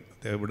കക്ഷിയാണ്.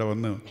 അദ്ദേഹം ഇവിടെ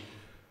വന്ന്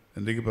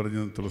എന്തെങ്കിലും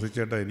പറഞ്ഞു,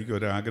 തുളസിച്ചേട്ടാ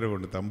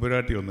എനിക്കൊരാഗ്രഹമുണ്ട്,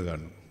 തമ്പുരാട്ടി ഒന്ന്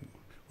കാണണം,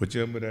 കൊച്ചു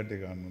തമ്പുരാട്ടി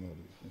കാണണമെന്ന്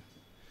പറഞ്ഞു.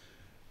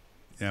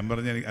 ഞാൻ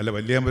പറഞ്ഞു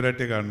വലിയ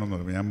തമ്പുരാട്ടിയെ കാണണമെന്ന്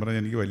പറഞ്ഞു. ഞാൻ പറഞ്ഞു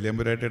എനിക്ക് വലിയ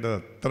തമ്പുരാട്ടിയുടെ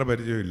അത്ര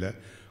പരിചയമില്ല,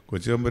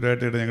 കൊച്ചു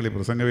തമ്പുരാട്ടിയുടെ ഞങ്ങൾ ഈ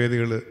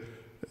പ്രസംഗവേദികൾ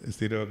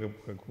സ്ഥിരമൊക്കെ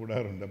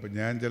കൂടാറുണ്ട്. അപ്പം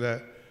ഞാൻ ചില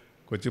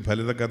കൊച്ചു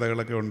ഫലിത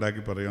കഥകളൊക്കെ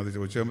ഉണ്ടാക്കി പറയും. അത്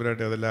കൊച്ചു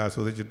തമ്പുരാട്ടി അതെല്ലാം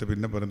ആസ്വദിച്ചിട്ട്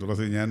പിന്നെ പറയും,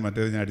 തുളസി ഞാൻ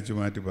മറ്റേത് ഞാൻ അടിച്ചു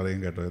മാറ്റി പറയും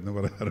കേട്ടോ എന്ന്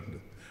പറയാറുണ്ട്.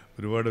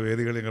 ഒരുപാട്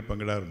വേദികൾ ഞങ്ങൾ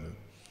പങ്കിടാറുണ്ട്.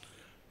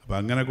 അപ്പം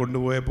അങ്ങനെ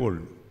കൊണ്ടുപോയപ്പോൾ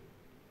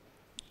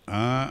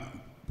ആ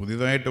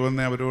പുതിയതായിട്ട്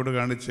വന്ന് അവരോട്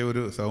കാണിച്ച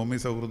ഒരു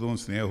സൗഹൃദവും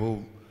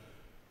സ്നേഹവും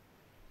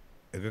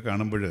ഒക്കെ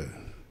കാണുമ്പോൾ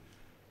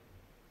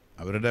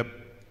അവരുടെ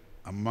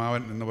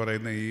അമ്മാവൻ എന്ന്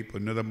പറയുന്ന ഈ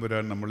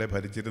പൊന്നുതമ്പുരാൻ നമ്മളെ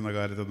ഭരിച്ചിരുന്ന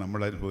കാലത്ത്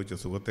നമ്മൾ അനുഭവിച്ച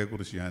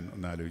സുഖത്തെക്കുറിച്ച് ഞാൻ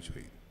ഒന്ന് ആലോചിച്ചു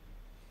പോയി.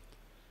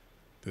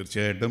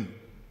 തീർച്ചയായിട്ടും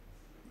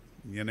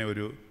ഇങ്ങനെ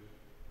ഒരു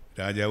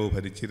രാജാവ്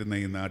ഭരിച്ചിരുന്ന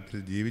ഈ നാട്ടിൽ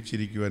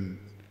ജീവിച്ചിരിക്കുവാൻ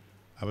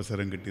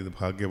അവസരം കിട്ടിയത്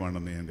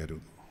ഭാഗ്യമാണെന്ന് ഞാൻ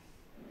കരുതുന്നു.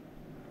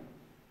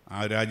 ആ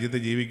രാജ്യത്ത്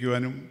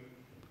ജീവിക്കുവാനും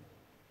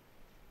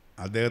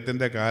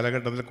അദ്ദേഹത്തിൻ്റെ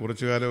കാലഘട്ടത്തിൽ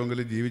കുറച്ചു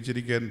കാലമെങ്കിലും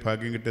ജീവിച്ചിരിക്കാൻ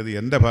ഭാഗ്യം കിട്ടിയത്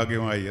എൻ്റെ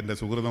ഭാഗ്യമായി, എൻ്റെ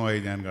സുഹൃതമായി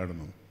ഞാൻ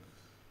കാണുന്നു.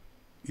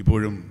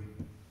 ഇപ്പോഴും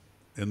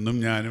എന്നും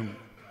ഞാനും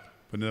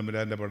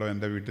പൊന്നുതമ്പുരാൻ്റെ പടം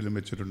എൻ്റെ വീട്ടിലും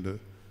വെച്ചിട്ടുണ്ട്.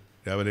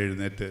 രാവിലെ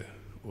എഴുന്നേറ്റ്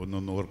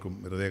ഒന്നൊന്ന് ഓർക്കും,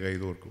 വെറുതെ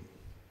കൈതോർക്കും.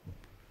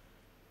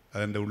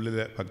 അതെൻ്റെ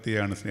ഉള്ളിലെ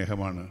ഭക്തിയാണ്,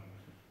 സ്നേഹമാണ്,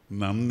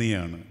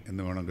 നന്ദിയാണ്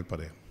എന്ന് വേണമെങ്കിൽ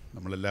പറയാം.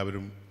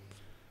 നമ്മളെല്ലാവരും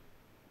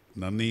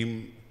നന്ദിയും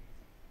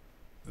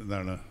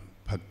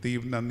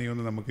ഭക്തിയും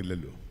നന്ദിയൊന്നും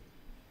നമുക്കില്ലല്ലോ.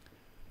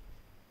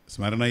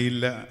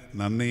 സ്മരണയില്ല,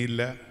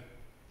 നന്ദിയില്ല,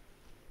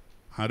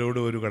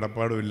 ആരോടും ഒരു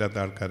കടപ്പാടും ഇല്ലാത്ത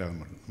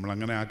ആൾക്കാരാണ്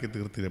നമ്മളങ്ങനെ ആക്കി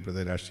തീർത്തില്ല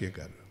ഇപ്പോഴത്തെ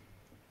രാഷ്ട്രീയക്കാർ.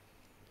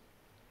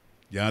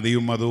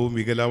 ജാതിയും മതവും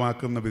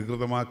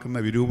വികൃതമാക്കുന്ന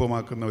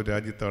വിരൂപമാക്കുന്ന ഒരു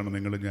രാജ്യത്താണ്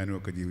നിങ്ങളും ഞാനും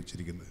ഒക്കെ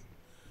ജീവിച്ചിരിക്കുന്നത്.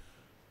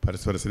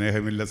 പരസ്പര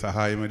സ്നേഹമില്ല,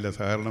 സഹായമില്ല,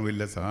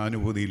 സഹകരണമില്ല,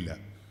 സഹാനുഭൂതിയില്ല.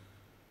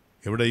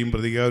 എവിടെയും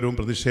പ്രതികാരവും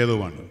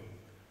പ്രതിഷേധവുമാണ്.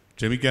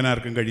 ക്ഷമിക്കാൻ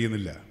ആർക്കും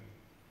കഴിയുന്നില്ല.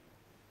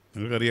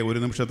 നിങ്ങൾക്കറിയാം, ഒരു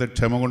നിമിഷത്തെ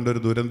ക്ഷമ കൊണ്ടൊരു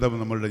ദുരന്തം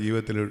നമ്മളുടെ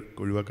ജീവിതത്തിൽ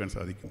ഒഴിവാക്കാൻ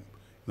സാധിക്കും.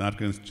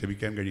 ഇന്നാർക്കും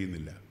ക്ഷമിക്കാൻ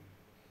കഴിയുന്നില്ല.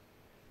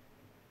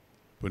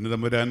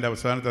 പൊന്നുതമ്പുരാൻ്റെ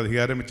അവസാനത്തെ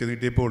അധികാരം വെച്ച്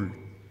നീട്ടിയപ്പോൾ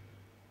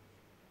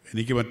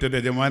എനിക്ക് മറ്റൊരു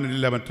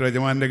യജമാനില്ല, മറ്റൊരു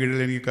യജമാൻ്റെ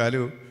കീഴിൽ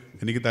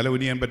എനിക്ക് തല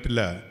ഉനിയാൻ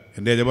പറ്റില്ല,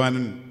 എൻ്റെ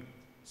യജമാനൻ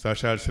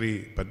സാക്ഷാൽ ശ്രീ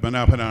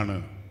പത്മനാഭനാണ്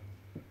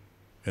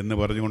എന്ന്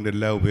പറഞ്ഞുകൊണ്ട്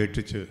എല്ലാം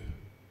ഉപേക്ഷിച്ച്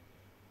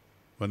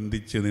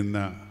വന്ദിച്ച് നിന്ന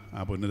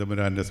ആ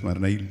പൊന്നുതമ്പുരാൻ്റെ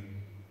സ്മരണയിൽ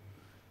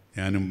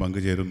ഞാനും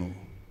പങ്കുചേരുന്നു.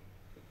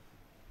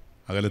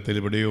 അകലത്തിൽ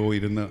എവിടെയോ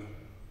ഇരുന്ന്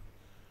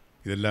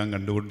ഇതെല്ലാം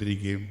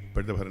കണ്ടുകൊണ്ടിരിക്കുകയും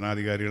ഇപ്പോഴത്തെ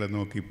ഭരണാധികാരികളെ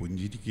നോക്കി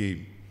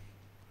പുഞ്ചിരിക്കുകയും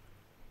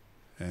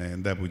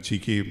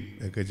പുച്ഛിക്കുകയും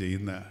ഒക്കെ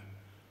ചെയ്യുന്ന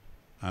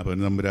ആ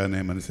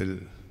പൊന്നുതമ്പുരാനെ മനസ്സിൽ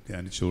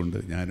ധ്യാനിച്ചുകൊണ്ട്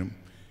ഞാനും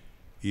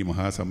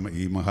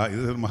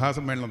ഇത്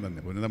മഹാസമ്മേളനം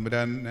തന്നെ.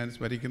 പൊന്നുതമ്പുരാൻ ഞാൻ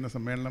സ്മരിക്കുന്ന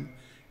സമ്മേളനം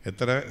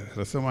എത്ര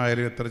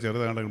ഹ്രസ്വമായാലും എത്ര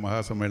ചെറുതാണെങ്കിലും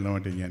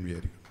മഹാസമ്മേളനമായിട്ട് ഞാൻ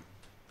വിചാരിക്കും.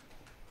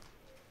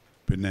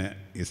 പിന്നെ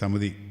ഈ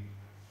സമിതി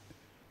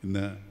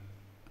ഇന്ന്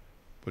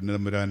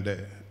പൊന്നുതമ്പുരാൻ്റെ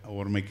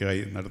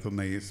ഓർമ്മയ്ക്കായി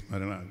നടത്തുന്ന ഈ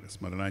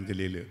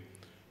സ്മരണാഞ്ജലിയിൽ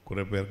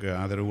കുറേ പേർക്ക്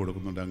ആദരവ്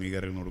കൊടുക്കുന്നുണ്ട്,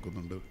 അംഗീകാരങ്ങൾ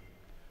കൊടുക്കുന്നുണ്ട്.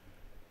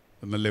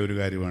 നല്ല ഒരു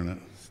കാര്യമാണ്.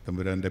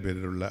 തമ്പുരാൻ്റെ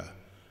പേരിലുള്ള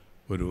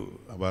ഒരു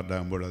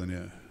അവാർഡാകുമ്പോൾ അതിന്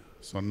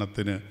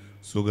സ്വർണ്ണത്തിന്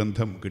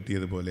സുഗന്ധം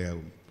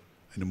കിട്ടിയതുപോലെയാകും,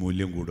 അതിന്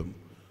മൂല്യം കൂടും.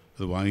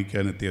 അത്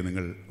വാങ്ങിക്കാനെത്തിയ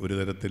നിങ്ങൾ ഒരു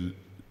തരത്തിൽ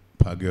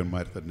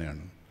ഭാഗ്യവാന്മാർ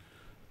തന്നെയാണ്.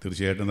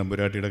 തീർച്ചയായിട്ടും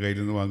തമ്പുരാട്ടിയുടെ കയ്യിൽ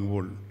നിന്ന്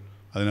വാങ്ങുമ്പോൾ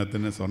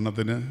അതിനകത്തിന്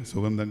സ്വർണ്ണത്തിന്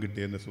സുഗന്ധം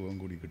കിട്ടിയതിൻ്റെ സുഖം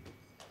കൂടി കിട്ടും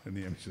എന്ന്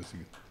ഞാൻ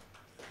വിശ്വസിക്കുന്നു.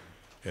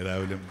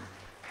 ഏതായാലും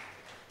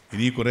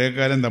ഇനി കുറേ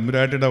കാലം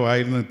തമ്പുരാട്ടിയുടെ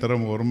വായിൽ നിന്ന്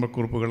ഇത്തരം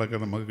ഓർമ്മക്കുറിപ്പുകളൊക്കെ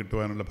നമുക്ക്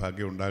കിട്ടുവാനുള്ള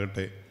ഭാഗ്യം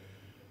ഉണ്ടാകട്ടെ.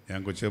 ഞാൻ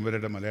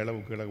കൊച്ചുതമ്പുരാട്ടിയുടെ മലയാള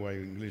ബുക്കുകളൊക്കെ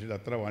വായിക്കും. ഇംഗ്ലീഷിൽ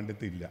അത്ര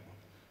പാണ്ഡിത്യമില്ല,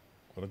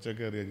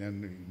 കുറച്ചൊക്കെ അറിയാം. ഞാൻ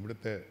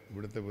ഇവിടുത്തെ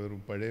ഒരു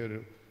പഴയൊരു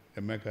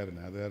MA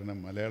കാരനാണ്. അത് കാരണം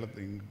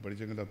മലയാളത്തിൽ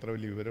പഠിച്ചെങ്കിൽ അത്ര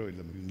വലിയ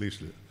വിവരമില്ല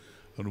ഇംഗ്ലീഷിൽ.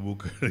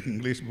 അതുകൊണ്ട്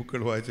ഇംഗ്ലീഷ്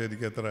ബുക്കുകൾ വായിച്ചാൽ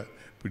എനിക്ക് അത്ര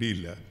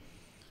പിടിയില്ല.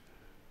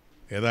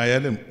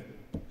 ഏതായാലും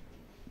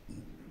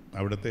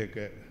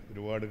അവിടത്തെയൊക്കെ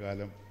ഒരുപാട്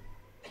കാലം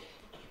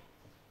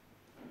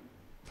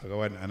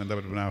ഭഗവാൻ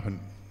അനന്തപത്മനാഭൻ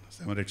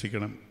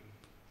സംരക്ഷിക്കണം,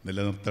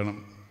 നിലനിർത്തണം.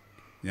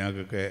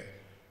 ഞങ്ങൾക്കൊക്കെ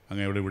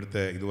അങ്ങയുടെ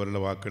ഇവിടുത്തെ ഇതുപോലുള്ള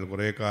വാക്കുകൾ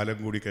കുറേ കാലം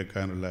കൂടി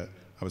കേൾക്കാനുള്ള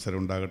അവസരം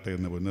ഉണ്ടാകട്ടെ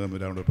എന്ന്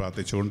പൊന്നുതമ്പുരാനോട്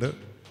പ്രാർത്ഥിച്ചുകൊണ്ട്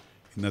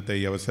ഇന്നത്തെ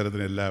ഈ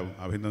അവസരത്തിനെല്ലാം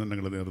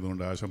അഭിനന്ദനങ്ങൾ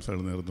നേർന്നുകൊണ്ട്, ആശംസകൾ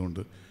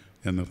നേർന്നുകൊണ്ട്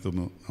ഞാൻ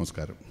നിർത്തുന്നു.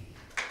 നമസ്കാരം.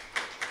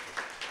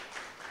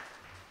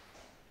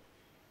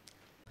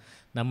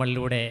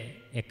 നമ്മളിലൂടെ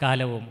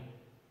എക്കാലവും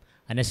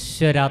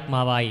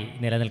അനശ്വരാത്മാവായി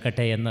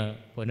നിലനിൽക്കട്ടെ എന്ന്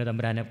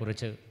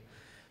പൊന്നുതമ്പുരാനെക്കുറിച്ച്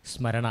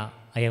സ്മരണ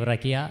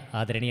അയവിറക്കിയ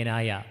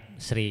ആദരണീയനായ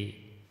ശ്രീ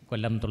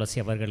കൊല്ലം തുളസി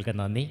അവർക്ക്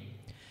നന്ദി.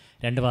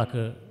 രണ്ട്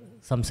വാക്ക്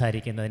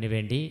സംസാരിക്കുന്നതിന്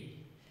വേണ്ടി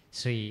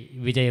ശ്രീ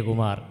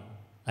വിജയകുമാർ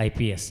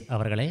IPS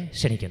അവരെ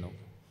ക്ഷണിക്കുന്നു.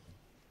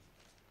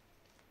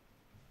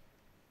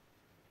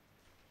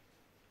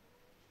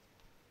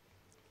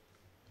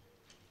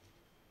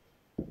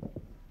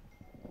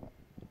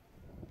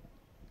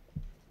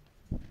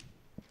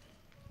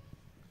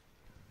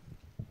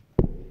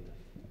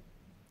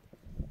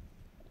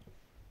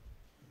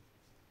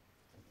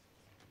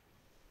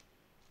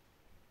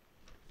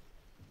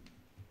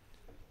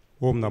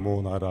 ഓം നമോ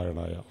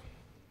നാരായണായ.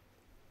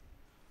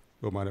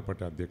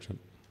 ബഹുമാനപ്പെട്ട അധ്യക്ഷൻ,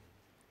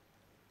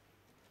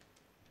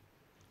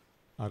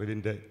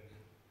 അറിവിൻ്റെ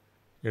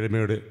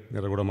എളിമയുടെ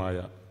നിറകുടമായ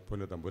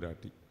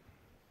പൊന്നുതമ്പുരാട്ടി,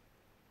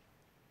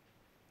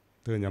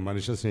 തികഞ്ഞ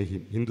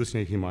മനുഷ്യസ്നേഹിയും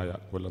ഹിന്ദുസ്നേഹിയുമായ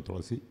കൊല്ലം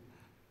തുളസി,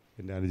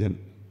 എൻ്റെ അനുജൻ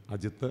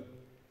അജിത്ത്,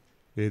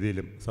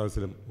 വേദിയിലും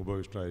സദസ്സിലും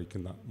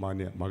ഉപവിഷ്ടരായിരിക്കുന്ന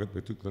മാന്യ മഹത്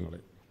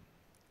വ്യക്തിത്വങ്ങളെ,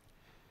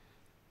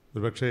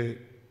 ഒരുപക്ഷേ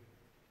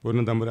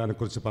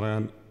പൊന്നുതമ്പുരാനെക്കുറിച്ച്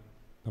പറയാൻ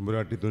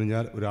തമ്പുരാട്ടി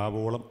തുനിഞ്ഞാൽ ഒരു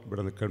ആവോളം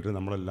ഇവിടെ നിൽക്കേണ്ടത്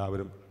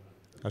നമ്മളെല്ലാവരും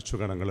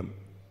അശ്വഗണങ്ങളും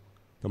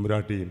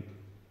തമ്പുരാട്ടിയും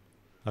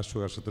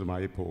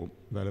അശ്വകർഷത്തിലുമായി പോകും.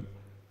 എന്തായാലും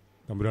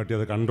തമ്പുരാട്ടി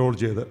അത് കൺട്രോൾ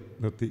ചെയ്ത്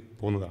നിർത്തി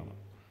പോകുന്നതാണ്.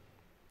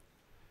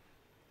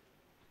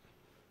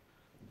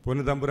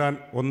 പൊന്നുതമ്പുരാൻ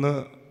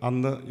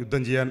അന്ന്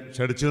യുദ്ധം ചെയ്യാൻ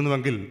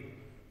ക്ഷണിച്ചിരുന്നുവെങ്കിൽ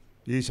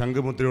ഈ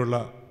ശംഖുമുദ്രയുള്ള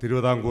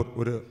തിരുവിതാംകൂർ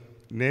ഒരു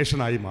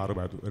നേഷനായി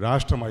മാറുമായിരുന്നു,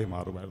 രാഷ്ട്രമായി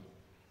മാറുമായിരുന്നു.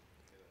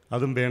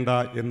 അതും വേണ്ട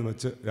എന്ന്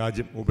വെച്ച്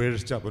രാജ്യം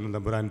ഉപേക്ഷിച്ച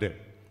പൊന്നുതമ്പുരാൻ്റെ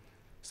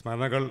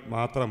സ്മരണകൾ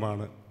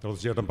മാത്രമാണ്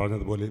തുളസിയേട്ടൻ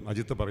പറഞ്ഞതുപോലെയും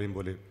അജിത്ത് പറയും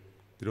പോലെയും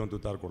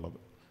തിരുവനന്തപുരത്തുകാർക്കുള്ളത്.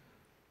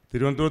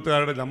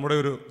 തിരുവനന്തപുരത്തുകാരുടെ നമ്മുടെ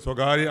ഒരു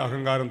സ്വകാര്യ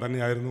അഹങ്കാരം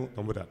തന്നെയായിരുന്നു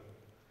തമ്പുരാൻ.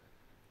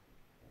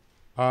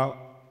 ആ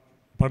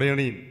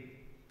പടയണിയും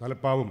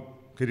തലപ്പാവും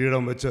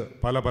കിരീടവും വെച്ച്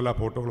പല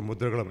ഫോട്ടോകളും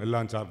മുദ്രകളും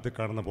എല്ലാം ചാർത്തി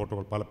കാണുന്ന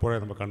ഫോട്ടോകൾ പലപ്പോഴേ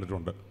നമ്മൾ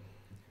കണ്ടിട്ടുണ്ട്.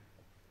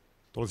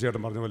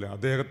 തുളസിയേട്ടൻ പറഞ്ഞ പോലെ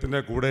അദ്ദേഹത്തിൻ്റെ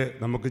കൂടെ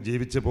നമുക്ക്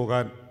ജീവിച്ചു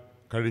പോകാൻ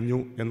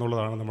കഴിഞ്ഞു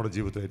എന്നുള്ളതാണ് നമ്മുടെ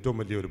ജീവിതത്തിലെ ഏറ്റവും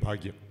വലിയൊരു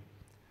ഭാഗ്യം.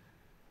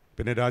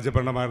 പിന്നെ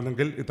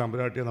രാജഭരണമായിരുന്നെങ്കിൽ ഈ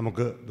തമ്പുരാട്ടിയെ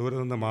നമുക്ക് ദൂരെ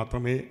നിന്ന്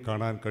മാത്രമേ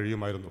കാണാൻ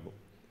കഴിയുമായിരുന്നുള്ളൂ.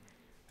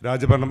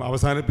 രാജഭരണം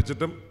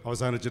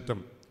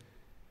അവസാനിച്ചിട്ടും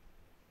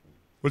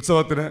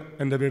ഉത്സവത്തിന്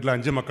എൻ്റെ വീട്ടിലെ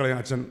 5 മക്കളെ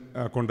അച്ഛൻ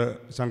കൊണ്ട്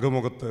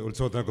ശംഖുമുഖത്ത്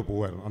ഉത്സവത്തിനൊക്കെ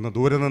പോകുമായിരുന്നു. അന്ന്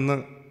ദൂരെ നിന്ന്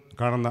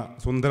കാണുന്ന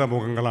സുന്ദര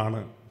മുഖങ്ങളാണ്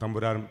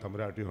തമ്പുരാനും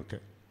തമ്പുരാട്ടിയുമൊക്കെ.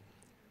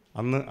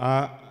 അന്ന് ആ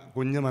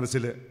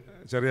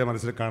ചെറിയ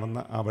മനസ്സിൽ കാണുന്ന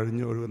ആ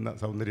വഴിഞ്ഞു ഒഴുകുന്ന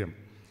സൗന്ദര്യം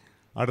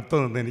അടുത്ത്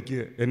നിന്ന് എനിക്ക്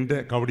എൻ്റെ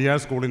കവടിയാർ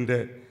സ്കൂളിൻ്റെ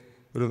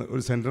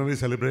ഒരു സെൻറ്റനറി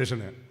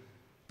സെലിബ്രേഷന്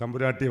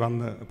തമ്പുരാട്ടി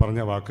വന്ന്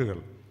പറഞ്ഞ വാക്കുകൾ,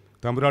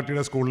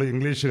 തമ്പുരാട്ടിയുടെ സ്കൂളിൽ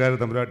ഇംഗ്ലീഷുകാർ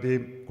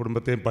തമ്പുരാട്ടിയെയും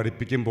കുടുംബത്തെയും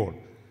പഠിപ്പിക്കുമ്പോൾ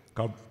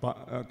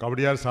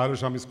കവടിയാർ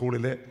സാലുസ്വാമി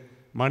സ്കൂളിലെ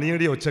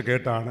മണിയടി ഒച്ച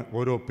കേട്ടാണ്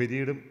ഓരോ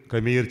പിരീഡും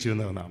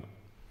ക്രമീകരിച്ചിരുന്നതെന്നാണ്.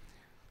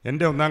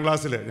 എൻ്റെ 1-ാം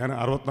ക്ലാസ്സിൽ, ഞാൻ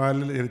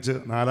 64-ൽ ജനിച്ച്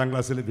 4-ാം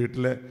ക്ലാസ്സിൽ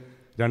വീട്ടിലെ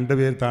 2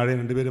 പേര് താഴെ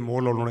 2 പേര്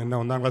മുകളിലുള്ളതുകൊണ്ട് എന്നെ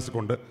 1-ാം ക്ലാസ്സിൽ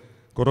കൊണ്ട്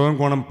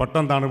കുറവൻകോണം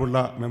പട്ടം താണുപിള്ള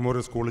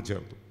മെമ്മോറിയൽ സ്കൂളിൽ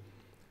ചേർത്തു.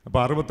 അപ്പോൾ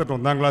 68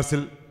 1-ാം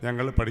ക്ലാസ്സിൽ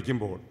ഞങ്ങൾ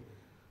പഠിക്കുമ്പോൾ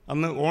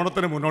അന്ന്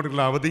ഓണത്തിന്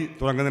മുന്നോട്ടുള്ള അവധി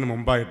തുടങ്ങുന്നതിന്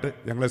മുമ്പായിട്ട്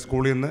ഞങ്ങളെ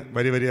സ്കൂളിൽ നിന്ന്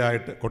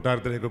വരിയായിട്ട്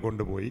കൊട്ടാരത്തിലേക്ക്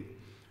കൊണ്ടുപോയി.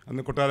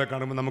 അന്ന് കൊട്ടാരം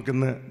കാണുമ്പോൾ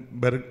നമുക്കിന്ന്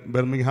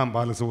ബെർമിംഗ്ഹാം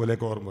പാലസ്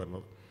പോലെയൊക്കെ ഓർമ്മ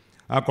വരുന്നത്.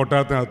 ആ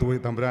കൊട്ടാരത്തിനകത്ത് പോയി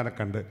തമ്പുരാനെ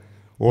കണ്ട്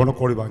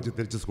ഓണക്കോടി വാങ്ങിച്ച്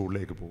തിരിച്ച്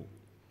സ്കൂളിലേക്ക് പോകും.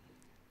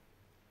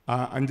 ആ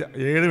 5,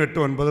 7, 8,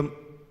 9,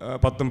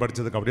 10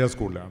 പഠിച്ചത് കവടിയാർ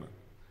സ്കൂളിലാണ്.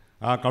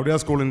 ആ കവടിയാർ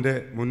സ്കൂളിൻ്റെ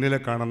മുന്നിലെ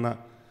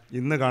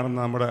ഇന്ന് കാണുന്ന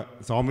നമ്മുടെ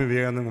സ്വാമി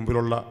വിവേകാനന്ദ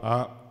മുമ്പിലുള്ള ആ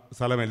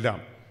സ്ഥലമെല്ലാം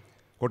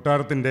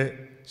കൊട്ടാരത്തിൻ്റെ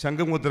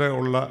ശംഖുമുദ്ര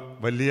ഉള്ള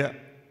വലിയ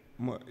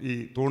ഈ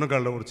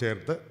തൂണുകളോട്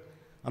ചേർത്ത്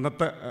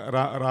അന്നത്തെ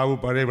റാവു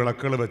പഴയ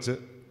വിളക്കുകൾ വെച്ച്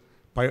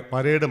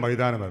പരേഡ്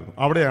മൈതാനമായിരുന്നു.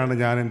 അവിടെയാണ്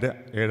ഞാൻ എൻ്റെ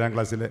 7ാം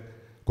ക്ലാസ്സിലെ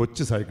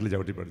കൊച്ചു സൈക്കിൾ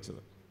ചവിട്ടി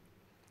പഠിച്ചത്.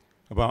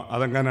 അപ്പോൾ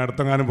അതെങ്ങനെ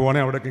അടുത്തെങ്ങാനും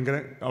പോകണേ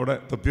അവിടെ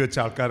തൊപ്പി വെച്ച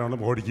ആൾക്കാരാണ്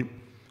ഓടിക്കും.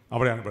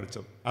 അവിടെയാണ്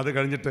പഠിച്ചത്. അത്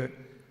കഴിഞ്ഞിട്ട്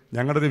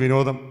ഞങ്ങളുടെ ഒരു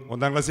വിനോദം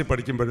 1ാം ക്ലാസ്സിൽ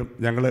പഠിക്കുമ്പോഴും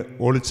ഞങ്ങൾ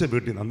ഒളിച്ച്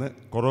വീട്ടിൽ നിന്ന്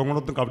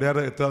കുറവങ്കുളത്തും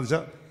കവടിയാറ് എത്തുകയെന്ന്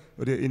വെച്ചാൽ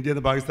ഒരു ഇന്ത്യയിൽ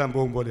നിന്ന് പാകിസ്ഥാൻ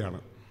പോകും പോലെയാണ്.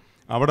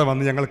 അവിടെ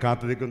വന്ന് ഞങ്ങൾ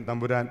കാത്തിരിക്കും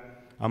തമ്പുരാൻ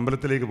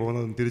അമ്പലത്തിലേക്ക്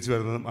പോകുന്നതും തിരിച്ചു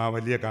വരുന്നതും ആ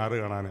വലിയ കാറ്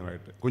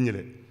കാണാനുമായിട്ട്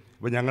കുഞ്ഞിലെ.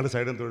 അപ്പോൾ ഞങ്ങൾ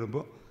സൈഡിൽ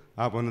തൊഴുമ്പോൾ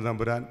ആ പൊന്നു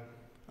തമ്പുരാൻ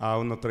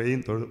ആവുന്നത്രയും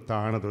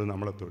താഴെ തൊഴും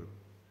നമ്മളെ തൊഴും.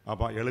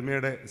 അപ്പോൾ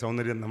എളിമയുടെ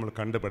സൗന്ദര്യം നമ്മൾ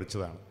കണ്ട്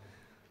പഠിച്ചതാണ്.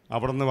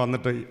 അവിടെ നിന്ന്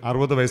വന്നിട്ട്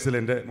 60 വയസ്സിൽ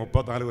എൻ്റെ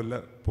 34 കൊല്ല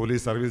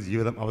പോലീസ് സർവീസ്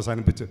ജീവിതം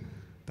അവസാനിപ്പിച്ച്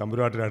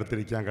തമ്പുരാട്ടിൻ്റെ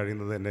അടുത്തിരിക്കാൻ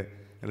കഴിയുന്നത് തന്നെ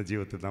എൻ്റെ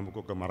ജീവിതത്തിൽ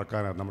നമുക്കൊക്കെ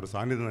മറക്കാനാണ്, നമ്മുടെ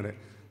സാന്നിധ്യം തന്നെ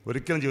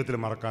ഒരിക്കലും ജീവിതത്തിൽ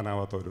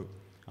മറക്കാനാവാത്ത ഒരു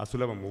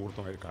അസുലഭ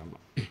മുഹൂർത്തമായി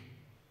കാണണം.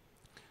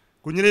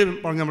 കുഞ്ഞിനെയും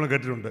പറഞ്ഞ് നമ്മൾ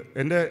കേട്ടിട്ടുണ്ട്.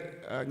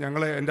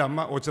 എൻ്റെ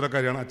അമ്മ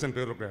ഓച്ചിറക്കാരിയാണ്, അച്ഛൻ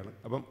പേരൊക്കെയാണ്.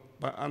 അപ്പം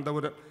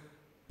അനന്തപുരം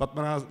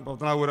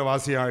പത്മനാഭപുര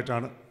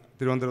വാസിയായിട്ടാണ്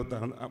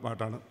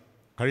തിരുവനന്തപുരത്തായിട്ടാണ്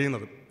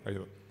കഴിയുന്നത്.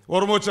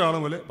 ഓർമ്മ വെച്ച ആൾ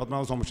പോലെ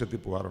പത്മനാഭ സ്വാമി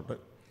ക്ഷേത്രത്തിൽ പോകാറുണ്ട്.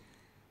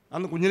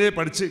 അന്ന് കുഞ്ഞിനെ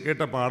പഠിച്ച്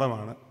കേട്ട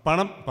പാഠമാണ്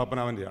പണം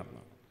പത്മനാഭൻ്റെ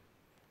ആണെന്ന്.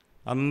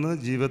 അന്ന്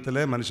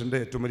ജീവിതത്തിലെ മനുഷ്യൻ്റെ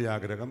ഏറ്റവും വലിയ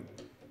ആഗ്രഹം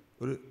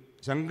ഒരു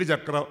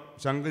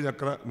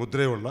ശംഖുചക്ര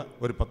മുദ്രയുള്ള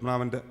ഒരു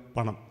പത്മനാഭൻ്റെ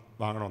പണം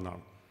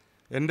വാങ്ങണമെന്നാണ്.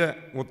 എൻ്റെ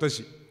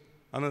മുത്തശ്ശി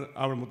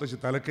മുത്തശ്ശി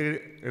തലക്കീഴ്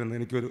എഴുന്ന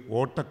എനിക്കൊരു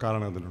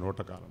ഓട്ടക്കാലാണ് തന്നിട്ടുണ്ട്.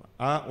 ഓട്ടക്കാലാണ്.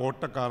 ആ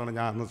ഓട്ടക്കാലാണ്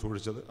ഞാൻ അന്ന്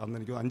സൂക്ഷിച്ചത്. അന്ന്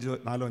എനിക്ക്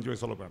 4-5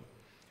 വയസ്സുള്ളപ്പോഴാണ്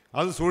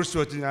അത് സൂക്ഷിച്ച്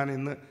വെച്ച് ഞാൻ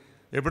ഇന്ന്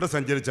എവിടെ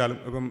സഞ്ചരിച്ചാലും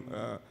ഇപ്പം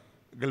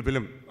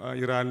ഗൾഫിലും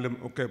ഇറാനിലും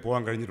ഒക്കെ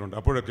പോകാൻ കഴിഞ്ഞിട്ടുണ്ട്.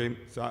 അപ്പോഴൊക്കെയും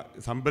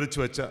സംഭരിച്ച്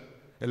വെച്ച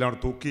എല്ലാം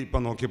തൂക്കി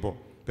ഇപ്പം നോക്കിയപ്പോൾ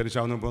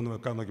പെരുശാവുന്ന പോകുന്ന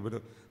വെക്കാൻ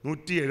നോക്കിയപ്പോൾ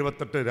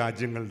 178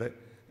 രാജ്യങ്ങളുടെ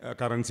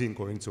കറൻസിയും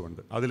കോയിൻസും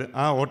ഉണ്ട്. അതിൽ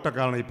ആ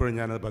ഓട്ടക്കാരണം ഇപ്പോഴും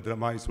ഞാനത്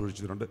ഭദ്രമായി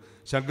സൂക്ഷിച്ചിട്ടുണ്ട്.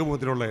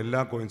 ശംഖുമുദ്രയുള്ള എല്ലാ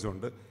കോയിൻസും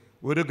ഉണ്ട്.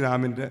 1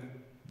 ഗ്രാമിൻ്റെ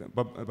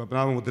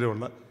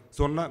പത്മനാഭമുദ്രയുള്ള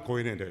സ്വർണ്ണ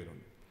കോയിനും എൻ്റെ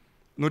കയ്യിലുണ്ട്.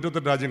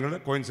 128 രാജ്യങ്ങളുടെ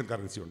കോയിൻസും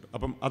കറൻസിയും ഉണ്ട്.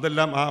 അപ്പം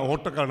അതെല്ലാം ആ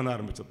ഓട്ടക്കാരാണ്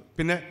ആരംഭിച്ചത്.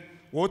 പിന്നെ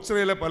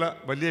ഓച്ചിറയിലെ പല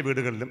വലിയ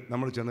വീടുകളിലും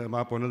നമ്മൾ ചെന്ന്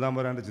ആ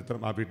പൊന്നുതാമ്പരാൻ്റെ ചിത്രം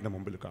ആ വീട്ടിൻ്റെ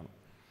മുമ്പിൽ കാണും.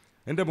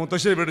 എൻ്റെ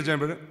മുത്തശ്ശിയെ വീട്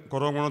ചെയ്യുമ്പോൾ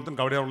കുറവങ്കുളത്തും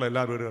കവടിയാറുള്ള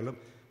എല്ലാ വീടുകളിലും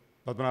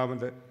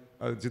പത്മനാഭൻ്റെ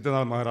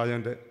ചിത്രനാഥ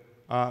മഹാരാജൻ്റെ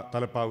ആ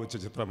തലപ്പാവ് വെച്ച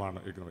ചിത്രമാണ്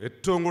ഇരിക്കുന്നത്.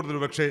 ഏറ്റവും കൂടുതൽ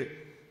പക്ഷേ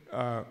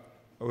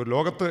ഒരു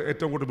ലോകത്ത്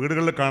ഏറ്റവും കൂടുതൽ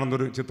വീടുകളിൽ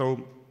കാണുന്നൊരു ചിത്രവും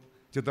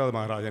ചിത്രനാഥ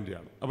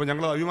മഹാരാജൻ്റെയാണ്. അപ്പോൾ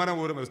ഞങ്ങൾ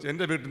അഭിമാനപൂർവ്വം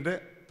എൻ്റെ വീട്ടിൻ്റെ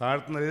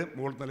താഴത്തെ നിലയും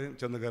മുകളിലത്തെ നിലയും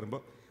ചെന്ന്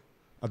കയറുമ്പോൾ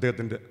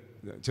അദ്ദേഹത്തിൻ്റെ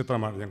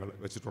ചിത്രമാണ് ഞങ്ങൾ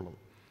വെച്ചിട്ടുള്ളത്.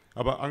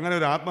 അപ്പോൾ അങ്ങനെ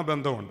ഒരു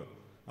ആത്മബന്ധമുണ്ട്.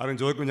 ആരും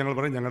ചോദിക്കും, ഞങ്ങൾ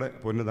പറയും ഞങ്ങളുടെ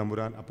പൊന്നു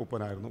തമ്പുരാൻ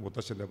അപ്പൂപ്പനായിരുന്നു,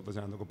 മുത്തശ്ശൻ്റെ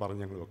മുത്തശ്ശനാണെന്നൊക്കെ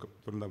പറഞ്ഞ് ഞങ്ങൾ വെക്കും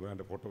പൊന്നു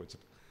തമ്പുരാൻ്റെ ഫോട്ടോ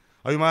വെച്ചിട്ട്.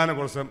 അഭിമാന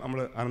കുറച്ച് നമ്മൾ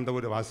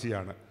അനന്തപുര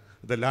വാസിയാണ്.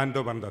 ഇത് ലാൻഡ്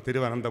ഓഫ് അനന്ത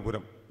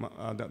തിരുവനന്തപുരം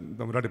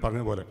തമ്പുരാട്ടി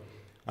പറഞ്ഞതുപോലെ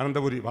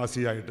അനന്തപുരി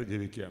വാസിയായിട്ട്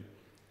ജീവിക്കുകയാണ്.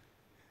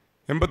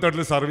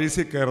 88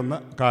 സർവീസിൽ കയറുന്ന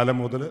കാലം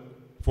മുതൽ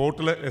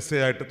ഫോർട്ടിൽ SA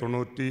ആയിട്ട്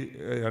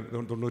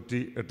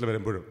 98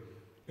 വരുമ്പോഴും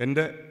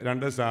എൻ്റെ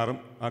 2 സ്റ്റാറും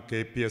ആ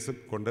KPS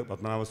കൊണ്ട്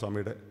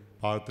പത്മനാഭസ്വാമിയുടെ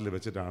പാദത്തിൽ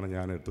വെച്ചിട്ടാണ്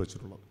ഞാൻ എടുത്തു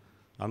വെച്ചിട്ടുള്ളത്.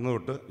 അന്ന്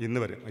തൊട്ട് ഇന്ന്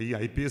വരെ ഈ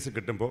IPS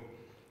കിട്ടുമ്പോൾ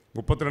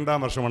 32ാം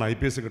വർഷമാണ്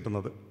IPS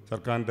കിട്ടുന്നത്.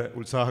 സർക്കാരിൻ്റെ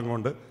ഉത്സാഹം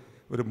കൊണ്ട്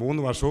ഒരു 3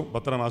 വർഷവും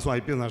 10 മാസവും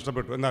IPS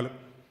നഷ്ടപ്പെട്ടു. എന്നാലും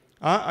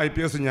ആ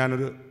IPS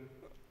ഞാനൊരു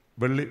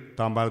വെള്ളി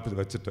താമ്പാലത്തിൽ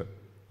വെച്ചിട്ട്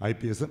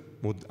IPS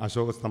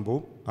അശോക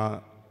സ്തംഭവും ആ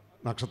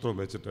നക്ഷത്രവും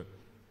വെച്ചിട്ട്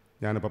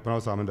ഞാൻ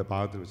പത്മനാഭസ്വാമിൻ്റെ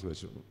പാദത്തിൽ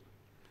വെച്ചിരുന്നു.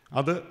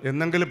 അത്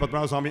എന്നെങ്കിലും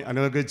പത്മനാഭസ്വാമി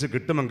അനുഗ്രഹിച്ച്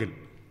കിട്ടുമെങ്കിൽ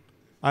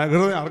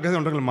അർഹത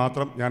ഉണ്ടെങ്കിൽ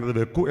മാത്രം ഞാനത്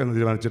വെക്കൂ എന്ന്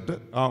തീരുമാനിച്ചിട്ട്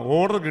ആ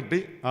ഓർഡർ കിട്ടി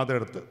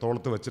അതെടുത്ത്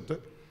തോളത്ത് വെച്ചിട്ട്,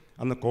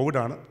 അന്ന്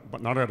കോവിഡാണ്,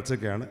 നട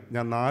അടച്ചൊക്കെയാണ്,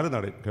 ഞാൻ 4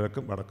 നടയും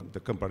കിഴക്കും വടക്കും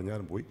തെക്കും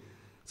പടിഞ്ഞാറും പോയി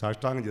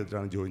സാഷ്ടാംഗം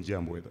ചെയ്തിട്ടാണ് ജോയിൻ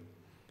ചെയ്യാൻ പോയത്.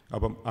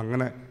 അപ്പം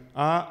അങ്ങനെ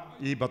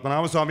ഈ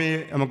പത്മനാഭസ്വാമിയെ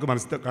നമുക്ക്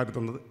മനസ്സിലാക്കി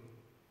തന്നത്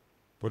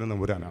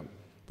പൊന്നുതമ്പുരാനാണ്.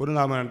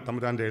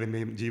 തമ്പുരാൻ്റെ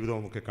എളിമയും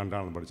ജീവിതവും ഒക്കെ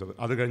കണ്ടാണ് പഠിച്ചത്.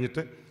 അത്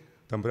കഴിഞ്ഞിട്ട്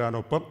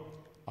തമ്പുരാനൊപ്പം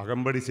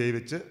അകമ്പടി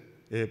സേവിച്ച്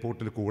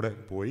എയർപോർട്ടിൽ കൂടെ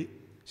പോയി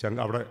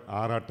അവിടെ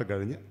ആറാട്ട്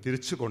കഴിഞ്ഞ്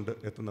തിരിച്ചു കൊണ്ട്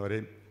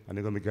എത്തുന്നവരെയും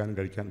അനുഗമിക്കാനും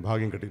കഴിക്കാൻ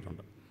ഭാഗ്യം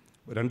കിട്ടിയിട്ടുണ്ട്.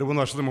 2-3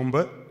 വർഷത്തിന് മുമ്പ്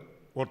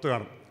പുറത്ത്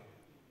കാണും,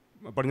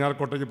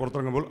 പടിഞ്ഞാറക്കോട്ടയ്ക്ക്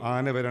പുറത്തിറങ്ങുമ്പോൾ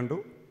ആന വരണ്ടു,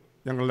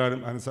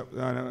 ഞങ്ങളെല്ലാവരും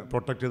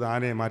പ്രൊട്ടക്റ്റ് ചെയ്ത്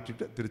ആനയെ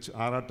മാറ്റിയിട്ട് തിരിച്ച്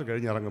ആറാട്ട്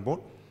കഴിഞ്ഞ് ഇറങ്ങുമ്പോൾ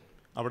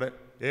അവിടെ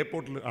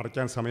എയർപോർട്ടിൽ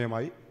അടയ്ക്കാൻ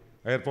സമയമായി.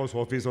 എയർഫോഴ്സ്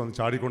ഓഫീസർ വന്ന്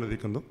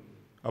ചാടിക്കൊണ്ടിരിക്കുന്നു.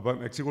 അപ്പം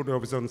എക്സിക്യൂട്ടീവ്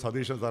ഓഫീസർ ഒന്ന്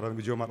സതീഷ് സാർ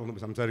വിജയകുമാർ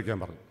ഒന്ന് സംസാരിക്കാൻ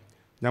പറഞ്ഞു.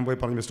 ഞാൻ പോയി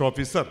പറഞ്ഞു, mister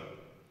officer,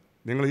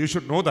 you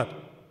should know that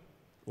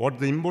what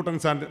the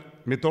importance and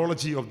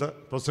mythology of the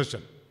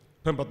procession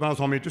from Padmanabha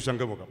Swami to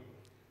Shankhamukam.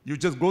 You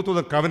just go to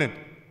the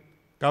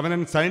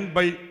covenant signed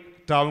by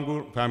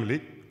Travancore family,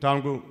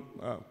 Travancore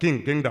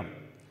kingdom.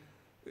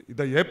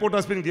 The airport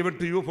has been given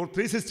to you for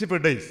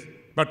 365 days,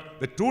 but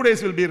the 2 days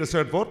will be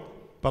reserved for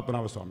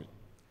Padmanabha Swami.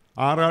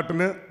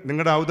 ആറാട്ടിന്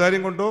നിങ്ങളുടെ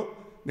ഔദാര്യം കൊണ്ടോ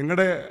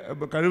നിങ്ങളുടെ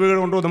കഴിവുകൾ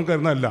കൊണ്ടോ നമുക്ക്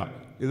തരുന്നതല്ല.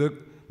 ഇത്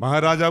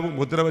മഹാരാജാവ്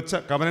മുദ്ര വെച്ച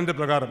കവനൻ്റെ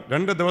പ്രകാരം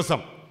 2 ദിവസം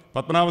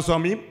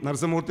പത്മനാഭസ്വാമിയും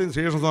നരസിംഹമൂർത്തിയും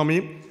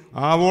ശ്രീകൃഷ്ണസ്വാമിയും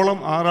ആവോളം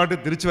ആറാട്ടി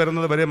തിരിച്ചു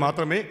വരുന്നത് വരെ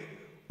മാത്രമേ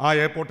ആ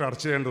എയർപോർട്ട്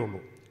അടച്ചിടേണ്ടതുള്ളൂ.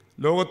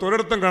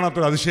 ലോകത്തൊരിടത്തും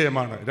കാണാത്തൊരു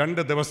അതിശയമാണ്.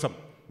 2 ദിവസം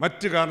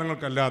മറ്റ്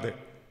കാരണങ്ങൾക്കല്ലാതെ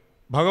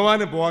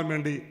ഭഗവാന് പോകാൻ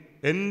വേണ്ടി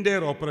എൻ്റെ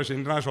ഓപ്പറേഷൻ,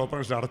 ഇൻ്റർനാഷണൽ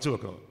ഓപ്പറേഷൻ അടച്ചു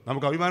വെക്കുന്നത്.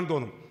 നമുക്ക് അഭിമാനം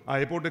തോന്നും. ആ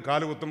എയർപോർട്ടിൽ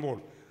കാല് കുത്തുമ്പോൾ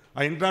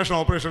ആ ഇൻ്റർനാഷണൽ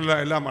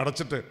ഓപ്പറേഷനിലെല്ലാം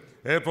അടച്ചിട്ട്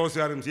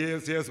എയർഫോഴ്സുകാരും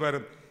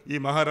CS-കാരും ഈ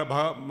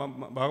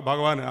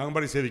ഭഗവാന്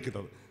അകമ്പടി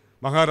സേവിക്കുന്നത്,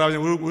 മഹാരാജൻ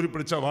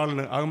ഊരിപ്പിടിച്ച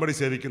വാളിന് അകമ്പടി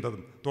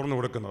സേവിക്കുന്നതും തുറന്നു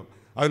കൊടുക്കുന്നതും,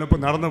 അതിനൊപ്പം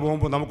നടന്നു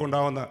പോകുമ്പോൾ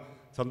നമുക്കുണ്ടാകുന്ന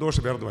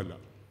സന്തോഷം വേർന്നുമല്ല.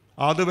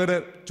 അതുവരെ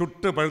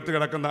ചുട്ട് പഴുത്ത്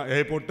കിടക്കുന്ന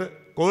എയർപോർട്ട്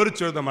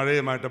കോരിച്ചെഴുത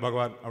മഴയുമായിട്ട്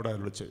ഭഗവാൻ അവിടെ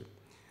അരുളി ചെയ്യും.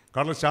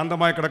 കടൽ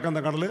ശാന്തമായി കിടക്കുന്ന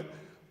കടൽ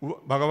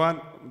ഭഗവാൻ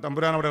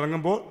തമ്പുരാൻ അവിടെ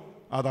ഇറങ്ങുമ്പോൾ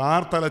അത്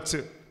ആർത്തലച്ച്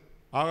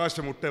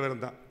ആകാശം മുട്ട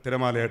വരുന്ന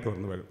തിരമാലയായിട്ട്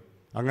വന്നു വരും.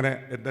 അങ്ങനെ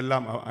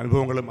എന്തെല്ലാം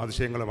അനുഭവങ്ങളും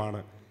അതിശയങ്ങളുമാണ്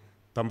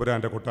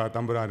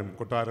തമ്പുരാനും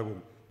കൊട്ടാരവും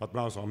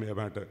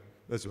പത്മനാഭസ്വാമിയുമായിട്ട്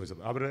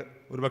വെച്ചത്. അവർ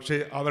ഒരുപക്ഷെ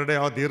അവരുടെ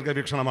ആ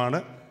ദീർഘവീക്ഷണമാണ്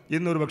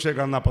ഇന്നൊരു പക്ഷേ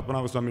കാണുന്ന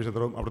പത്മനാഭസ്വാമി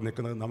ക്ഷേത്രവും അവിടെ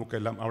നിൽക്കുന്നത്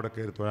നമുക്കെല്ലാം അവിടെ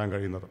കയറി തൊഴാൻ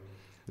കഴിയുന്നത്.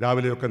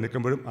 രാവിലെയൊക്കെ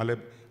നിൽക്കുമ്പോഴും അല്ലെ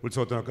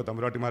ഉത്സവത്തിനൊക്കെ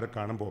തമ്പുരാട്ടിമാരെ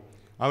കാണുമ്പോൾ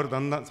അവർ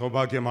തന്ന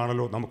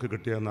സൗഭാഗ്യമാണല്ലോ നമുക്ക്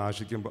കിട്ടിയതെന്ന്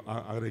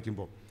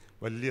ആഗ്രഹിക്കുമ്പോൾ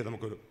വലിയ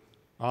നമുക്കൊരു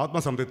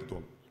ആത്മസംതൃപ്തി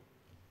തോന്നും.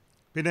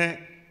 പിന്നെ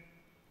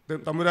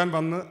തമ്പുരാൻ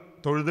വന്ന്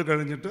തൊഴുത്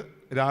കഴിഞ്ഞിട്ട്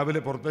രാവിലെ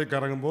പുറത്തേക്ക്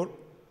ഇറങ്ങുമ്പോൾ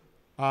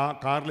ആ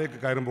കാറിലേക്ക്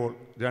കയറുമ്പോൾ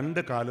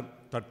 2 കാലും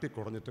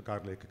തട്ടിക്കുടഞ്ഞിട്ട്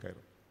കാറിലേക്ക്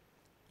കയറും.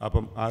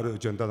 അപ്പം ആര്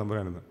ചോദിച്ചു എന്താ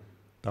തമ്പുരാനെന്ന്?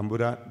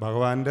 തമ്പുരാൻ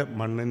ഭഗവാന്റെ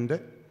മണ്ണിൻ്റെ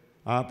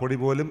ആ പൊടി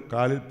പോലും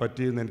കാലിൽ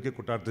പറ്റിയെന്ന് എനിക്ക്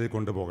കൊട്ടാരത്തേക്ക്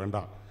കൊണ്ടുപോകണ്ട,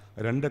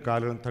 2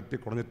 കാലുകളും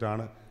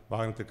തട്ടിക്കുടഞ്ഞിട്ടാണ്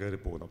വാഹനത്തിൽ കയറി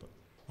പോകുന്നത്.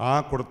 ആ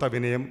കൊടുത്ത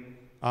വിനയം,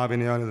 ആ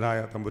വിനയാനിതനായ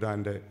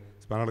തമ്പുരാൻ്റെ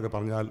സ്മരണകൾ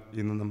പറഞ്ഞാൽ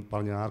ഇന്നും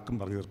ആർക്കും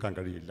പറഞ്ഞു തീർക്കാൻ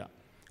കഴിയില്ല.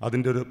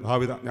 അതിൻ്റെ ഒരു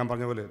ഭാവിത ഞാൻ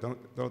പറഞ്ഞ പോലെ,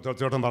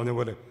 തീർച്ചയായിട്ടും പറഞ്ഞ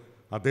പോലെ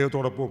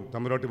അദ്ദേഹത്തോടൊപ്പം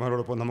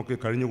തമ്പുരാട്ടിമാരോടൊപ്പം നമുക്ക്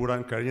കഴിഞ്ഞുകൂടാൻ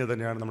കഴിഞ്ഞത്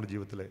തന്നെയാണ് നമ്മുടെ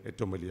ജീവിതത്തിലെ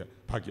ഏറ്റവും വലിയ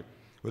ഭാഗ്യം.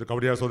 ഒരു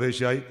കവടിയാർ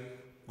സ്വദേശിയായി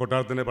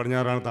കൊട്ടാരത്തിൻ്റെ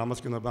പടിഞ്ഞാറാണ്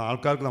താമസിക്കുന്നത്.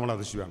 ആൾക്കാർക്ക് നമ്മൾ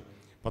അതിശയമാണ്.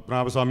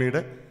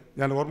 പത്മനാഭസ്വാമിയുടെ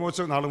ഞാൻ ഓർമ്മ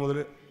നാൾ മുതൽ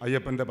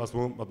അയ്യപ്പൻ്റെ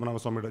ഭസ്മവും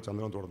പത്മനാഭസ്വാമിയുടെ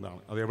ചന്ദ്രവും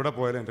തുടർന്നതാണ്. അത് എവിടെ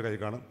പോയാലും എൻ്റെ കൈ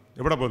കാണും.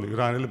 എവിടെ പോകുന്നു,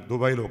 ഇറാനിലും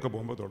ദുബായിലും ഒക്കെ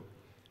പോകുമ്പോൾ തുടരും.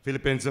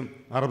 ഫിലിപ്പൈൻസും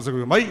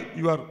അറബ്സൊക്കെ വൈ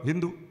യു ആർ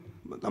ഹിന്ദു,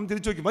 നാം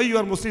തിരിച്ചു ചോദിക്കും വൈ യു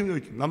ആർ മുസ്ലിം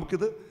ചോദിക്കും.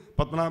 നമുക്കിത്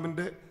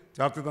പത്മനാഭൻ്റെ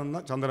ചാർത്തി തന്ന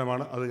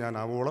ചന്ദനമാണ്. അത് ഞാൻ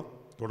ആവോളം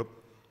തൊടും.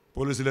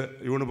 പോലീസിൽ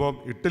യൂണിഫോം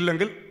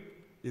ഇട്ടില്ലെങ്കിൽ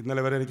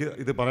ഇന്നലെ വരെ എനിക്ക്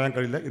ഇത് പറയാൻ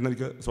കഴിയില്ല.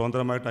 ഇന്നെനിക്ക്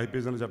സ്വതന്ത്രമായിട്ട്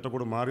IPSൻ്റെ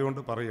ചട്ടക്കൂട്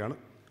മാറിയോണ്ട് പറയുകയാണ്.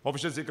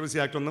 ഒഫീഷ്യൽ സീക്രസി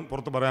ആക്ട് ഒന്നും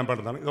പുറത്ത് പറയാൻ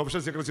പാടില്ലാണ്. ഇത്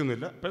ഒഫീഷ്യൽ സീക്രസി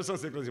ഒന്നുമില്ല, പേഴ്സണൽ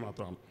സീക്രസി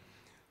മാത്രമാണ്.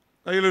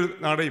 കയ്യിലൊരു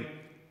നാടയും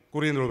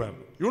കുറിയും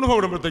രൂപയായിരുന്നു. യൂണിഫോം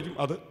ഇടുമ്പോഴത്തേക്കും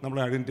അത്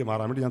നമ്മുടെ ഐഡൻറ്റിറ്റി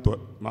മാറാൻ വേണ്ടി ഞാൻ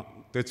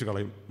തേച്ച്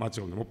കളയും, മാച്ച്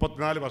കളയും.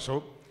 34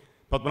 വർഷവും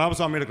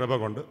പത്മനാഭസ്വാമിയുടെ കൃപ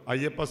കൊണ്ട്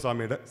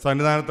അയ്യപ്പസ്വാമിയുടെ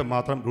സന്നിധാനത്ത്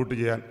മാത്രം ഡ്യൂട്ടി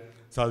ചെയ്യാൻ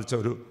സാധിച്ച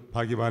ഒരു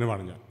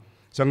ഭാഗ്യവാനുമാണ് ഞാൻ.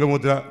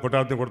 ശംഖുമുദ്ര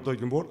കൊട്ടാരത്തിന് കൊടുത്തു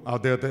വയ്ക്കുമ്പോൾ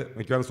അദ്ദേഹത്തെ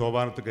മിക്കവാറും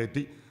സോപാനത്ത്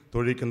കയറ്റി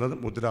തൊഴിക്കുന്നതും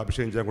മുദ്ര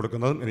അഭിഷേകം ചെയ്യാൻ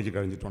കൊടുക്കുന്നതും എനിക്ക്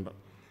കഴിഞ്ഞിട്ടുണ്ട്.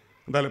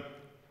 എന്തായാലും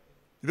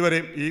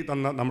ഇതുവരെയും ഈ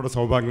തന്ന നമ്മുടെ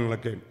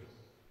സൗഭാഗ്യങ്ങളൊക്കെ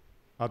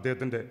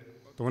അദ്ദേഹത്തിൻ്റെ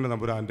തോന്ന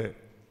തമ്പുരാൻ്റെ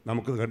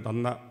നമുക്ക്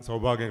തന്ന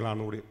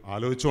സൗഭാഗ്യങ്ങളാണെന്ന് കൂടി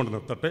ആലോചിച്ചുകൊണ്ട്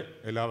നിർത്തട്ടെ.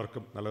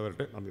 എല്ലാവർക്കും നല്ല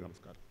വരട്ടെ. നന്ദി,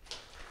 നമസ്കാരം.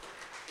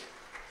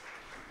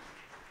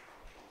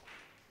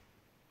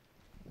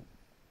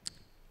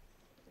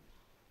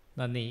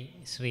 നന്ദി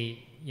ശ്രീ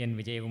N.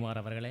 വിജയകുമാർ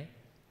അവர்களെ.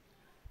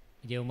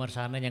 വിജയകുമാർ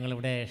സാറിനെ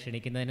ഞങ്ങളിവിടെ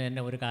ക്ഷണിക്കുന്നതിന്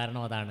തന്നെ ഒരു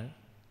കാരണം അതാണ്.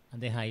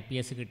 അദ്ദേഹം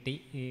IPS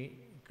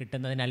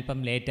കിട്ടുന്നതിന് അല്പം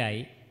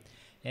ലേറ്റായി.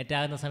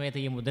 ലേറ്റാകുന്ന സമയത്ത്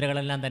ഈ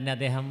മുദ്രകളെല്ലാം തന്നെ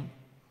അദ്ദേഹം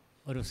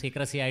ഒരു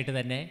സീക്രസി ആയിട്ട്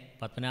തന്നെ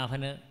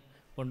പത്മനാഭന്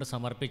കൊണ്ട്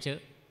സമർപ്പിച്ച്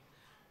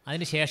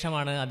അതിന്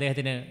ശേഷമാണ്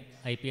അദ്ദേഹത്തിന്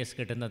IPS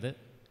കിട്ടുന്നത്.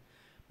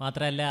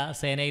 മാത്രമല്ല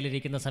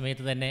സേനയിലിരിക്കുന്ന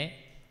സമയത്ത് തന്നെ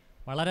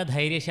വളരെ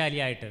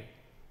ധൈര്യശാലിയായിട്ട്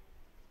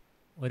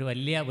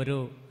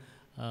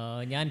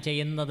ഞാൻ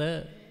ചെയ്യുന്നത്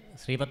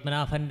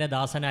ശ്രീപത്മനാഭൻ്റെ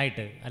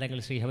ദാസനായിട്ട് അല്ലെങ്കിൽ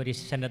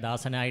ശ്രീഹരീശ്വരൻ്റെ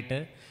ദാസനായിട്ട്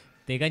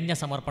തികഞ്ഞ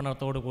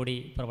സമർപ്പണത്തോടു കൂടി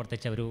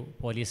പ്രവർത്തിച്ച ഒരു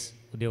പോലീസ്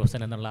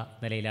ഉദ്യോഗസ്ഥൻ എന്നുള്ള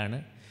നിലയിലാണ്.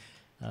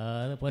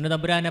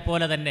 പൊന്നുതമ്പുരാനെ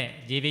പോലെ തന്നെ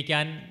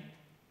ജീവിക്കാൻ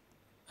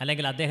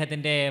അല്ലെങ്കിൽ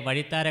അദ്ദേഹത്തിൻ്റെ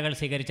വഴിത്താരകൾ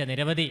സ്വീകരിച്ച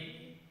നിരവധി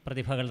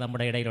പ്രതിഭകൾ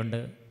നമ്മുടെ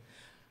ഇടയിലുണ്ട്.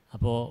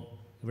 അപ്പോൾ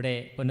ഇവിടെ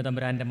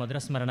പൊന്നുതമ്പുരാൻ്റെ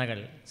മധുരസ്മരണകൾ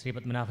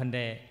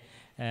ശ്രീപത്മനാഭൻ്റെ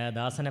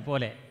ദാസനെ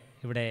പോലെ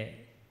ഇവിടെ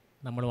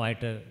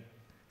നമ്മളുമായിട്ട്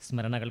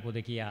സ്മരണകൾ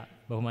പുതുക്കിയ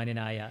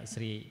ബഹുമാന്യനായ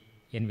ശ്രീ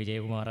N.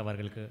 വിജയകുമാർ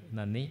അവർക്ക്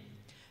നന്ദി.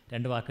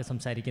 2 വാക്ക്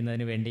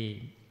സംസാരിക്കുന്നതിന് വേണ്ടി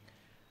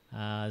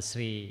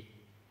ശ്രീ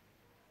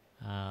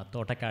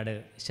തോട്ടക്കാട്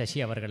ശശി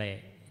അവരെ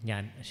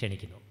ഞാൻ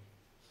ക്ഷണിക്കുന്നു.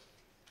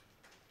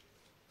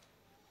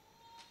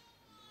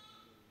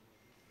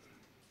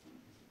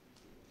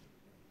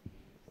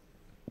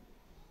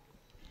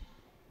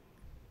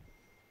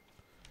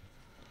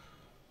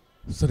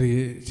 ശ്രീ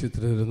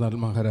ചിത്രതിരുനാൾ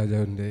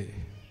മഹാരാജാവിൻ്റെ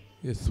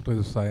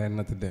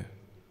സായാഹ്നത്തിൻ്റെ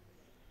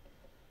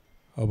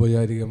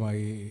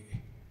ഔപചാരികമായി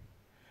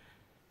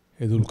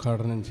ഇത്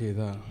ഉദ്ഘാടനം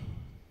ചെയ്ത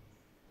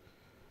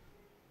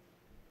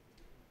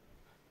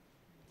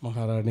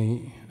മഹാറാണി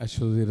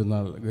അശ്വതി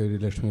തിരുനാൾ ഗൗരി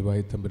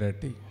ലക്ഷ്മിബായി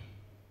തമ്പുരാട്ടി,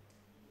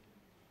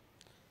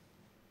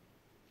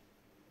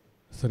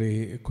 ശ്രീ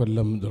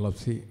കൊല്ലം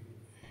തുളസി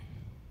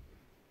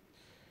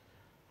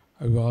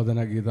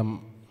അഭിവാദന ഗീതം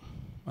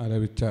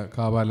ആലപിച്ച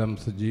കാവാലം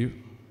സജീവ്,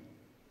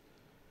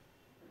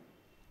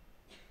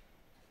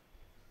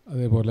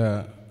 അതേപോലെ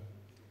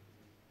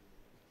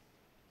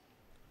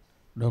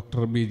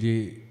doctor BG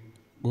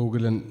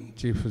Gokulan,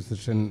 chief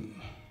physician,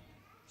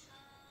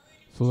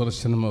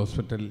 Sudarshanam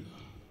hospital,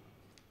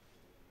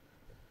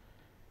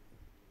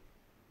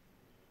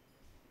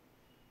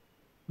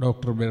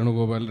 doctor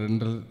Venugopal,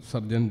 dental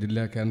surgeon,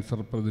 ജില്ലാ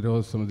ക്യാൻസർ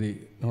പ്രതിരോധ സമിതി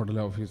നോഡൽ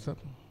ഓഫീസർ,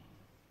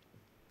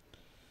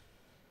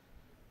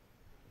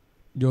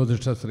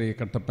 ജ്യോതിഷ ശ്രീ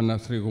കട്ടപ്പന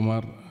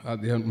ശ്രീകുമാർ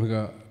ആധ്യാത്മിക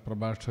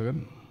പ്രഭാഷകൻ,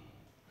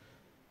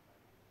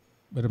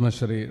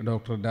 ബ്രഹ്മശ്രീ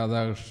ഡോക്ടർ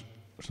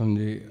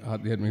രാധാകൃഷ്ണൻജി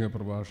ആധ്യാത്മിക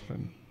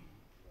പ്രഭാഷകൻ,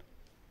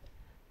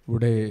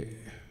 ഇവിടെ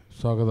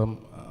സ്വാഗതം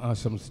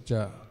ആശംസിച്ച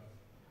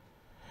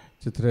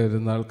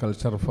ചിത്രയിരുന്നാൾ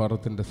കൾച്ചർ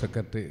ഫോറത്തിൻ്റെ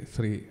സെക്രട്ടറി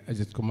ശ്രീ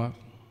അജിത് കുമാർ,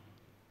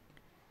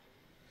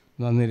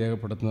 നന്ദി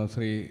രേഖപ്പെടുത്തുന്ന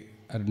ശ്രീ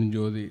അരുൺ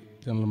ജ്യോതി,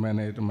 general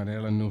manager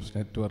Malayalam news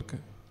network,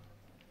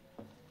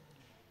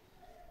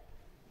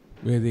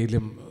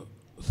 വേദിയിലും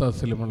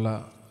സദസ്സിലുമുള്ള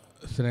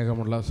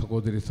സ്നേഹമുള്ള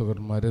സഹോദരി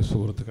സഹോദരന്മാരെ,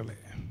 സുഹൃത്തുക്കളെ,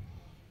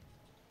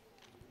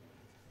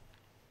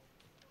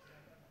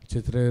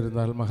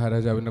 ചിത്രയിരുന്നാൾ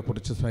മഹാരാജാവിനെ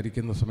കുറിച്ച്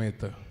സ്മരിക്കുന്ന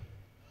സമയത്ത്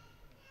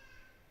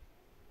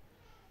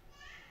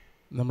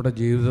നമ്മുടെ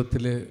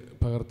ജീവിതത്തിൽ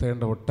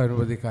പകർത്തേണ്ട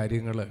ഒട്ടനവധി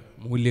കാര്യങ്ങൾ,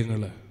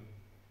 മൂല്യങ്ങൾ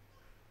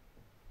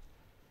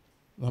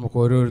നമുക്ക്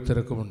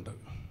ഓരോരുത്തർക്കുമുണ്ട്.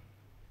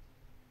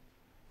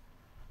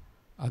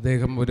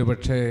 അദ്ദേഹം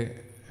ഒരുപക്ഷെ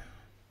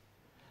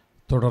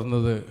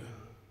തുടർന്നത്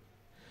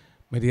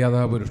മര്യാദാ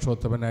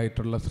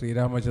പുരുഷോത്തമനായിട്ടുള്ള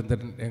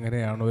ശ്രീരാമചന്ദ്രൻ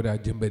എങ്ങനെയാണോ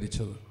രാജ്യം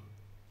ഭരിച്ചത്,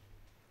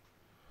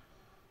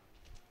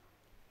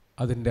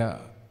 അതിൻ്റെ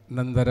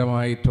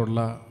അനന്തരമായിട്ടുള്ള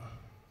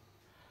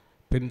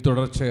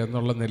പിന്തുടർച്ച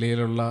എന്നുള്ള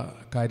നിലയിലുള്ള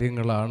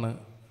കാര്യങ്ങളാണ്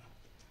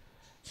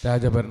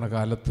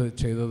രാജഭരണകാലത്ത്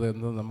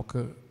ചെയ്തതെന്ന്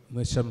നമുക്ക്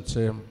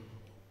നിസ്സംശയം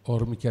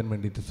ഓർമ്മിക്കാൻ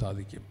വേണ്ടിയിട്ട്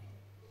സാധിക്കും.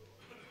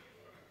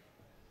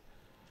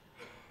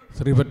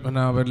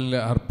 ശ്രീപത്മനാഭനിൽ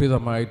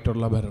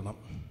അർപ്പിതമായിട്ടുള്ള ഭരണം,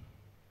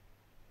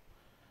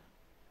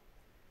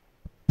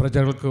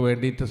 പ്രജകൾക്ക്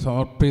വേണ്ടിയിട്ട്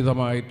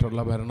സമർപ്പിതമായിട്ടുള്ള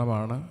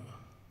ഭരണമാണ്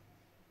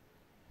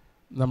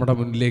നമ്മുടെ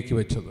മുന്നിലേക്ക്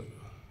വെച്ചത്.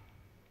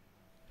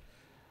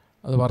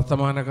 അത്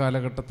വർത്തമാന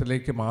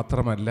കാലഘട്ടത്തിലേക്ക്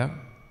മാത്രമല്ല,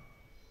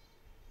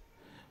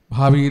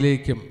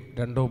 ഭാവിയിലേക്കും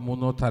 2 or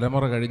 3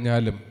 തലമുറ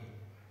കഴിഞ്ഞാലും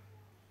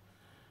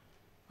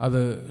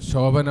അത്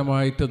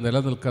ശോഭനമായിട്ട്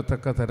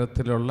നിലനിൽക്കത്തക്ക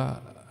തരത്തിലുള്ള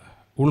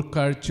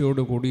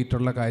ഉൾക്കാഴ്ചയോട്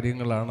കൂടിയിട്ടുള്ള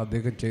കാര്യങ്ങളാണ്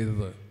അദ്ദേഹം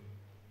ചെയ്തത്.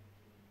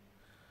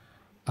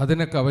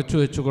 അതിനെ കവച്ചു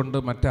വെച്ചുകൊണ്ട്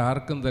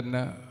മറ്റാർക്കും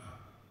തന്നെ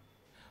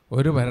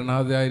ഒരു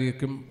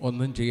ഭരണാധികാരിക്കും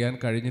ഒന്നും ചെയ്യാൻ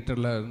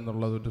കഴിഞ്ഞിട്ടില്ല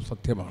എന്നുള്ളതൊരു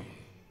സത്യമാണ്.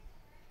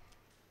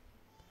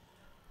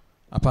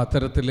 അപ്പം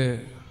അത്തരത്തിൽ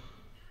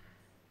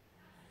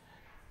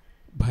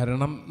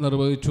ഭരണം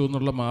നിർവഹിച്ചു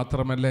എന്നുള്ള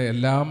മാത്രമല്ല,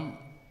 എല്ലാം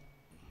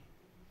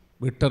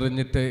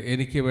വിട്ടെറിഞ്ഞിട്ട്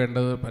എനിക്ക്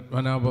വേണ്ടത്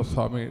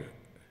പത്മനാഭസ്വാമിയെ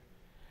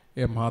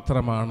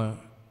മാത്രമാണ്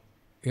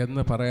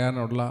എന്ന്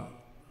പറയാനുള്ള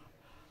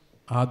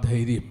ആ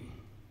ധൈര്യം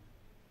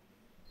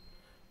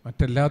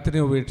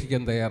മറ്റെല്ലാത്തിനെയും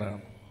ഉപേക്ഷിക്കാൻ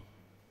തയ്യാറാണ്.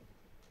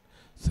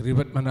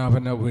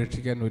 ശ്രീപത്മനാഭനെ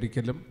ഉപേക്ഷിക്കാൻ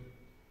ഒരിക്കലും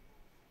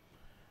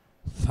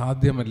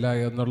സാധ്യമല്ല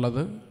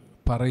എന്നുള്ളത്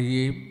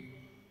പറയുകയും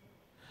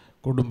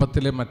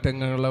കുടുംബത്തിലെ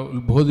മറ്റംഗങ്ങളെ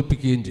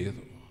ഉത്ബോധിപ്പിക്കുകയും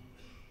ചെയ്തു.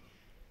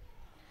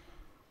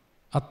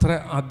 അത്ര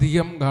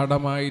അധികം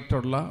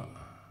ഗാഢമായിട്ടുള്ള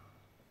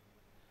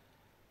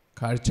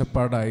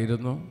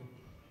കാഴ്ചപ്പാടായിരുന്നു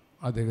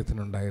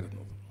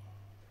അദ്ദേഹത്തിനുണ്ടായിരുന്നത്.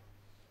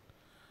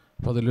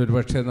 അപ്പോൾ അതിലൊരു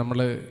പക്ഷേ നമ്മൾ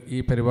ഈ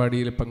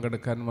പരിപാടിയിൽ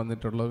പങ്കെടുക്കാൻ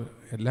വന്നിട്ടുള്ള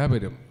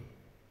എല്ലാവരും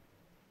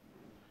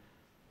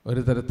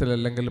ഒരു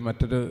തരത്തിലല്ലെങ്കിൽ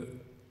മറ്റൊരു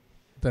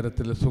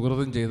തരത്തിൽ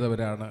സുഹൃതം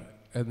ചെയ്തവരാണ്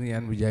എന്ന്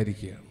ഞാൻ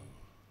വിചാരിക്കുകയാണ്.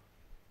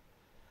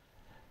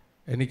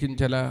 എനിക്കും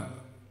ചില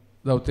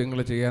ദൗത്യങ്ങൾ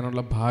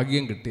ചെയ്യാനുള്ള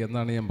ഭാഗ്യം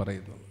കിട്ടിയെന്നാണ് ഞാൻ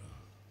പറയുന്നത്.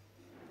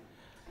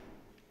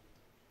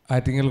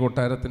 ആറ്റിങ്ങൽ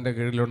കൊട്ടാരത്തിൻ്റെ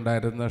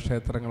കീഴിലുണ്ടായിരുന്ന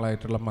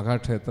ക്ഷേത്രങ്ങളായിട്ടുള്ള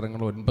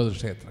മഹാക്ഷേത്രങ്ങൾ 9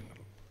 ക്ഷേത്രങ്ങൾ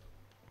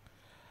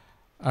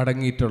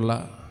അടങ്ങിയിട്ടുള്ള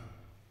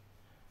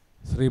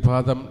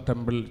ശ്രീപാദം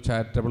ടെമ്പിൾ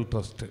ചാരിറ്റബിൾ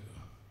ട്രസ്റ്റ്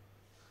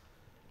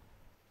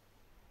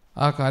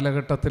ആ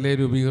കാലഘട്ടത്തിലെ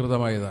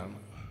രൂപീകൃതമായതാണ്.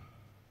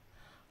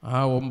 ആ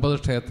 9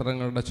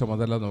 ക്ഷേത്രങ്ങളുടെ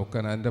ചുമതല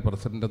നോക്കാൻ അതിൻ്റെ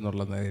പ്രസിഡൻ്റ്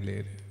എന്നുള്ള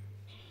നിലയിൽ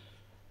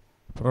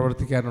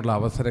പ്രവർത്തിക്കാനുള്ള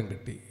അവസരം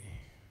കിട്ടി.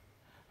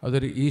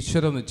 അതൊരു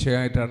ഈശ്വര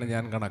നിശ്ചയമായിട്ടാണ്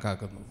ഞാൻ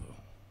കണക്കാക്കുന്നത്.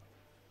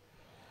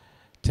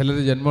 ചിലർ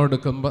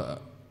ജന്മമെടുക്കുമ്പോൾ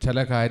ചില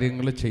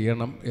കാര്യങ്ങൾ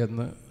ചെയ്യണം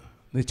എന്ന്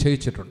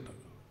നിശ്ചയിച്ചിട്ടുണ്ട്.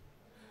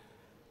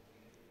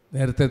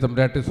 നേരത്തെ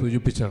തമ്പുരാട്ടി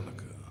സൂചിപ്പിച്ച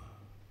കണക്ക്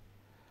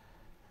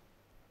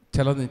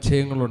ചില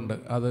നിശ്ചയങ്ങളുണ്ട്,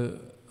 അത്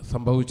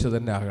സംഭവിച്ചു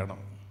തന്നെ ആകണം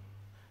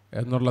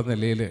എന്നുള്ള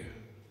നിലയിൽ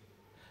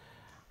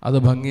അത്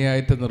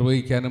ഭംഗിയായിട്ട്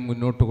നിർവഹിക്കാനും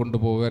മുന്നോട്ട്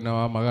കൊണ്ടുപോകാനും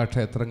ആ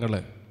മഹാക്ഷേത്രങ്ങൾ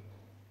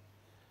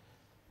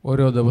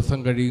ഓരോ ദിവസം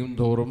കഴിയും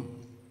തോറും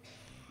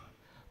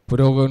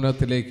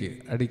പുരോഗമനത്തിലേക്ക്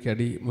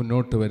അടിക്കടി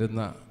മുന്നോട്ട്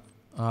വരുന്ന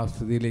ആ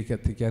സ്ഥിതിയിലേക്ക്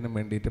എത്തിക്കാനും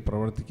വേണ്ടിയിട്ട്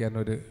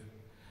പ്രവർത്തിക്കാനൊരു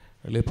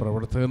എളിയ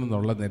പ്രവർത്തകൻ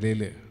എന്നുള്ള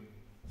നിലയിൽ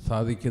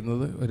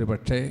സാധിക്കുന്നത് ഒരു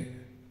പക്ഷേ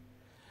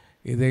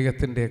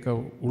ഇദ്ദേഹത്തിൻ്റെയൊക്കെ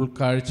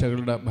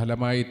ഉൾക്കാഴ്ചകളുടെ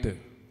ഫലമായിട്ട്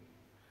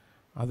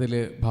അതിൽ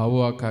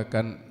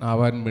ഭാവുവാക്കാൻ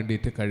ആവാൻ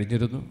വേണ്ടിയിട്ട്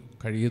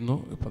കഴിയുന്നു,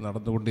 ഇപ്പോൾ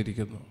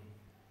നടന്നുകൊണ്ടിരിക്കുന്നു.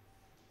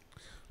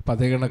 അപ്പം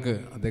അതേ കണക്ക്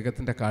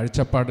അദ്ദേഹത്തിൻ്റെ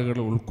കാഴ്ചപ്പാടുകൾ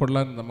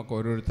ഉൾക്കൊള്ളാൻ നമുക്ക്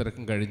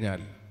ഓരോരുത്തർക്കും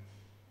കഴിഞ്ഞാൽ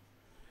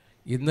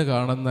ഇന്ന്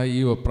കാണുന്ന ഈ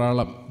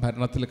വെപ്രാളം,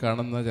 ഭരണത്തിൽ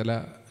കാണുന്ന ചില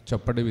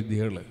ചൊപ്പടി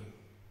വിദ്യകൾ,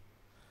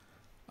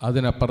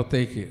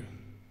 അതിനപ്പുറത്തേക്ക്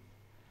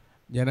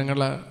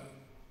ജനങ്ങളെ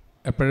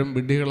എപ്പോഴും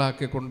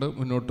വിഡ്ഢികളാക്കിക്കൊണ്ട്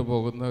മുന്നോട്ട്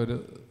പോകുന്ന ഒരു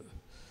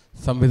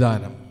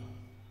സംവിധാനം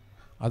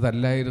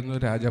അതല്ലായിരുന്നു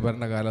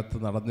രാജഭരണകാലത്ത്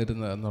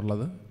നടന്നിരുന്നത്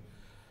എന്നുള്ളത്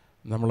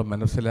നമ്മൾ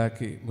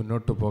മനസ്സിലാക്കി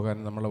മുന്നോട്ട് പോകാൻ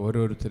നമ്മൾ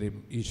ഓരോരുത്തരെയും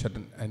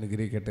ഈശ്വരൻ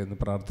അനുഗ്രഹിക്കട്ടെ എന്ന്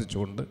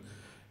പ്രാർത്ഥിച്ചുകൊണ്ട്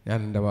ഞാൻ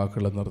എൻ്റെ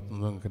വാക്കുകൾ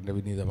നിർത്തുന്നു. നിങ്ങൾക്ക് എൻ്റെ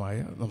വിനീതമായ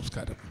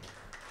നമസ്കാരം.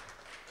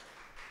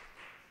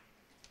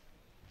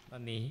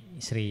 നന്ദി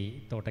ശ്രീ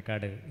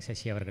തോട്ടക്കാട്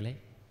ശശി അവർകളെ.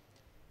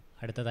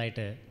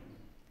 അടുത്തതായിട്ട്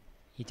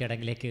ഈ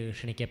ചടങ്ങിലേക്ക്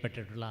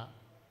ക്ഷണിക്കപ്പെട്ടിട്ടുള്ള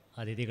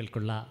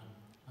അതിഥികൾക്കുള്ള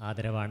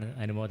ആദരവാണ്,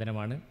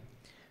 അനുമോദനമാണ്.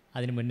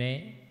 അതിനു മുന്നേ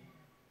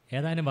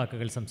ഏതാനും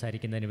വാക്കുകൾ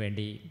സംസാരിക്കുന്നതിന്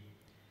വേണ്ടി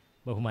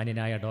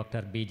ബഹുമാന്യനായ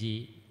ഡോക്ടർ BG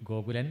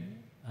ഗോകുലൻ,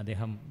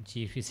 അദ്ദേഹം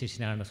ചീഫ്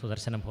ഫിസിഷ്യനാണ്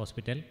സുദർശനം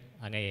ഹോസ്പിറ്റൽ,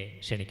 അങ്ങയെ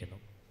ക്ഷണിക്കുന്നു.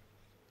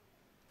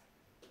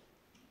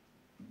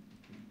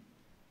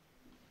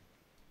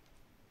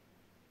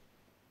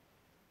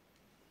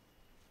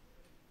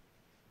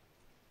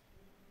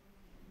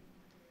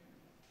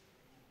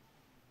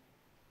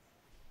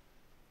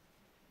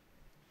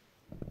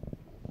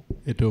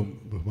 ഏറ്റവും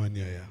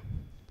ബഹുമാന്യായ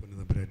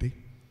പൊന്നുതമ്പുരാട്ടി,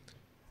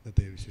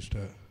 ഇന്നത്തെ വിശിഷ്ട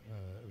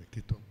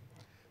വ്യക്തിത്വം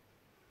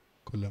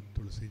കൊല്ലം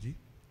തുളസിജി,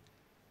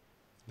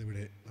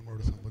 ഇന്നിവിടെ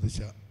നമ്മളോട്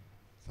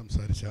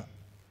സംസാരിച്ച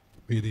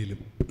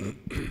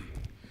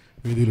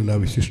വേദിയിലുള്ള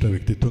വിശിഷ്ട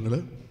വ്യക്തിത്വങ്ങൾ,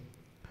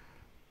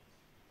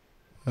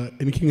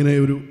 എനിക്കിങ്ങനെ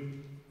ഒരു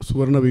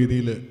സുവർണ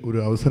വേദിയിൽ ഒരു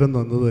അവസരം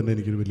തന്നത് തന്നെ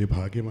എനിക്കൊരു വലിയ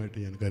ഭാഗ്യമായിട്ട്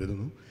ഞാൻ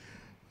കരുതുന്നു.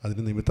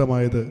 അതിന്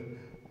നിമിത്തമായത്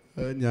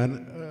ഞാൻ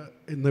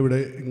ഇന്നിവിടെ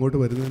ഇങ്ങോട്ട്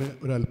വരുന്നതിന്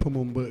ഒരല്പം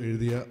മുമ്പ്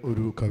എഴുതിയ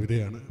ഒരു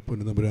കവിതയാണ്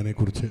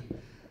പൊന്നുതമ്പുരാനെക്കുറിച്ച്.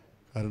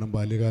 കാരണം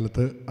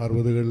ബാല്യകാലത്ത്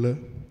 60കളിൽ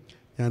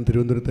ഞാൻ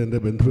തിരുവനന്തപുരത്ത് എൻ്റെ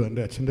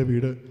എൻ്റെ അച്ഛൻ്റെ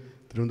വീട്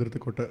തിരുവനന്തപുരത്ത്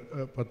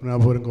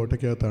പത്മനാഭപുരം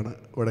കോട്ടയ്ക്കകത്താണ്,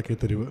 വടക്കേ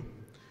തെരുവ്.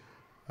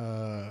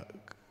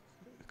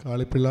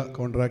 കാളിപ്പിള്ള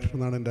കോൺട്രാക്ടർ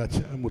എന്നാണ് എൻ്റെ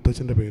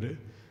മുത്തച്ഛൻ്റെ പേര്.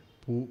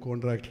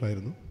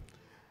 കോൺട്രാക്ടറായിരുന്നു.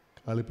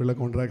 കാളിപ്പിള്ള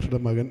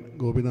കോൺട്രാക്ടറുടെ മകൻ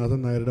ഗോപിനാഥൻ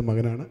നായരുടെ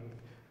മകനാണ്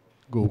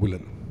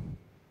ഗോകുലൻ.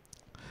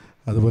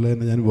 അതുപോലെ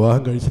തന്നെ ഞാൻ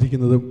വിവാഹം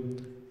കഴിച്ചിരിക്കുന്നതും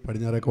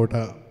പടിഞ്ഞാറേക്കോട്ട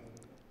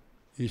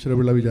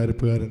ഈശ്വരപിള്ള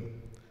വിചാരിപ്പുകാരൻ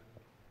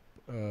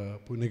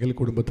പുന്നകൽ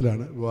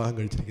കുടുംബത്തിലാണ് വിവാഹം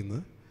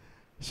കഴിച്ചിരിക്കുന്നത്,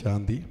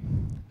 ശാന്തി.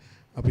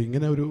 അപ്പോൾ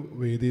ഇങ്ങനെ ഒരു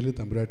വേദിയിൽ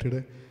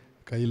തമ്പുരാട്ടിയുടെ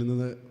കയ്യിൽ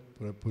നിന്ന്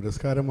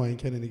പുരസ്കാരം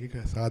വാങ്ങിക്കാൻ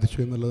എനിക്ക് സാധിച്ചു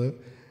എന്നുള്ളത്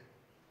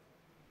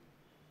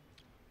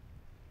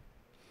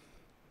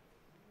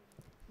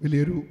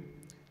വലിയൊരു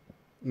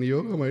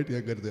നിയോഗമായിട്ട്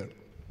ഞാൻ കരുതുകയാണ്.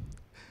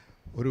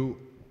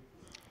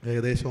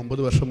 ഏകദേശം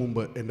 9 വർഷം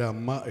മുമ്പ് എൻ്റെ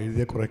അമ്മ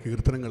എഴുതിയ കുറേ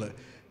കീർത്തനങ്ങൾ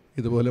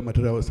ഇതുപോലെ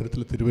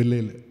മറ്റൊരവസരത്തിൽ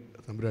തിരുവല്ലയിൽ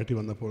തമ്പുരാട്ടി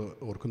വന്നപ്പോൾ,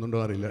 ഓർക്കുന്നുണ്ടോ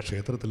അറിയില്ല,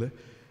 ക്ഷേത്രത്തിൽ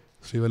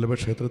ശ്രീവല്ലഭ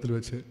ക്ഷേത്രത്തിൽ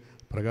വെച്ച്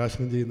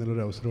പ്രകാശനം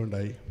ചെയ്യുന്നതിനൊരു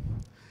അവസരമുണ്ടായി.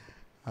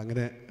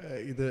 അങ്ങനെ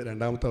ഇത്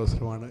 2ാമത്തെ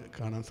അവസരമാണ്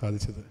കാണാൻ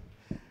സാധിച്ചത്.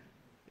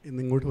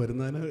 ഇന്നിങ്ങോട്ട്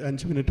വരുന്നതിന്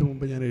 5 മിനിറ്റ്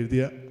മുമ്പ് ഞാൻ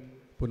എഴുതിയ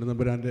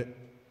പൊന്നുതമ്പുരാൻ്റെ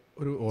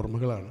ഒരു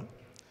ഓർമ്മകളാണ്.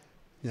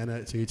 ഞാൻ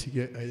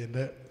ചേച്ചിക്ക്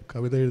എൻ്റെ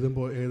കവിത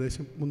എഴുതുമ്പോൾ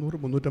ഏകദേശം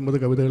 300-350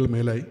 കവിതകൾ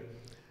മേലായി.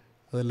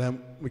 അതെല്ലാം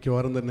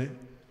മിക്കവാറും തന്നെ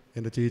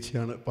എൻ്റെ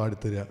ചേച്ചിയാണ്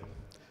പാടിത്തരിക.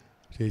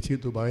 ചേച്ചി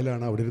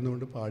ദുബായിലാണ്, അവിടെ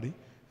ഇരുന്നുകൊണ്ട് പാടി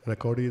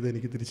റെക്കോർഡ് ചെയ്ത്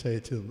എനിക്ക്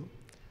തിരിച്ചയച്ചു തന്നു.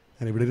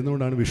 ഞാൻ ഇവിടെ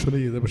ഇരുന്നുകൊണ്ടാണ് വിഷ്വൽ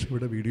ചെയ്തത്, പക്ഷേ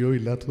ഇവിടെ വീഡിയോ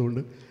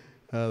ഇല്ലാത്തതുകൊണ്ട്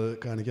അത്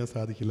കാണിക്കാൻ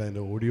സാധിക്കില്ല.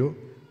 എൻ്റെ ഓഡിയോ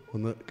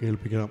ഒന്ന്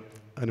കേൾപ്പിക്കണം,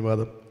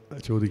 അനുവാദം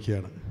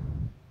ചോദിക്കുകയാണ്.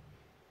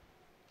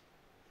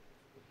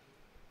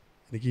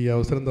 എനിക്ക് ഈ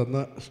അവസരം തന്ന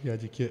ശ്രീ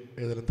അജിക്ക്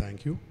ഏതായാലും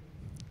താങ്ക് യു.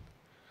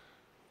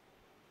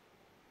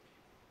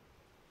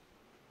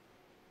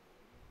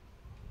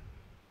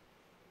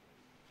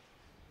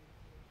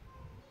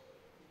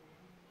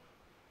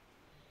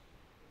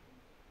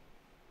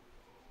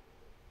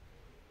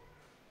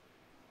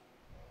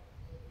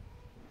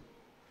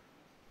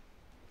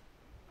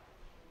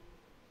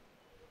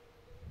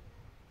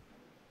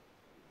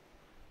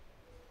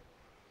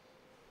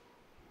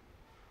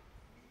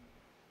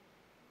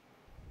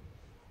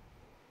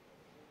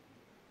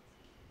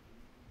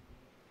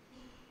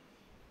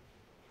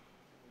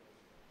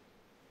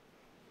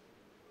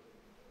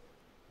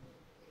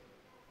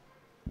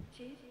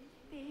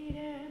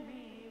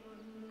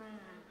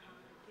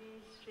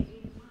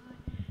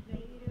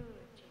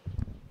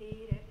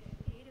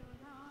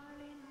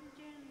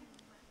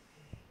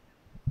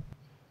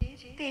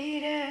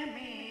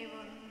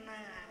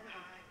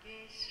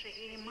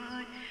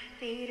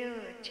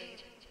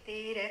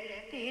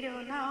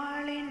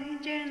 തിരുനാളിൻ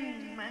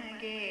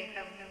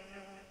ജന്മഗേഹം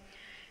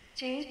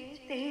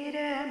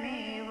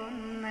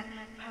ചിത്തിരമേവുന്ന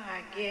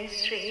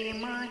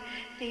ഭാഗ്യശ്രീമാൻ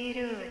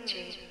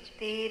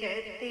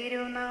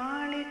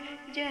തിരുനാളിൻ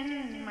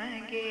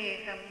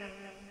ജന്മഗേഹം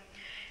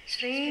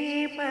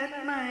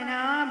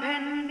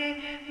ശ്രീപത്മനാഭന്റെ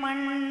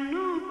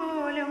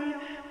മണ്ണുപോലും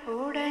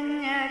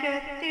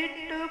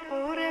കുടഞ്ഞകത്തിട്ടു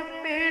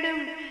പുറപ്പെടും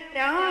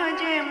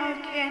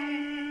രാജമുഖ്യൻ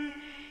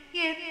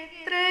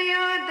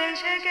എത്രയോ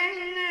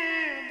ദശകങ്ങൾ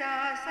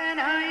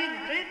ദാസനായി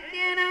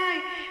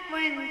ഭൃത്യനായി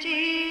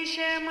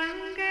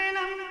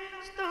വഞ്ചീശമംഗളം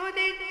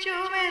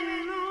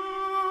സ്തുതിച്ചുവെന്നു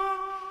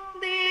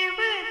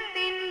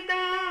ദൈവത്തിൻ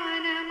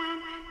ദാനമാം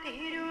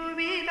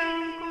തിരുവിതാംകൂറിനെ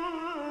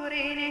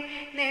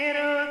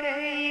നെറുകയിലേറ്റിനി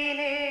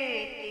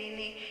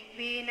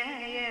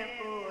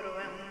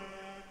വിനയപൂർവം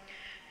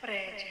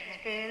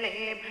പ്രജകളെ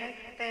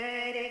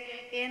ഭക്തരെ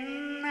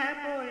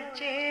എന്നപ്പോൾ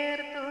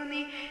ചേർത്തു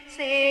നീ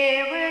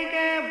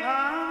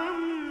സേവകഭാവം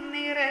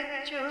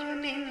നിറച്ചു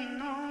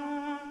നിന്നു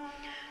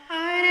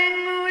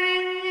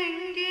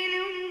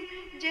അരങ്ങൊഴിഞ്ഞെങ്കിലും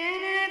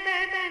ജനത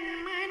തൻ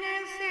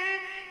മനസ്സിൽ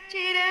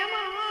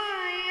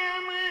ചിരമായ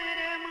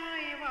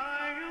മരമായി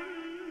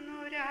വാഴുന്നു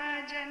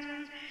രാജൻ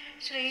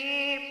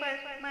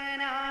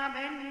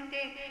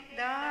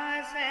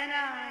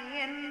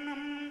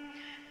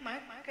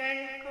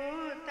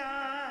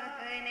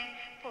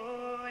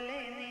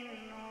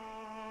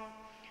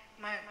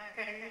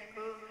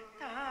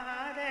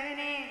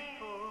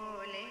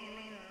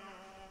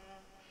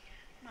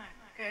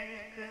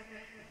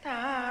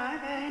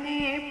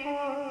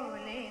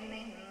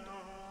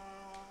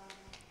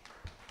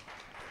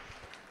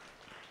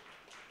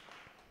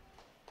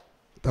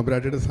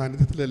തമ്പുരാട്ടിയുടെ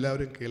സാന്നിധ്യത്തിൽ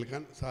എല്ലാവരും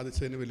കേൾക്കാൻ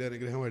സാധിച്ചതിന് വലിയ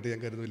അനുഗ്രഹമായിട്ട് ഞാൻ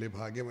കരുതുന്നു, വലിയ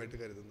ഭാഗ്യമായിട്ട്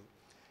കരുതുന്നു.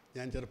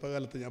 ഞാൻ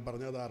ചെറുപ്പകാലത്ത് ഞാൻ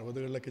പറഞ്ഞത്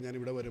 60കളിലൊക്കെ ഞാൻ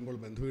ഇവിടെ വരുമ്പോൾ,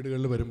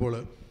 ബന്ധുവീടുകളിൽ വരുമ്പോൾ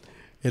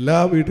എല്ലാ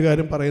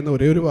വീട്ടുകാരും പറയുന്ന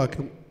ഒരേ ഒരു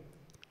വാക്യം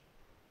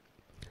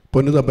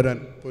പൊന്നു തമ്പുരാൻ,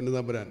 പൊന്നു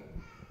തമ്പുരാൻ.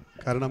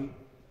 കാരണം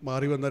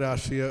മാറി വന്ന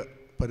രാഷ്ട്രീയ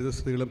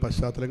പരിതസ്ഥിതികളും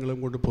പശ്ചാത്തലങ്ങളും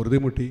കൊണ്ട്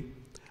പൊറുതിമുട്ടി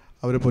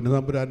അവർ പൊന്നു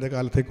തമ്പുരാൻ്റെ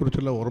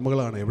കാലത്തെക്കുറിച്ചുള്ള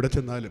ഓർമ്മകളാണ് എവിടെ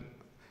ചെന്നാലും.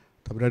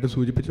 തമ്പുരാട്ടി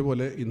സൂചിപ്പിച്ച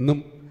പോലെ ഇന്നും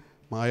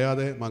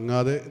മായാതെ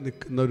മങ്ങാതെ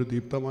നിൽക്കുന്ന ഒരു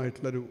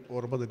ദീപ്തമായിട്ടുള്ളൊരു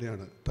ഓർമ്മ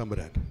തന്നെയാണ്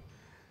തമ്പുരാൻ.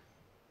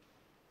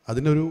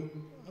 അതിനൊരു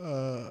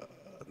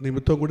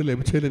നിമിത്തം കൂടി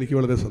ലഭിച്ചതിൽ എനിക്ക്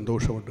വളരെ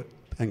സന്തോഷമുണ്ട്.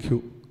 Thank you.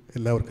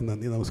 എല്ലാവർക്കും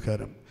നന്ദി,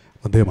 നമസ്കാരം,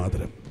 വന്ദേ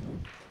മാതരം.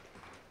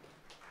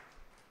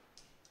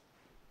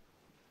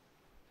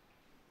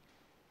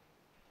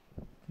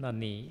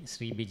 നന്ദി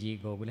ശ്രീ ബിജി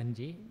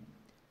ഗോകുലൻജി.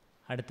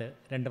 അടുത്ത്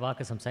 2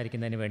 വാക്ക്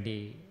സംസാരിക്കുന്നതിന് വേണ്ടി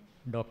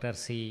ഡോക്ടർ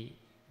സി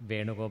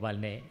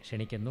വേണുഗോപാലിനെ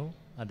ക്ഷണിക്കുന്നു.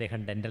 അദ്ദേഹം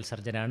ഡെൻ്റൽ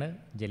സർജനാണ്,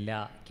 ജില്ലാ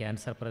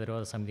ക്യാൻസർ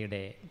പ്രതിരോധ സമിതിയുടെ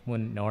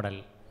മുൻ നോഡൽ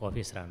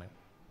ഓഫീസറാണ്.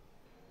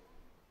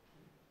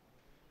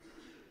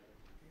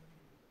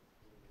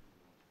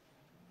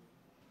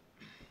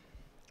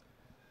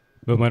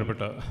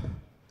 ബഹുമാനപ്പെട്ട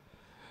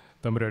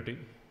തമ്പുരാട്ടി,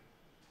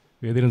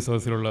 വേദിയിലും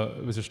സദസ്സിലുള്ള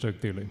വിശിഷ്ട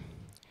വ്യക്തികളെ,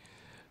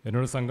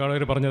 എന്നോട്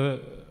സംഘാടകർ പറഞ്ഞത്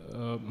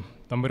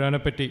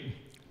തമ്പുരാനെപ്പറ്റി,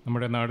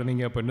 നമ്മുടെ നാട്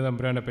നീങ്ങിയ പൊന്നു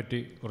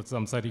തമ്പുരാനെപ്പറ്റി കുറച്ച്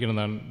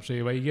സംസാരിക്കണമെന്നാണ്. പക്ഷേ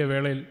ഈ വൈകിയ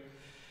വേളയിൽ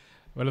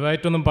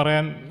വലുതായിട്ടൊന്നും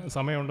പറയാൻ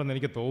സമയമുണ്ടെന്ന്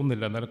എനിക്ക്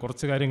തോന്നുന്നില്ല. എന്നാലും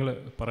കുറച്ച് കാര്യങ്ങൾ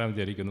പറയാൻ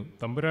വിചാരിക്കുന്നു.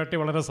 തമ്പുരാട്ടി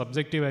വളരെ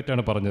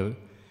സബ്ജക്റ്റീവായിട്ടാണ് പറഞ്ഞത്.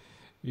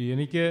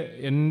 എനിക്ക്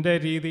എൻ്റെ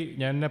രീതി,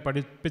 ഞാൻ എന്നെ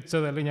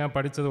പഠിപ്പിച്ചത് അല്ലെങ്കിൽ ഞാൻ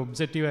പഠിച്ചത്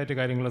ഒബ്ജക്റ്റീവായിട്ട്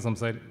കാര്യങ്ങൾ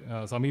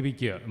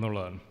സമീപിക്കുക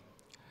എന്നുള്ളതാണ്.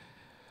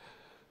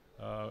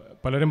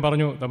 പലരും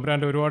പറഞ്ഞു,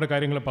 തമ്പുരാൻ്റെ ഒരുപാട്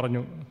കാര്യങ്ങൾ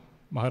പറഞ്ഞു,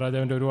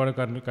 മഹാരാജാവിൻ്റെ ഒരുപാട്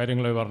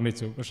കാര്യങ്ങൾ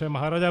വർണ്ണിച്ചു. പക്ഷേ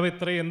മഹാരാജാവ്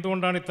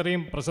എന്തുകൊണ്ടാണ്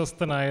ഇത്രയും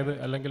പ്രശസ്തനായത്,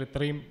 അല്ലെങ്കിൽ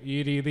ഇത്രയും ഈ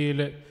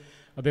രീതിയിൽ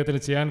അദ്ദേഹത്തിന്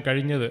ചെയ്യാൻ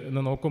കഴിഞ്ഞത്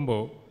എന്ന്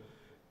നോക്കുമ്പോൾ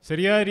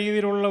ശരിയായ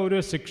രീതിയിലുള്ള ഒരു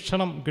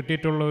ശിക്ഷണം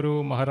കിട്ടിയിട്ടുള്ള ഒരു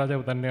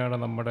മഹാരാജാവ് തന്നെയാണ്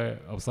നമ്മുടെ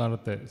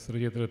അവസാനത്തെ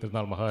ശ്രീചിത്ര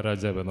തിരുനാൾ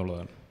മഹാരാജാവ്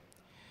എന്നുള്ളതാണ്.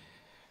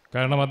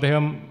 കാരണം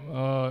അദ്ദേഹം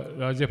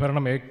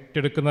രാജ്യഭരണം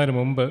ഏറ്റെടുക്കുന്നതിന്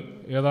മുമ്പ്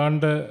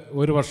ഏതാണ്ട്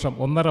 1 വർഷം,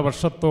 1.5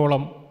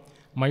 വർഷത്തോളം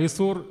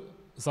മൈസൂർ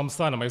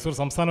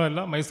സംസ്ഥാനമല്ല,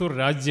 മൈസൂർ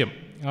രാജ്യം,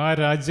 ആ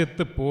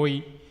രാജ്യത്ത് പോയി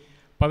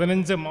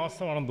 15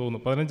 മാസമാണെന്ന്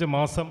തോന്നുന്നു, 15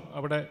 മാസം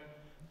അവിടെ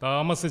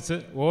താമസിച്ച്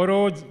ഓരോ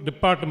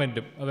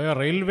ഡിപ്പാർട്ട്മെൻറ്റും, അതായത്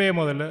റെയിൽവേ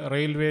മുതൽ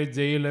റെയിൽവേ,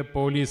 ജയിൽ,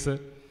 പോലീസ്,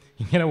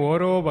 ഇങ്ങനെ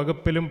ഓരോ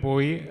വകുപ്പിലും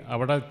പോയി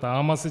അവിടെ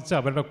താമസിച്ച്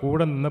അവരുടെ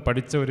കൂടെ നിന്ന്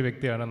പഠിച്ച ഒരു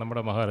വ്യക്തിയാണ്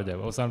നമ്മുടെ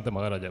മഹാരാജാവ്, അവസാനത്തെ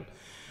മഹാരാജാവ്.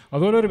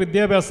 അതുപോലെ ഒരു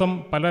വിദ്യാഭ്യാസം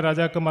പല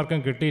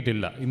രാജാക്കന്മാർക്കും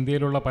കിട്ടിയിട്ടില്ല.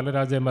 ഇന്ത്യയിലുള്ള പല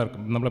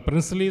രാജാക്കന്മാർക്കും, നമ്മൾ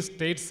പ്രിൻസ്ലി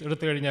സ്റ്റേറ്റ്സ്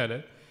എടുത്തു കഴിഞ്ഞാൽ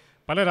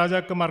പല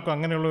രാജാക്കന്മാർക്കും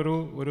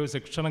അങ്ങനെയുള്ളൊരു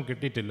ശിക്ഷണം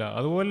കിട്ടിയിട്ടില്ല.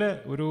 അതുപോലെ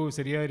ഒരു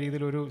ശരിയായ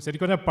രീതിയിൽ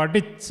ശരിക്കും പറഞ്ഞാൽ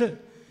പഠിച്ച്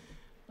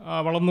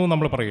വളർന്നു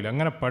നമ്മൾ പറയില്ല,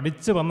 അങ്ങനെ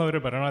പഠിച്ച് വന്ന ഒരു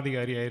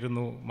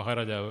ഭരണാധികാരിയായിരുന്നു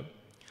മഹാരാജാവ്.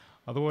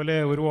 അതുപോലെ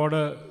ഒരുപാട്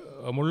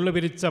മുള്ളു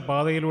പിരിച്ച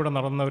പാതയിലൂടെ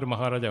നടന്ന ഒരു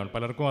മഹാരാജാവാണ്.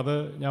 പലർക്കും അത്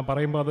ഞാൻ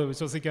പറയുമ്പോൾ അത്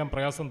വിശ്വസിക്കാൻ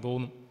പ്രയാസം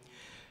തോന്നും.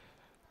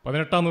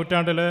 18-ാം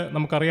നൂറ്റാണ്ടിൽ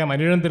നമുക്കറിയാം,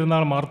 അനിഴം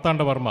തിരുനാൾ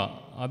മാർത്താണ്ഡവർമ്മ,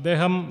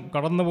 അദ്ദേഹം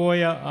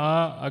കടന്നുപോയ ആ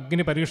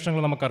അഗ്നി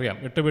പരീക്ഷണങ്ങൾ നമുക്കറിയാം,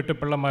 8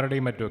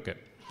 വീട്ടുപിള്ളമാരുടെയും മറ്റുമൊക്കെ.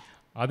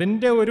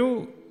 അതിൻ്റെ ഒരു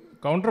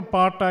കൗണ്ടർ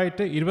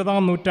പാർട്ടായിട്ട്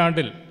 20-ാം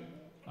നൂറ്റാണ്ടിൽ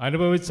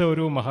അനുഭവിച്ച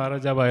ഒരു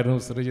മഹാരാജാവായിരുന്നു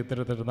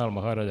ശ്രീചിത്ര തിരുനാൾ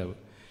മഹാരാജാവ്.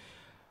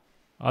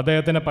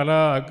 അദ്ദേഹത്തിന് പല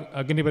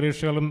അഗ്നി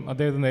പരീക്ഷകളും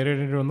അദ്ദേഹത്തിന്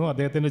നേരിടേണ്ടി വന്നു.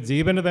 അദ്ദേഹത്തിൻ്റെ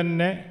ജീവന്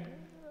തന്നെ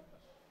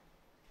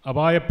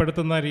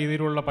അപായപ്പെടുത്തുന്ന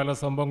രീതിയിലുള്ള പല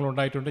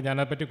സംഭവങ്ങളുണ്ടായിട്ടുണ്ട്.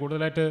 ഞാനതിനെപ്പറ്റി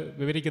കൂടുതലായിട്ട്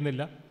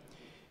വിവരിക്കുന്നില്ല.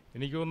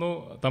 എനിക്ക് തോന്നുന്നു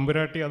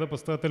തമ്പുരാട്ടി അത്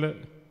പുസ്തകത്തിൽ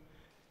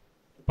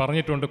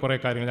പറഞ്ഞിട്ടുണ്ട് കുറേ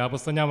കാര്യങ്ങൾ. ആ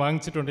പുസ്തകം ഞാൻ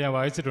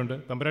വായിച്ചിട്ടുണ്ട്.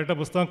 തമ്പുരാട്ടിയുടെ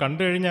പുസ്തകം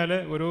കണ്ടു കഴിഞ്ഞാൽ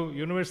ഒരു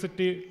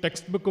യൂണിവേഴ്സിറ്റി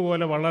ടെക്സ്റ്റ് ബുക്ക്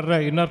പോലെ വളരെ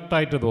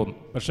ഇനർട്ടായിട്ട് തോന്നും.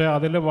 പക്ഷേ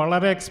അതിൽ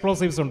വളരെ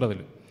എക്സ്പ്ലോസീവ്സ് ഉണ്ട് അതിൽ.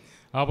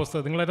 ആ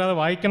പുസ്തകം നിങ്ങളെല്ലാതെ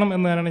വായിക്കണം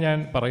എന്ന് തന്നെയാണ് ഞാൻ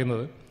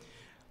പറയുന്നത്.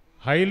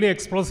 ഹൈലി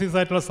എക്സ്പ്ലോസീവ്സ്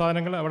ആയിട്ടുള്ള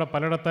സാധനങ്ങൾ അവിടെ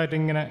പലയിടത്തായിട്ട്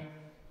ഇങ്ങനെ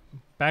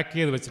പാക്ക്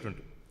ചെയ്ത്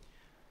വെച്ചിട്ടുണ്ട്.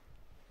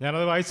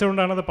 ഞാനത്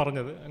വായിച്ചുകൊണ്ടാണ് അത്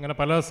പറഞ്ഞത്. അങ്ങനെ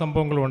പല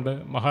സംഭവങ്ങളുമുണ്ട്.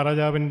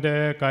 മഹാരാജാവിൻ്റെ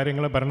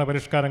കാര്യങ്ങൾ,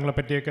 ഭരണപരിഷ്കാരങ്ങളെ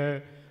പറ്റിയൊക്കെ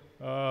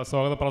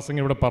സ്വാഗത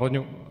പ്രസംഗം ഇവിടെ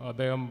പറഞ്ഞു.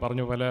 അദ്ദേഹം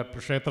പറഞ്ഞു പല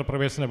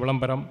ക്ഷേത്രപ്രവേശന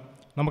വിളംബരം,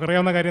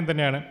 നമുക്കറിയാവുന്ന കാര്യം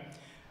തന്നെയാണ്.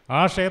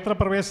 ആ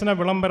ക്ഷേത്രപ്രവേശന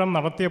വിളംബരം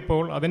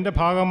നടത്തിയപ്പോൾ അതിൻ്റെ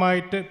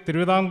ഭാഗമായിട്ട്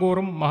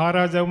തിരുവിതാംകൂറും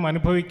മഹാരാജാവും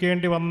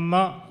അനുഭവിക്കേണ്ടി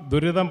വന്ന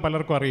ദുരിതം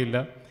പലർക്കും അറിയില്ല.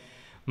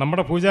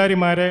 നമ്മുടെ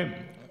പൂജാരിമാരെ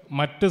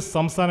മറ്റ്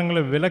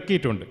സംസ്ഥാനങ്ങളിൽ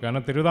വിലക്കിയിട്ടുണ്ട്.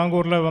 കാരണം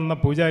തിരുവിതാംകൂറിൽ വന്ന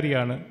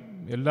പൂജാരിയാണ്,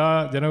 എല്ലാ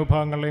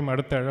ജനവിഭാഗങ്ങളെയും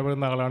അടുത്ത്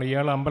ഇടപെടുന്ന ആളാണ്,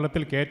 ഇയാൾ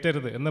അമ്പലത്തിൽ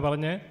കയറ്റരുത് എന്ന്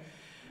പറഞ്ഞ്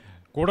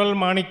കൂടൽ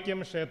മാണിക്യം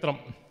ക്ഷേത്രം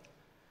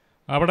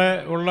അവിടെ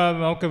ഉള്ള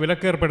നമുക്ക്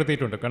വിലക്ക്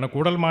ഏർപ്പെടുത്തിയിട്ടുണ്ട്. കാരണം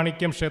കൂടൽ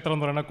മാണിക്യം ക്ഷേത്രം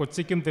എന്ന് പറയുന്നത്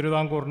കൊച്ചിക്കും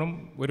തിരുവിതാംകൂറിനും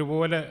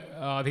ഒരുപോലെ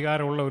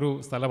അധികാരമുള്ള ഒരു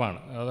സ്ഥലമാണ്.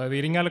 അതായത്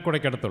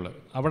ഇരിങ്ങാലക്കുടയ്ക്കടുത്തുള്ളത്.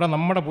 അവിടെ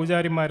നമ്മുടെ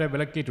പൂജാരിമാരെ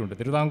വിലക്കിയിട്ടുണ്ട്,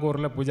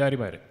 തിരുവിതാംകൂറിലെ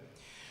പൂജാരിമാർ.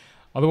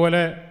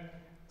 അതുപോലെ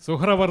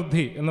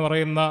സുഹ്രവർദ്ധി എന്ന്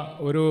പറയുന്ന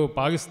ഒരു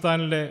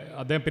പാകിസ്ഥാനിലെ,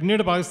 അദ്ദേഹം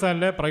പിന്നീട്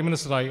പാകിസ്ഥാനിലെ പ്രൈം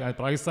മിനിസ്റ്ററായി,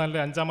 പാകിസ്ഥാനിലെ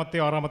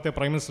 5-ാമത്തെയോ 6-ാമത്തെയോ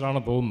പ്രൈം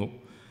മിനിസ്റ്ററാണെന്ന് തോന്നുന്നു,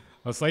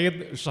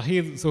 സയ്യിദ്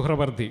ഷഹീദ്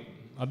സുഹ്രവർദ്ധി.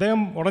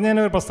 അദ്ദേഹം ഉടനെ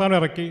ഒരു പ്രസ്ഥാനം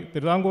ഇറക്കി,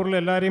 തിരുവിതാംകൂറിൽ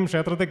എല്ലാവരെയും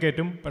ക്ഷേത്രത്തിൽ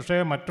കയറ്റും, പക്ഷേ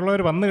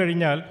മറ്റുള്ളവർ വന്നു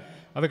കഴിഞ്ഞാൽ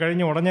അത്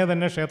കഴിഞ്ഞ് ഉടനെ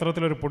തന്നെ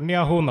ക്ഷേത്രത്തിലൊരു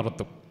പുണ്യാഹവും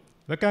നടത്തും.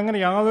 ഇതൊക്കെ അങ്ങനെ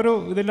യാതൊരു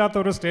ഇതില്ലാത്ത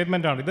ഒരു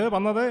സ്റ്റേറ്റ്മെൻറ്റാണ്. ഇത്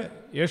വന്നത്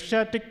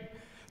ഏഷ്യാറ്റിക്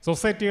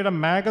സൊസൈറ്റിയുടെ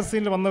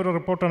മാഗസീനിൽ വന്ന ഒരു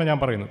റിപ്പോർട്ടാണ് ഞാൻ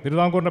പറയുന്നത്,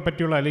 തിരുവിതാംകൂറിനെ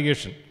പറ്റിയുള്ള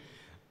അലിഗേഷൻ.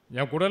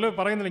 ഞാൻ കൂടുതൽ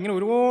പറയുന്നില്ല, ഇങ്ങനെ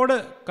ഒരുപാട്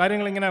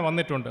കാര്യങ്ങൾ ഇങ്ങനെ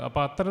വന്നിട്ടുണ്ട്.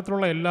 അപ്പോൾ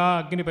അത്തരത്തിലുള്ള എല്ലാ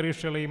അഗ്നി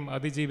പരീക്ഷകളെയും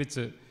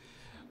അതിജീവിച്ച്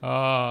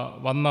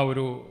വന്ന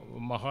ഒരു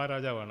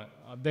മഹാരാജാവാണ്.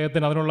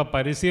 അദ്ദേഹത്തിന് അതിനുള്ള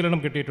പരിശീലനം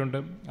കിട്ടിയിട്ടുണ്ട്.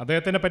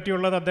 അദ്ദേഹത്തിനെ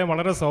പറ്റിയുള്ളത് അദ്ദേഹം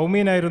വളരെ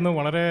സൗമ്യനായിരുന്നു,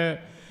 വളരെ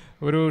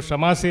ഒരു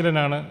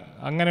ക്ഷമാശീലനാണ്.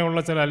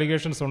 അങ്ങനെയുള്ള ചില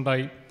അലിഗേഷൻസ്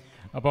ഉണ്ടായി.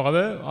 അപ്പോൾ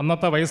അത്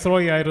അന്നത്തെ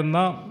വൈസ്രോയി ആയിരുന്ന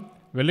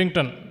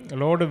വെല്ലിംഗ്ടൺ,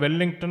 ലോർഡ്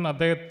വെല്ലിംഗ്ടൺ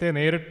അദ്ദേഹത്തെ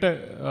നേരിട്ട്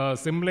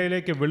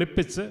സിംലയിലേക്ക്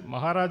വിളിപ്പിച്ച്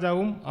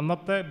മഹാരാജാവും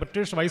അന്നത്തെ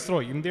ബ്രിട്ടീഷ്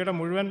വൈസ്രോയി, ഇന്ത്യയുടെ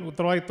മുഴുവൻ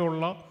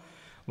ഉത്തരവാദിത്തമുള്ള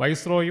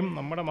വൈസ്രോയും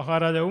നമ്മുടെ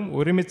മഹാരാജാവും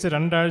ഒരുമിച്ച്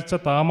 2 ആഴ്ച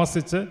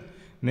താമസിച്ച്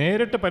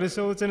നേരിട്ട്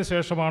പരിശോധിച്ചതിന്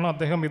ശേഷമാണ്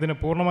അദ്ദേഹം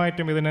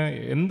പൂർണ്ണമായിട്ടും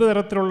എന്ത്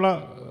തരത്തിലുള്ള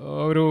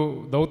ഒരു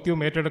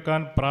ദൗത്യവും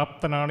ഏറ്റെടുക്കാൻ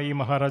പ്രാപ്തനാണ് ഈ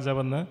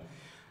മഹാരാജാവെന്ന്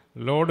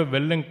ലോർഡ്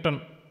വെല്ലിംഗ്ടൺ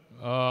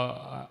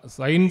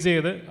സൈൻ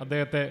ചെയ്ത്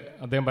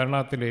അദ്ദേഹം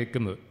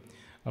ഭരണത്തിലേക്കുന്നത്.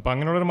 അപ്പോൾ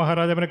അങ്ങനെയുള്ളൊരു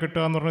മഹാരാജാവിനെ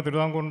കിട്ടുക എന്ന് പറഞ്ഞാൽ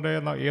തിരുവിതാംകൂറിൻ്റെ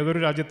ഏതൊരു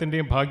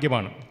രാജ്യത്തിൻ്റെയും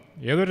ഭാഗ്യമാണ്.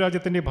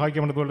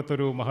 ഇതുപോലത്തെ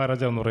ഒരു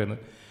മഹാരാജാവ് എന്ന്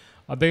പറയുന്നത്.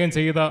 അദ്ദേഹം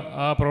ചെയ്ത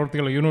ആ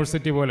പ്രവൃത്തികൾ,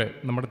 യൂണിവേഴ്സിറ്റി പോലെ,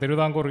 നമ്മുടെ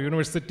തിരുവിതാംകൂർ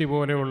യൂണിവേഴ്സിറ്റി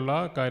പോലെയുള്ള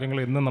കാര്യങ്ങൾ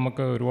ഇന്നും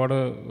നമുക്ക് ഒരുപാട്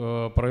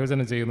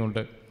പ്രയോജനം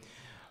ചെയ്യുന്നുണ്ട്.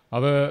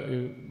 അത്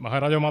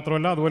മഹാരാജാവ്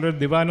മാത്രമല്ല, അതുപോലെ ഒരു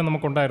ദിവാനും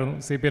നമുക്കുണ്ടായിരുന്നു,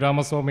 CP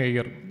രാമസ്വാമി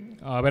അയ്യർ.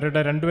 അവരുടെ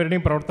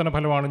രണ്ടുപേരുടെയും പ്രവർത്തന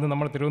ഫലമാണ് ഇന്ന്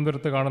നമ്മൾ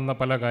തിരുവനന്തപുരത്ത് കാണുന്ന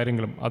പല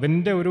കാര്യങ്ങളും.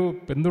 അതിൻ്റെ ഒരു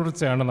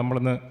പിന്തുടർച്ചയാണ്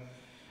നമ്മളിന്ന്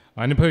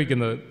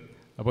അനുഭവിക്കുന്നത്.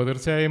 അപ്പോൾ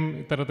തീർച്ചയായും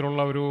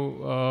ഇത്തരത്തിലുള്ള ഒരു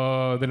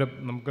ഇതിൽ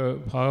നമുക്ക്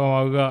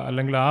ഭാഗമാവുക,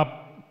 അല്ലെങ്കിൽ ആ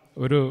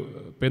ഒരു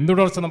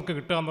പിന്തുടർച്ച നമുക്ക്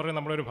കിട്ടുക എന്ന് പറയുന്നത്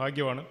നമ്മളൊരു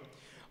ഭാഗ്യമാണ്.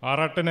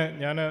 ആറാട്ടിന്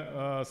ഞാൻ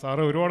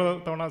സാറ് ഒരുപാട്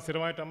തവണ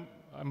സ്ഥിരമായിട്ട്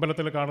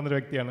അമ്പലത്തിൽ കാണുന്നൊരു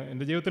വ്യക്തിയാണ്.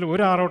 എൻ്റെ ജീവിതത്തിൽ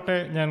ഒരു ആറോട്ടെ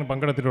ഞാൻ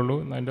പങ്കെടുത്തിട്ടുള്ളൂ.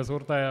 എൻ്റെ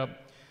സുഹൃത്തായ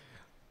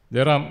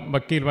ജയറാം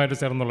വക്കീലുമായിട്ട്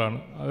ചേർന്നുള്ളതാണ്.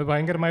 അത്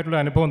ഭയങ്കരമായിട്ടുള്ള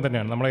അനുഭവം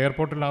തന്നെയാണ്. നമ്മൾ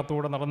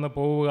എയർപോർട്ടിനകത്തുകൂടെ നടന്ന്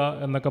പോവുക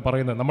എന്നൊക്കെ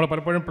പറയുന്നത്, നമ്മൾ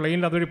പലപ്പോഴും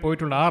പ്ലെയിനിൽ അതുവഴി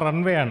പോയിട്ടുണ്ട്. ആ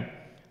റൺവേ ആണ്,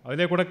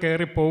 അതിലേക്കൂടെ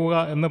കയറി പോവുക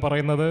എന്ന്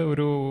പറയുന്നത്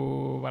ഒരു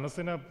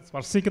മനസ്സിനെ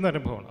സ്പർശിക്കുന്ന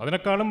അനുഭവമാണ്.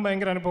 അതിനേക്കാളും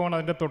ഭയങ്കര അനുഭവമാണ്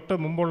അതിൻ്റെ തൊട്ട്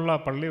മുമ്പുള്ള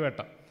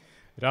പള്ളിവേട്ട.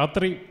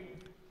 രാത്രി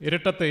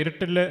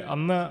ഇരുട്ടിൽ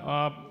അന്ന് ആ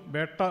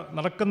വേട്ട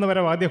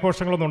നടക്കുന്നവരെ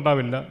വാദ്യഘോഷങ്ങളൊന്നും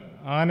ഉണ്ടാവില്ല.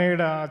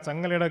 ആനയുടെ ആ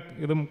ചങ്ങലയുടെ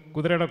ഇതും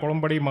കുതിരയുടെ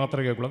കുളമ്പടിയും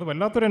മാത്രമേ കേൾക്കുള്ളൂ. അത്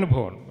വല്ലാത്തൊരു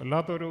അനുഭവമാണ്,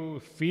 വല്ലാത്തൊരു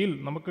ഫീൽ.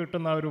 നമുക്ക്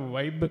കിട്ടുന്ന ആ ഒരു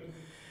വൈബ്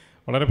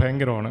വളരെ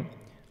ഭയങ്കരമാണ്.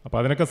 അപ്പോൾ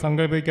അതിനൊക്കെ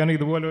സങ്കല്പിക്കാനും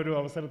ഇതുപോലൊരു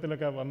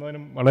അവസരത്തിലൊക്കെ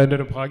വന്നതിനും വളരെ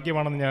ഒരു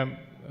ഭാഗ്യമാണെന്ന് ഞാൻ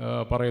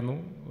പറയുന്നു.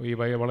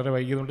 വളരെ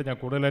വൈകിയതുകൊണ്ട് ഞാൻ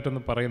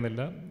കൂടുതലായിട്ടൊന്നും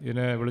പറയുന്നില്ല.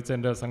 ഇതിനെ വിളിച്ച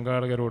എൻ്റെ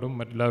സംഘാടകരോടും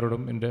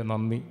മറ്റെല്ലാവരോടും എൻ്റെ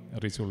നന്ദി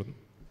അറിയിച്ചുകൊള്ളുന്നു.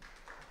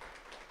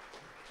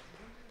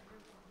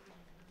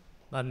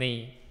 നന്ദി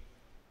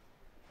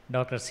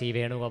ഡോക്ടർ C.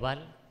 വേണുഗോപാൽ.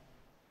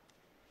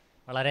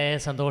 വളരെ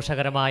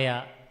സന്തോഷകരമായ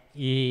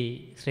ഈ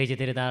ശ്രീജി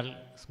തിരുനാൾ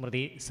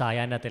സ്മൃതി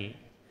സായാഹ്നത്തിൽ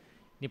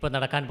ഇനിയിപ്പോൾ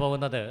നടക്കാൻ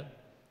പോകുന്നത്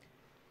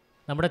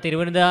നമ്മുടെ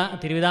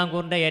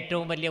തിരുവിതാംകൂറിൻ്റെ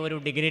ഏറ്റവും വലിയ ഒരു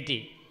ഡിഗ്നിറ്റി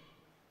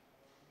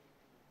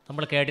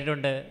നമ്മൾ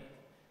കേട്ടിട്ടുണ്ട്.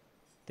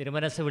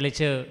 തിരുമനസ്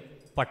വിളിച്ച്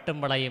പട്ടും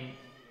വളയും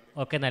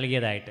ഒക്കെ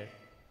നൽകിയതായിട്ട്.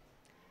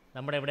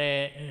 നമ്മുടെ ഇവിടെ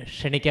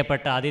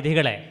ക്ഷണിക്കപ്പെട്ട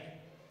അതിഥികളെ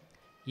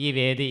ഈ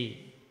വേദി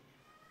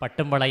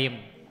പട്ടും വളയും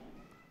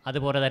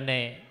അതുപോലെ തന്നെ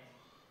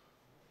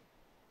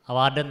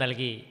അവാർഡും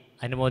നൽകി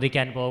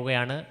അനുമോദിക്കാൻ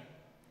പോവുകയാണ്.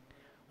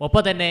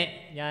 ഒപ്പം തന്നെ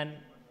ഞാൻ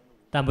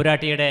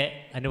തമ്പുരാട്ടിയുടെ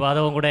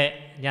അനുവാദവും കൂടെ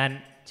ഞാൻ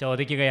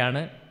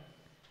ചോദിക്കുകയാണ്.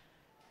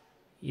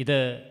 ഇത്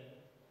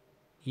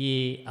ഈ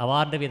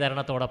അവാർഡ്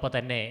വിതരണത്തോടൊപ്പം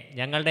തന്നെ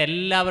ഞങ്ങളുടെ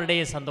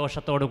എല്ലാവരുടെയും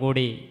സന്തോഷത്തോടു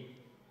കൂടി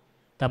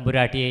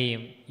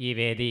തമ്പുരാട്ടിയെയും ഈ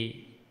വേദി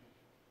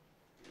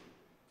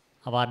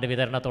അവാർഡ്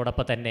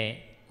വിതരണത്തോടൊപ്പം തന്നെ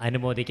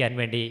അനുമോദിക്കാൻ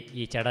വേണ്ടി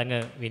ഈ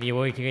ചടങ്ങ്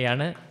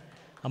വിനിയോഗിക്കുകയാണ്.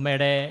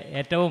 അമ്മയുടെ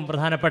ഏറ്റവും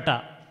പ്രധാനപ്പെട്ട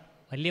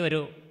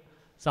വലിയൊരു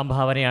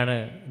സംഭാവനയാണ്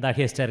ദ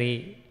ഹിസ്റ്ററി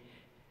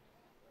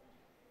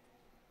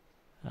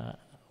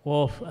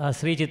ഓഫ്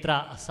ശ്രീചിത്ര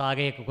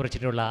സാഗയെ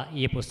കുറിച്ചിട്ടുള്ള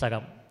ഈ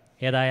പുസ്തകം.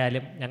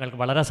 ഏതായാലും ഞങ്ങൾക്ക്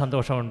വളരെ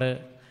സന്തോഷമുണ്ട്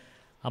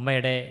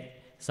അമ്മയുടെ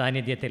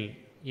സാന്നിധ്യത്തിൽ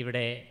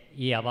ഇവിടെ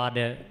ഈ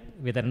അവാർഡ്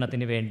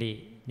വിതരണത്തിന് വേണ്ടി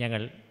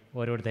ഞങ്ങൾ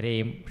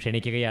ഓരോരുത്തരെയും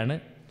ക്ഷണിക്കുകയാണ്.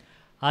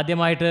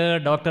 ആദ്യമായിട്ട്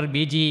ഡോക്ടർ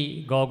BG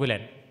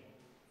ഗോകുലൻ,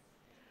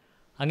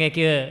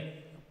 അങ്ങേക്ക്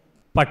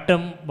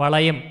പട്ടും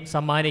വളയും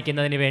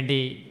സമ്മാനിക്കുന്നതിന്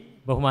വേണ്ടി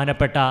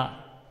ബഹുമാനപ്പെട്ട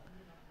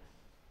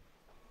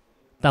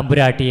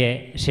തമ്പുരാട്ടിയെ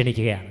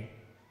ക്ഷണിക്കുകയാണ്.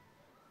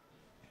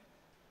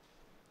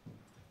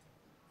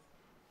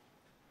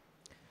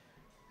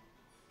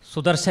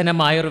 Sudarshanam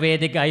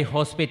ayurvedic eye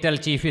hospital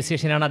chief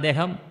ഫിസിഷ്യനാണ്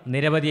അദ്ദേഹം.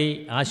 നിരവധി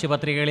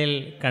ആശുപത്രികളിൽ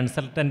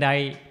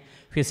കൺസൾട്ടൻ്റായി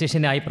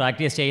ഫിസിഷ്യനായി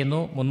പ്രാക്ടീസ് ചെയ്യുന്നു.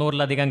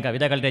 300-ലധികം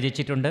കവിതകൾ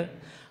രചിച്ചിട്ടുണ്ട്.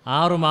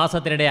 6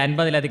 മാസത്തിനിടെ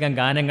 50-ലധികം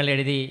ഗാനങ്ങൾ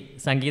എഴുതി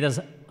സംഗീത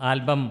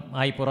ആൽബം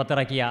ആയി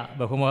പുറത്തിറക്കിയ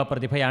ബഹുമുഖ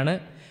പ്രതിഭയാണ്.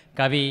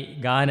 കവി,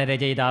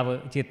 ഗാനരചയിതാവ്,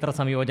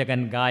 ചിത്രസംയോജകൻ,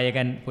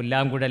 ഗായകൻ,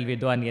 പുല്ലാങ്കുഴൽ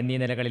വിദ്വാൻ എന്നീ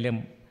നിലകളിലും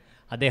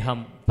അദ്ദേഹം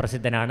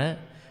പ്രസിദ്ധനാണ്.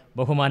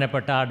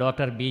 ബഹുമാനപ്പെട്ട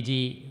ഡോക്ടർ BG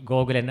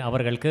ഗോകുലൻ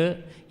അവർക്ക്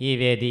ഈ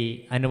വേദി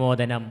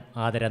അനുമോദനം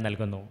ആദരം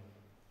നൽകുന്നു.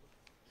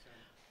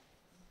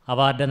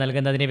 അവാർഡ്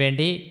നൽകുന്നതിന്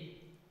വേണ്ടി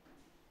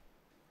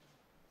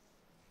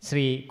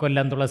ശ്രീ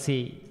കൊല്ലം തുളസി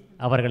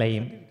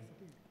അവർകളെയും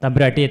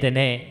തമ്പുരാട്ടിയെ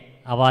തന്നെ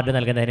അവാർഡ്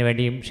നൽകുന്നതിന്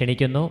വേണ്ടിയും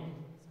ക്ഷണിക്കുന്നു.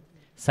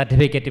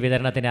 സർട്ടിഫിക്കറ്റ്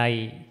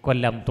വിതരണത്തിനായി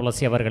കൊല്ലം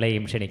തുളസി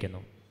അവർകളെയും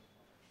ക്ഷണിക്കുന്നു.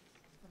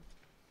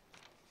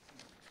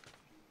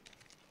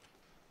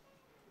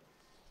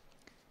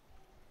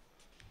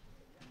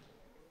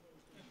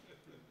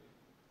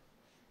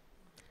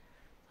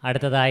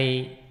 അടുത്തതായി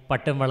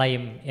പട്ടും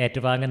വളയും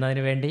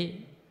ഏറ്റുവാങ്ങുന്നതിന് വേണ്ടി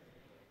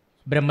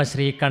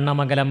ബ്രഹ്മശ്രീ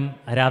കണ്ണമംഗലം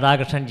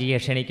രാധാകൃഷ്ണൻജിയെ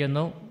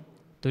ക്ഷണിക്കുന്നു.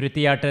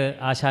 തുരുത്തിയാട്ട്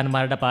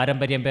ആശാന്മാരുടെ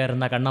പാരമ്പര്യം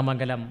പേറുന്ന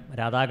കണ്ണമംഗലം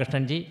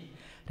രാധാകൃഷ്ണൻജി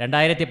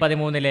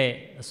 2013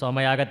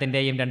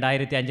 സോമയാഗത്തിൻ്റെയും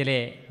 2005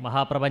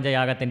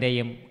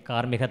 മഹാപ്രപഞ്ചയാഗത്തിൻ്റെയും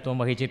കാർമ്മികത്വം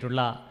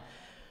വഹിച്ചിട്ടുള്ള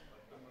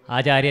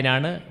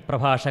ആചാര്യനാണ്.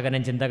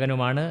 പ്രഭാഷകനും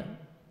ചിന്തകനുമാണ്.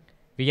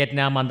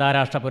 വിയറ്റ്നാം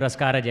അന്താരാഷ്ട്ര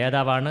പുരസ്കാര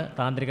ജേതാവാണ്.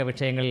 താന്ത്രിക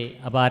വിഷയങ്ങളിൽ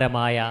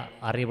അപാരമായ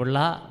അറിവുള്ള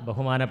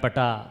ബഹുമാനപ്പെട്ട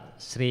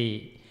ശ്രീ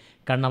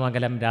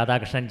കണ്ണമംഗലം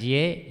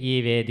രാധാകൃഷ്ണൻജിയെ ഈ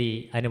വേദി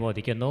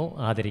അനുമോദിക്കുന്നു,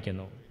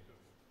 ആദരിക്കുന്നു.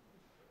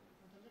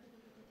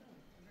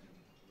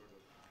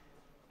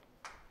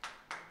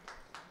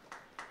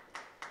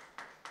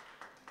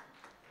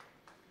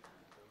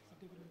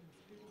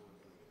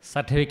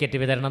 സർട്ടിഫിക്കറ്റ്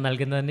വിതരണം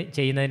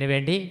ചെയ്യുന്നതിന്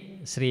വേണ്ടി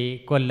ശ്രീ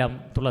കൊല്ലം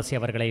തുളസി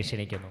അവർകളെ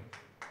ക്ഷണിക്കുന്നു.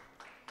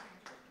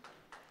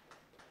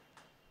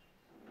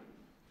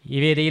 ഈ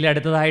വേദിയിൽ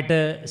അടുത്തതായിട്ട്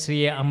ശ്രീ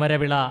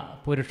അമരവിള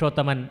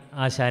പുരുഷോത്തമൻ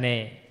ആശാനെ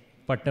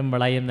പട്ടും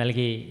വളയും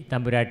നൽകി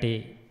തമ്പുരാട്ടി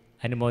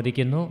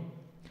അനുമോദിക്കുന്നു.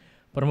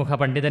 പ്രമുഖ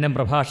പണ്ഡിതനും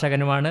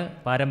പ്രഭാഷകനുമാണ്.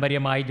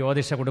 പാരമ്പര്യമായി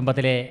ജ്യോതിഷ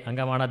കുടുംബത്തിലെ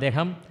അംഗമാണ്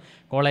അദ്ദേഹം.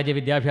 കോളേജ്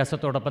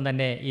വിദ്യാഭ്യാസത്തോടൊപ്പം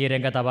തന്നെ ഈ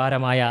രംഗത്ത്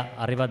അപാരമായ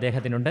അറിവ്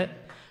അദ്ദേഹത്തിനുണ്ട്.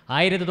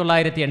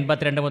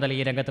 1982 മുതൽ ഈ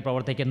രംഗത്ത്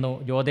പ്രവർത്തിക്കുന്നു.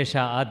 ജ്യോതിഷ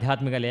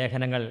ആധ്യാത്മിക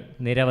ലേഖനങ്ങൾ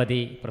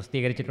നിരവധി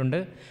പ്രസിദ്ധീകരിച്ചിട്ടുണ്ട്.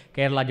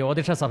 കേരള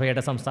ജ്യോതിഷ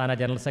സഭയുടെ സംസ്ഥാന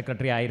ജനറൽ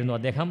സെക്രട്ടറി ആയിരുന്നു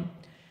അദ്ദേഹം.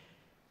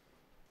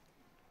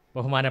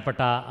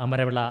 ബഹുമാനപ്പെട്ട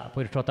അമരവിള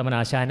പുരുഷോത്തമൻ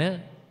ആശാന്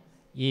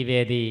ഈ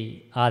വേദി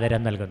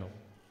ആദരം നൽകുന്നു.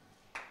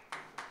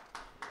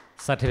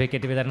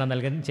 സർട്ടിഫിക്കറ്റ് വിതരണം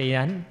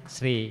ചെയ്യാൻ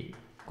ശ്രീ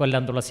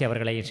കൊല്ലം തുളസി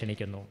അവർകളെയും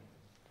ക്ഷണിക്കുന്നു.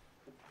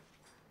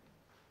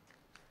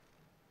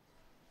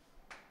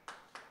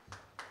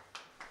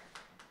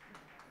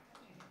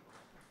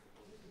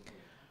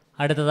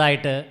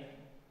 അടുത്തതായിട്ട്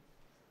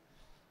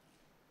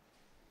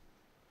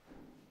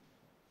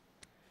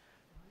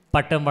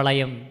പട്ടും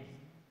വളയും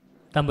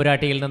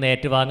തമ്പുരാട്ടിയിൽ നിന്ന്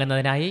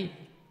ഏറ്റുവാങ്ങുന്നതിനായി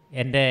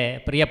എൻ്റെ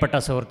പ്രിയപ്പെട്ട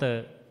സുഹൃത്ത്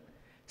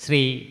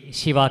ശ്രീ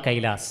ശിവ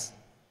കൈലാസ്.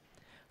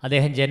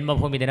 അദ്ദേഹം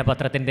ജന്മഭൂമി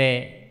ദിനപത്രത്തിൻ്റെ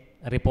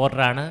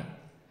റിപ്പോർട്ടറാണ്.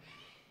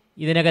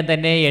 ഇതിനകം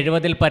തന്നെ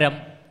 70-ൽ പരം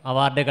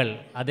അവാർഡുകൾ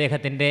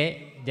അദ്ദേഹത്തിൻ്റെ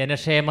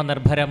ജനക്ഷേമ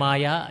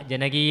നിർഭരമായ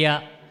ജനകീയ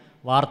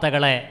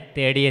വാർത്തകളെ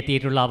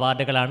തേടിയെത്തിയിട്ടുള്ള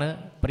അവാർഡുകളാണ്.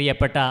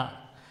 പ്രിയപ്പെട്ട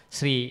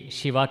ശ്രീ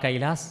ശിവ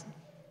കൈലാസ്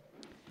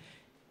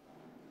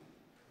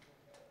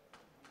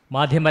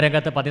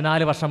മാധ്യമരംഗത്ത്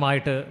 14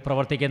 വർഷമായിട്ട്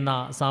പ്രവർത്തിക്കുന്ന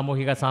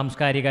സാമൂഹിക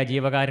സാംസ്കാരിക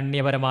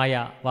ജീവകാരുണ്യപരമായ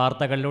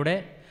വാർത്തകളിലൂടെ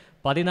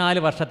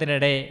 14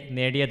 വർഷത്തിനിടെ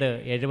നേടിയത്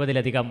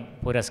 70-ലധികം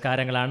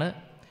പുരസ്കാരങ്ങളാണ്.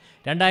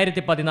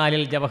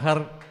 2014 ജവഹർ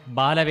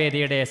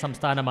ബാലവേദിയുടെ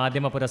സംസ്ഥാന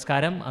മാധ്യമ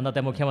പുരസ്കാരം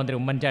അന്നത്തെ മുഖ്യമന്ത്രി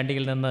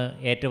ഉമ്മൻചാണ്ടിയിൽ നിന്ന്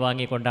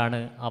ഏറ്റുവാങ്ങിക്കൊണ്ടാണ്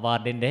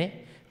അവാർഡിൻ്റെ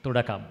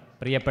തുടക്കം.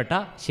 പ്രിയപ്പെട്ട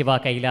ശിവ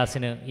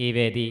കൈലാസിന് ഈ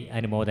വേദി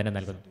അനുമോദനം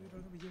നൽകുന്നു.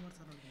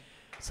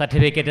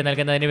 സർട്ടിഫിക്കറ്റ്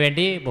നൽകുന്നതിന്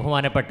വേണ്ടി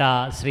ബഹുമാനപ്പെട്ട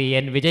ശ്രീ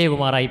എൻ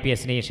വിജയകുമാർ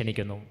IPS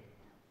ക്ഷണിക്കുന്നു.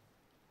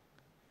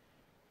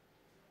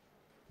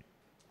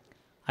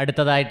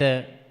 അടുത്തതായിട്ട്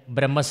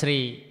ബ്രഹ്മശ്രീ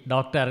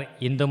ഡോക്ടർ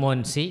ഇന്ദുമോൻ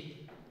സി.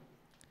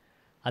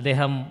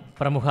 അദ്ദേഹം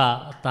പ്രമുഖ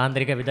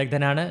താന്ത്രിക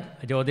വിദഗ്ധനാണ്,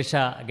 ജ്യോതിഷ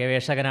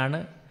ഗവേഷകനാണ്.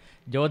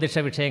 ജ്യോതിഷ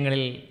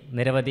വിഷയങ്ങളിൽ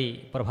നിരവധി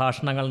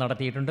പ്രഭാഷണങ്ങൾ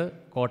നടത്തിയിട്ടുണ്ട്.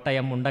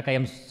 കോട്ടയം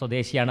മുണ്ടക്കയം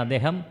സ്വദേശിയാണ്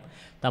അദ്ദേഹം.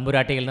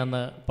 തമ്പുരാട്ടിയിൽ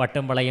നിന്ന്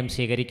പട്ടും വളയും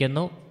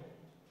സ്വീകരിക്കുന്നു.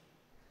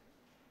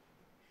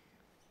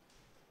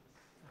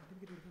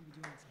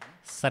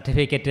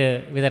 സർട്ടിഫിക്കറ്റ്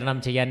വിതരണം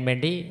ചെയ്യാൻ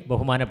വേണ്ടി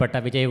ബഹുമാനപ്പെട്ട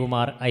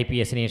വിജയകുമാർ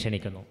IPS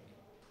ക്ഷണിക്കുന്നു.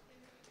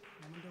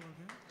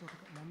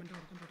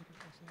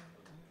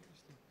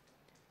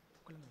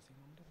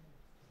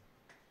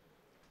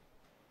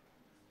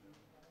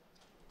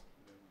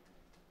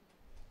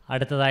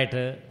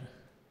 അടുത്തതായിട്ട്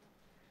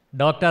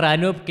ഡോക്ടർ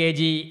അനൂപ്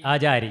KG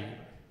ആചാരി.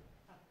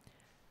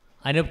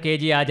 അനൂപ്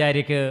KG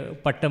ആചാര്യക്ക്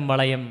പട്ടും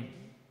വളയും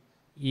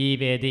ഈ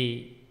വേദി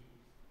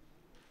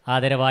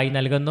ആദരവായി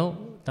നൽകുന്നു.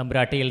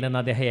 തമ്പുരാട്ടിയിൽ നിന്ന്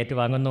അദ്ദേഹം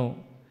ഏറ്റുവാങ്ങുന്നു.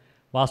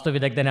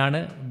 വാസ്തുവിദഗ്ധനാണ്.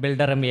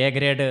 ബിൽഡറും A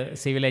ഗ്രേഡ്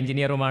സിവിൽ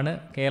എഞ്ചിനീയറുമാണ്.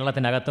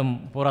 കേരളത്തിനകത്തും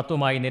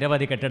പുറത്തുമായി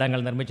നിരവധി കെട്ടിടങ്ങൾ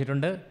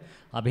നിർമ്മിച്ചിട്ടുണ്ട്.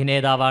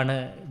 അഭിനേതാവാണ്,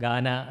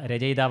 ഗാന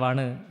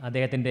രചയിതാവാണ്.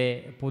 അദ്ദേഹത്തിൻ്റെ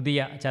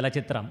പുതിയ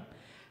ചലച്ചിത്രം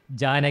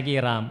ജാനകി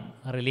റാം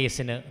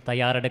റിലീസിന്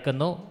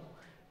തയ്യാറെടുക്കുന്നു.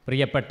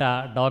 പ്രിയപ്പെട്ട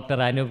ഡോക്ടർ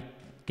അനൂപ്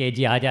KG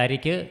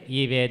ആചാര്യക്ക്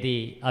ഈ വേദി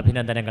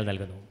അഭിനന്ദനങ്ങൾ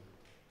നൽകുന്നു.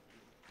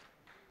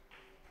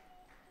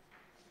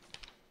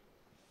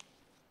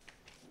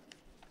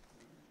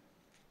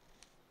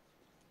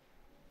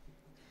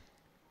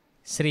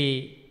 ശ്രീ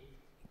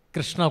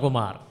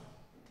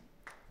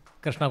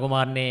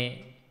കൃഷ്ണകുമാറിനെ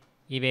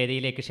ഈ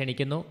വേദിയിലേക്ക്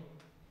ക്ഷണിക്കുന്നു.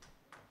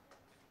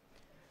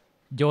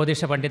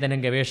 ജ്യോതിഷ പണ്ഡിതനും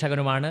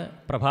ഗവേഷകനുമാണ്.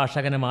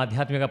 പ്രഭാഷകനും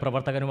ആധ്യാത്മിക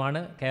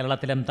പ്രവർത്തകനുമാണ്.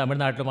 കേരളത്തിലും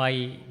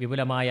തമിഴ്നാട്ടിലുമായി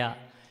വിപുലമായ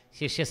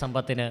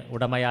ശിഷ്യസമ്പത്തിന്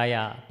ഉടമയായ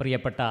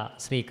പ്രിയപ്പെട്ട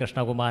ശ്രീ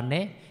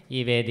കൃഷ്ണകുമാറിനെ ഈ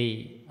വേദി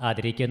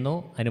ആദരിക്കുന്നു,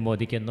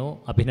 അനുമോദിക്കുന്നു,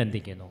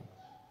 അഭിനന്ദിക്കുന്നു.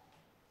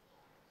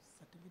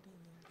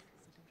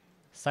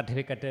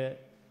 സർട്ടിഫിക്കറ്റ്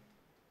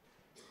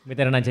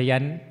വിതരണം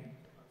ചെയ്യാൻ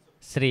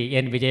ശ്രീ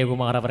എൻ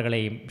വിജയകുമാർ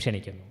അവർകളെയും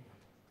ക്ഷണിക്കുന്നു.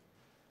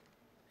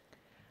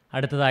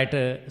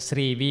 അടുത്തതായിട്ട്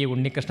ശ്രീ വി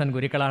ഉണ്ണികൃഷ്ണൻ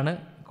ഗുരുക്കളാണ്.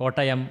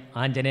 കോട്ടയം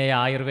ആഞ്ജനേയ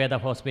ആയുർവേദ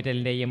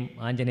ഹോസ്പിറ്റലിൻ്റെയും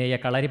ആഞ്ജനേയ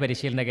കളരി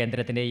പരിശീലന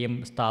കേന്ദ്രത്തിൻ്റെയും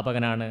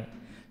സ്ഥാപകനാണ്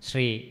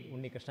ശ്രീ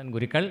ഉണ്ണികൃഷ്ണൻ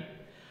ഗുരുക്കൾ.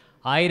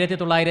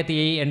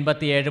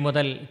 1987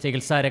 മുതൽ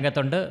ചികിത്സാ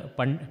രംഗത്തുണ്ട്.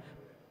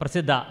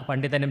 പ്രസിദ്ധ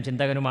പണ്ഡിതനും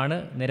ചിന്തകനുമാണ്.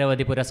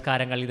 നിരവധി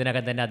പുരസ്കാരങ്ങൾ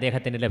ഇതിനകം തന്നെ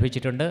അദ്ദേഹത്തിന്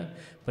ലഭിച്ചിട്ടുണ്ട്.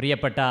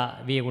 പ്രിയപ്പെട്ട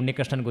വി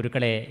ഉണ്ണികൃഷ്ണൻ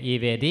ഗുരുക്കളെ ഈ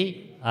വേദി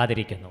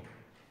ആദരിക്കുന്നു.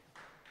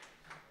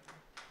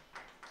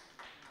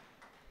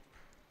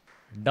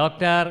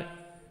 Doctor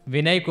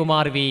Vinay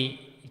Kumar V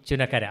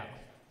Chunakkara.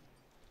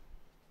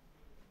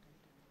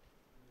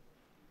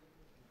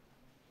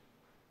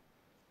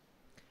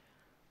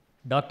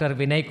 Doctor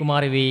Vinay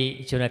Kumar V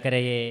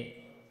ചുനക്കരയെ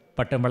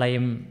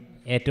പട്ടുമ്പളയും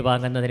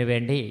ഏറ്റുവാങ്ങുന്നതിന്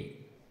വേണ്ടി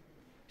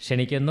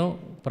ക്ഷണിക്കുന്നു.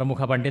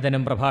 പ്രമുഖ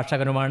പണ്ഡിതനും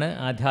പ്രഭാഷകനുമാണ്.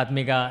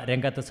 ആധ്യാത്മിക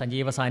രംഗത്ത്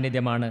സജീവ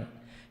സാന്നിധ്യമാണ്.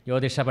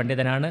 ജ്യോതിഷ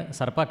പണ്ഡിതനാണ്.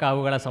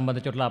 സർപ്പക്കാവുകളെ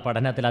സംബന്ധിച്ചുള്ള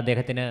പഠനത്തിൽ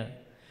അദ്ദേഹത്തിന്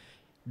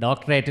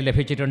ഡോക്ടറേറ്റ്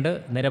ലഭിച്ചിട്ടുണ്ട്.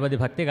 നിരവധി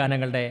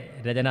ഭക്തിഗാനങ്ങളുടെ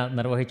രചന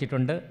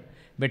നിർവഹിച്ചിട്ടുണ്ട്.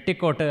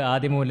 വെട്ടിക്കോട്ട്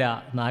ആദിമൂല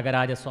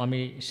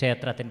നാഗരാജസ്വാമി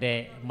ക്ഷേത്രത്തിൻ്റെ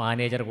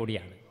മാനേജർ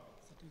കൂടിയാണ്.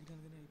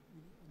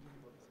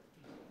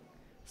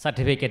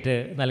 സർട്ടിഫിക്കറ്റ്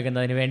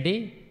നൽകുന്നതിന് വേണ്ടി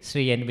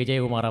ശ്രീ എൻ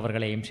വിജയകുമാർ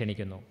അവർകളെയും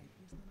ക്ഷണിക്കുന്നു.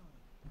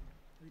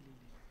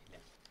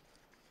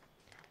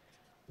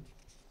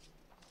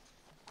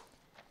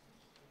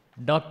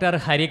 ഡോക്ടർ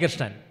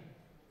ഹരികൃഷ്ണൻ.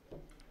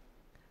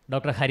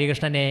 ഡോക്ടർ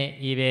ഹരികൃഷ്ണനെ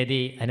ഈ വേദി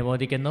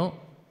അനുമോദിക്കുന്നു.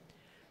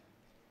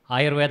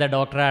 ആയുർവേദ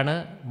ഡോക്ടറാണ്.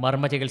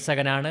 മർമ്മ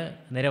ചികിത്സകനാണ്.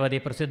 നിരവധി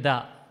പ്രസിദ്ധ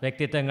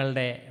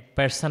വ്യക്തിത്വങ്ങളുടെ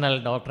പേഴ്സണൽ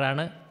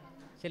ഡോക്ടറാണ്.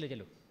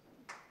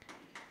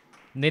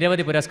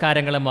 നിരവധി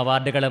പുരസ്കാരങ്ങളും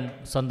അവാർഡുകളും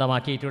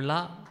സ്വന്തമാക്കിയിട്ടുള്ള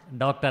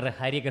ഡോക്ടർ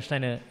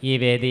ഹരികൃഷ്ണന് ഈ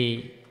വേദി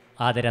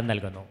ആദരം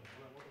നൽകുന്നു.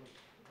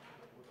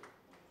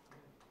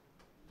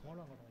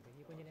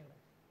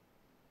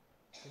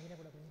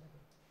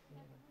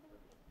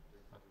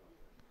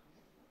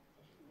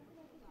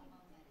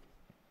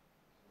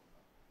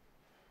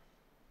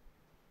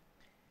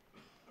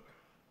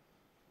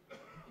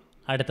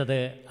 അടുത്തത്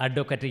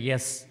അഡ്വക്കേറ്റ്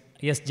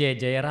എസ് ജെ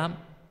ജയറാം.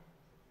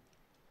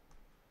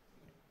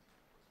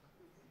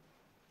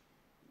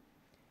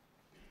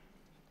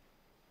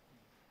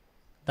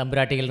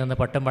 തമ്പുരാട്ടിയിൽ നിന്ന്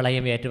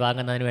പട്ടുംവളയും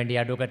ഏറ്റുവാങ്ങുന്നതിന് വേണ്ടി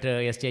അഡ്വക്കേറ്റ്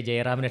എസ് ജെ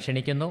ജയറാമിനെ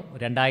ക്ഷണിക്കുന്നു.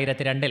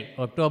 2002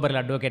 ഒക്ടോബറിൽ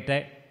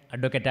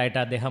അഡ്വക്കേറ്റായിട്ട്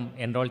അദ്ദേഹം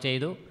എൻറോൾ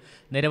ചെയ്തു.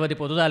 നിരവധി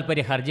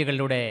പൊതുതാൽപ്പര്യ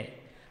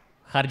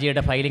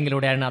ഹർജിയുടെ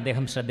ഫയലിങ്ങിലൂടെയാണ്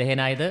അദ്ദേഹം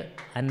ശ്രദ്ധേയനായത്.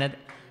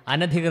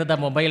 അനധികൃത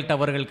മൊബൈൽ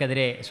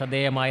ടവറുകൾക്കെതിരെ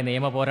ശ്രദ്ധേയമായ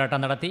നിയമ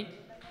പോരാട്ടം നടത്തി.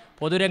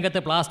 പൊതുരംഗത്ത്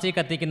പ്ലാസ്റ്റിക്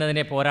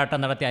കത്തിക്കുന്നതിനെ പോരാട്ടം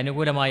നടത്തി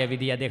അനുകൂലമായ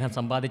വിധി അദ്ദേഹം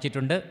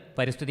സമ്പാദിച്ചിട്ടുണ്ട്.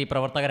 പരിസ്ഥിതി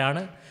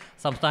പ്രവർത്തകരാണ്.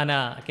 സംസ്ഥാന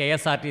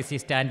KSRTC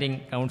സ്റ്റാൻഡിംഗ്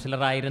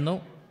കൗൺസിലറായിരുന്നു.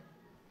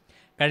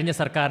 കഴിഞ്ഞ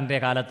സർക്കാരിൻ്റെ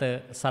കാലത്ത്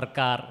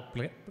സർക്കാർ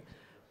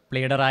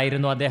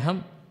പ്ലീഡറായിരുന്നു അദ്ദേഹം.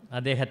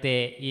 അദ്ദേഹത്തെ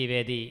ഈ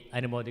വേദി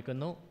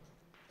അനുമോദിക്കുന്നു.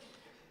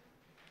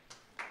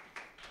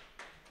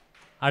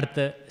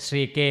 അടുത്ത്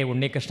ശ്രീ K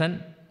ഉണ്ണികൃഷ്ണൻ.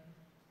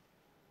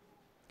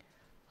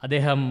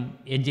 അദ്ദേഹം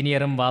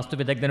എഞ്ചിനീയറും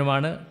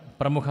വാസ്തുവിദഗ്ധനുമാണ്.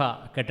 പ്രമുഖ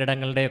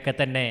കെട്ടിടങ്ങളുടെയൊക്കെ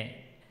തന്നെ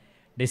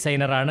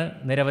ഡിസൈനറാണ്.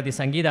 നിരവധി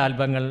സംഗീത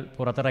ആൽബങ്ങൾ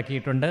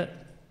പുറത്തിറക്കിയിട്ടുണ്ട്.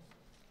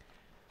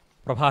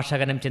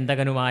 പ്രഭാഷകനും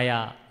ചിന്തകനുമായ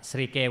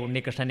ശ്രീ K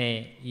ഉണ്ണികൃഷ്ണനെ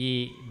ഈ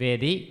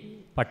വേദി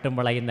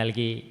പട്ടുംവളയും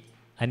നൽകി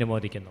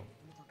അനുമോദിക്കുന്നു.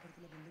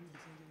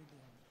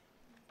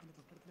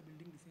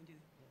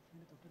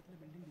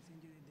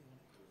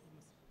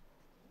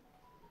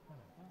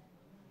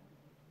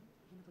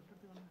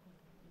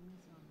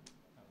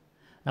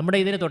 നമ്മുടെ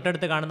ഇതിന്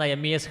തൊട്ടടുത്ത് കാണുന്ന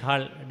MES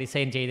ഹാൾ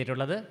ഡിസൈൻ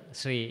ചെയ്തിട്ടുള്ളത്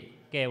ശ്രീ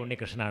K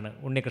ഉണ്ണികൃഷ്ണനാണ്.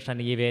 ഉണ്ണികൃഷ്ണൻ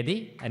ഈ വേദി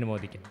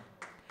അനുമോദിക്കുന്നു.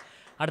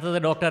 അടുത്തത്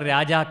ഡോക്ടർ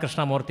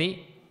രാജാകൃഷ്ണമൂർത്തി.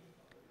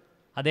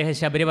 അദ്ദേഹം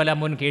ശബരിമല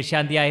മുൻ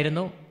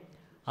കീഴ്ശാന്തിയായിരുന്നു.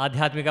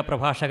 ആധ്യാത്മിക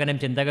പ്രഭാഷകനും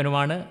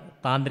ചിന്തകനുമാണ്.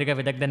 താന്ത്രിക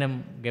വിദഗ്ധനും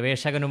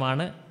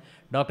ഗവേഷകനുമാണ്.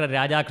 ഡോക്ടർ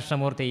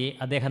രാജാകൃഷ്ണമൂർത്തി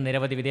അദ്ദേഹം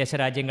നിരവധി വിദേശ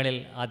രാജ്യങ്ങളിൽ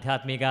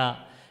ആധ്യാത്മിക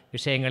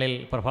വിഷയങ്ങളിൽ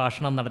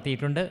പ്രഭാഷണം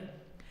നടത്തിയിട്ടുണ്ട്.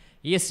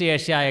 ഈസ്റ്റ്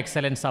ഏഷ്യ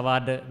എക്സലൻസ്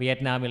അവാർഡ്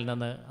വിയറ്റ്നാമിൽ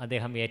നിന്ന്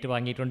അദ്ദേഹം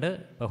ഏറ്റുവാങ്ങിയിട്ടുണ്ട്.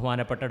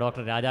 ബഹുമാനപ്പെട്ട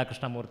ഡോക്ടർ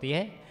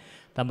രാജാകൃഷ്ണമൂർത്തിയെ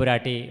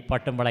തമ്പുരാട്ടി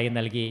പട്ടുംവളയും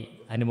നൽകി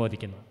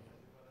അനുമോദിക്കുന്നു.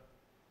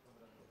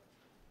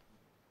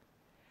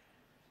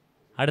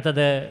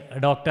 അടുത്തത്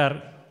ഡോക്ടർ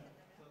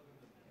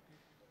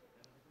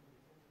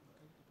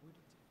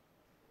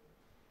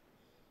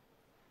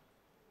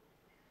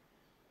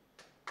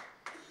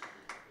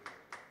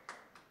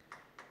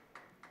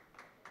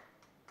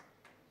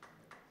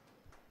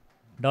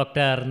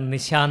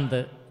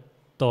നിശാന്ത്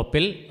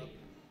തോപ്പിൽ.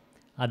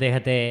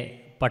 അദ്ദേഹത്തെ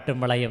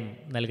പട്ടുംവളയും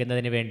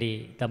നൽകുന്നതിന് വേണ്ടി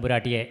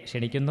തമ്പുരാട്ടിയെ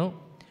ക്ഷണിക്കുന്നു.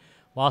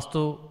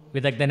 വാസ്തു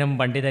വിദഗ്ധനും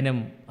പണ്ഡിതനും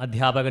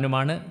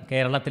അധ്യാപകനുമാണ്.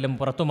 കേരളത്തിലും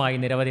പുറത്തുമായി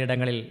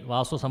നിരവധിയിടങ്ങളിൽ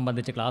വാസ്തു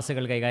സംബന്ധിച്ച്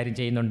ക്ലാസ്സുകൾ കൈകാര്യം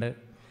ചെയ്യുന്നുണ്ട്.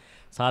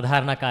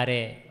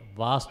 സാധാരണക്കാരെ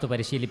വാസ്തു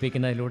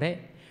പരിശീലിപ്പിക്കുന്നതിലൂടെ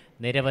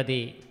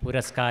നിരവധി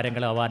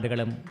പുരസ്കാരങ്ങളും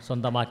അവാർഡുകളും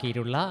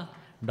സ്വന്തമാക്കിയിട്ടുള്ള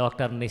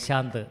ഡോക്ടർ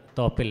നിശാന്ത്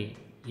തോപ്പിൽ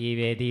ഈ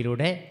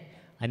വേദിയിലൂടെ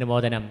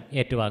അനുമോദനം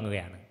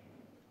ഏറ്റുവാങ്ങുകയാണ്.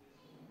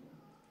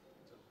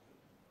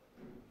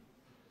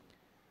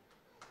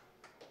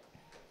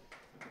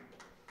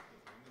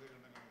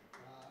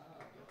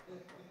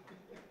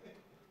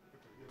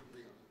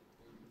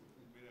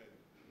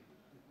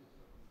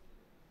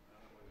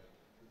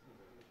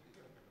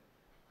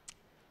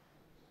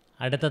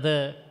 അടുത്തത്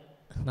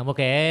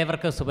നമുക്ക്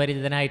ഏവർക്കും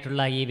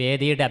സുപരിചിതനായിട്ടുള്ള ഈ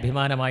വേദിയുടെ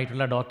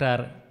അഭിമാനമായിട്ടുള്ള ഡോക്ടർ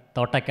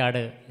തോട്ടക്കാട്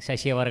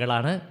ശശി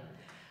അവർകളാണ്.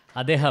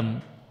 അദ്ദേഹം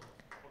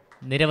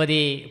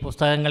നിരവധി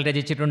പുസ്തകങ്ങൾ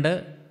രചിച്ചിട്ടുണ്ട്.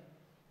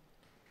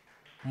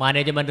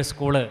 മാനേജ്മെൻറ്റ്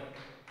സ്കൂള്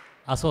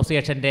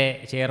അസോസിയേഷൻ്റെ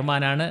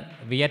ചെയർമാനാണ്.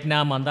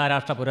 വിയറ്റ്നാം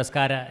അന്താരാഷ്ട്ര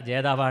പുരസ്കാര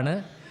ജേതാവാണ്.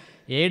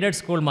 എയ്ഡഡ്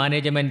സ്കൂൾ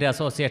മാനേജ്മെൻറ്റ്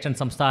അസോസിയേഷൻ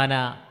സംസ്ഥാന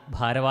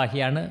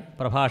ഭാരവാഹിയാണ്.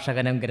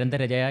 പ്രഭാഷകനും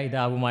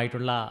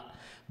ഗ്രന്ഥരചയിതാവുമായിട്ടുള്ള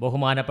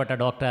ബഹുമാനപ്പെട്ട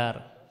ഡോക്ടർ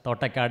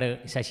തോട്ടക്കാട്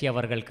ശശി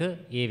അവർക്ക്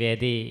ഈ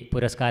വേദി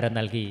പുരസ്കാരം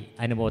നൽകി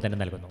അനുമോദനം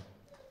നൽകുന്നു.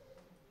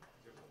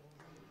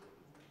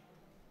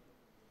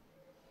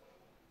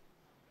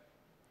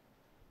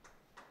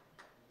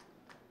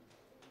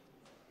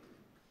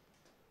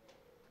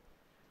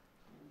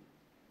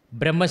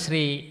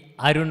 ബ്രഹ്മശ്രീ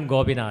അരുൺ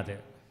ഗോപിനാഥ്.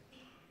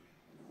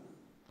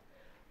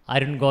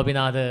 അരുൺ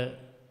ഗോപിനാഥ്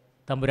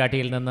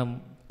തമ്പുരാട്ടിയിൽ നിന്നും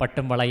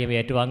പട്ടും വളയും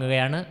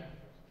ഏറ്റുവാങ്ങുകയാണ്.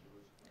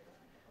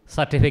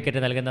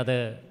 സർട്ടിഫിക്കറ്റ് നൽകുന്നത്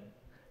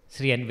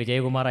ശ്രീ എൻ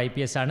വിജയകുമാർ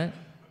IPS ആണ്.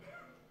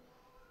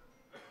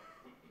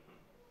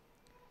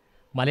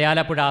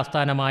 മലയാലപ്പുഴ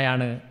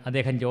ആസ്ഥാനമായാണ്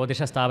അദ്ദേഹം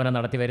ജ്യോതിഷ സ്ഥാപനം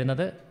നടത്തി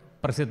വരുന്നത്.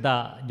 പ്രസിദ്ധ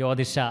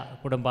ജ്യോതിഷ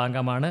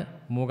കുടുംബാംഗമാണ്.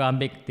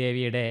 മൂകാംബിക്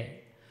ദേവിയുടെ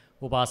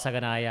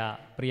ഉപാസകനായ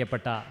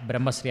പ്രിയപ്പെട്ട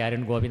ബ്രഹ്മശ്രീ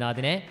അരുൺ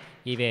ഗോപിനാഥിനെ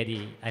ഈ വേദി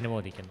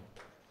അനുമോദിക്കുന്നു.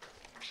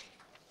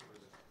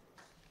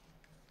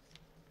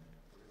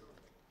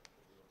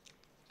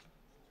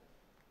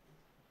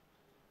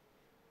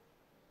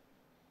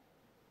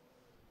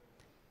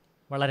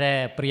 വളരെ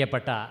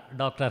പ്രിയപ്പെട്ട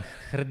ഡോക്ടർ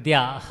ഹൃദ്യ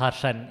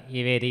ഹർഷൻ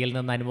ഈ വേദിയിൽ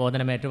നിന്ന്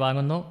അനുമോദനം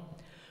ഏറ്റുവാങ്ങുന്നു.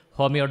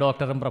 ഹോമിയോ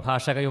ഡോക്ടറും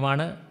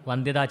പ്രഭാഷകയുമാണ്.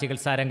 വന്ധ്യതാ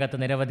ചികിത്സാ രംഗത്ത്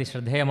നിരവധി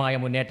ശ്രദ്ധേയമായ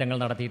മുന്നേറ്റങ്ങൾ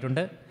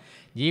നടത്തിയിട്ടുണ്ട്.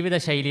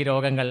 ജീവിതശൈലി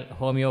രോഗങ്ങൾ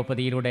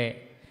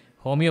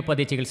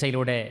ഹോമിയോപ്പതി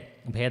ചികിത്സയിലൂടെ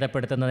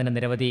ഭേദപ്പെടുത്തുന്നതിന്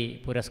നിരവധി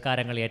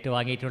പുരസ്കാരങ്ങൾ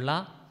ഏറ്റുവാങ്ങിയിട്ടുള്ള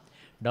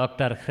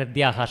ഡോക്ടർ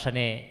ഹൃദ്യ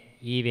ഹർഷനെ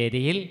ഈ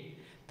വേദിയിൽ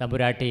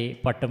തമ്പുരാട്ടി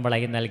പട്ടും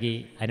വളയും നൽകി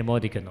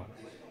അനുമോദിക്കുന്നു.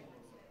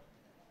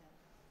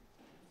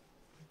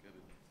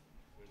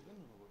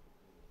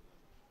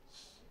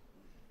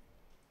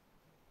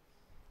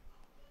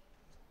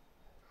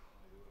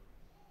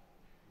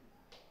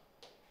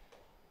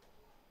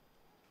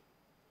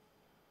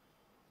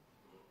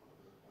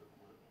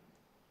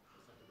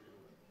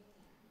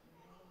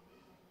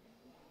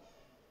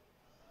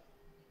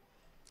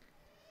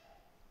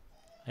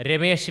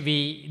 രമേഷ് വി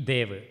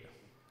ദേവ്.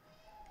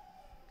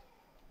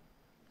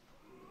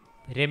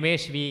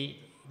 രമേഷ് വി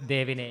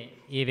ദേവിനെ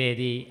ഈ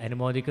വേദി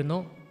അനുമോദിക്കുന്നു.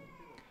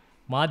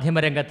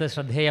 മാധ്യമരംഗത്ത്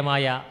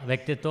ശ്രദ്ധേയമായ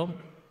വ്യക്തിത്വം.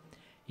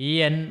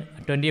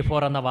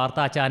 EN24 എന്ന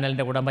വാർത്താ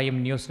ചാനലിൻ്റെ ഉടമയും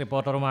ന്യൂസ്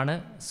റിപ്പോർട്ടറുമാണ്.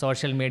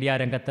 സോഷ്യൽ മീഡിയ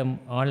രംഗത്തും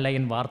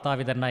ഓൺലൈൻ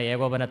വാർത്താവിതരണ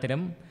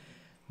ഏകോപനത്തിലും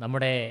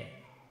നമ്മുടെ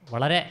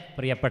വളരെ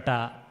പ്രിയപ്പെട്ട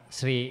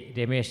ശ്രീ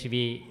രമേഷ്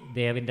വി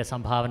ദേവിൻ്റെ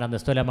സംഭാവന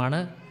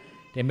നിസ്തുലമാണ്.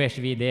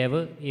 രമേഷ് വി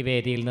ദേവ് ഈ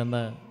വേദിയിൽ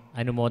നിന്ന്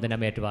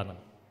അനുമോദനം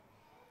ഏറ്റുവാങ്ങുന്നു.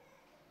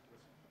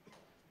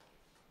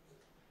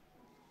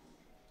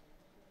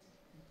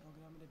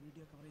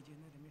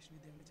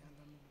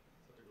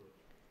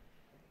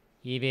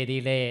 ഈ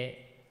വേദിയിലെ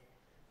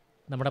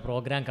നമ്മുടെ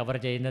പ്രോഗ്രാം കവർ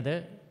ചെയ്യുന്നത്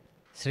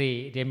ശ്രീ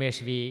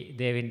രമേഷ് വി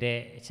ദേവിൻ്റെ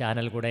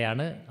ചാനൽ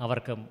കൂടെയാണ്.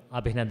 അവർക്കും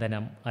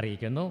അഭിനന്ദനം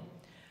അറിയിക്കുന്നു.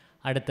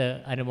 അടുത്ത്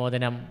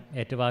അനുമോദനം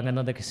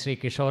ഏറ്റുവാങ്ങുന്നത് ശ്രീ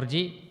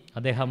കിഷോർജി.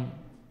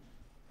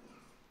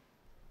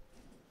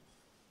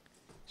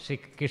 ശ്രീ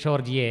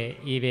കിഷോർജിയെ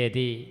ഈ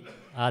വേദി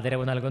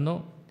ആദരവ് നൽകുന്നു.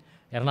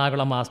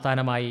 എറണാകുളം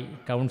ആസ്ഥാനമായി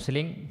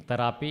കൗൺസിലിംഗ്,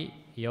 തെറാപ്പി,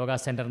 യോഗ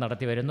സെൻറ്റർ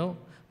നടത്തി വരുന്നു.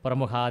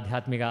 പ്രമുഖ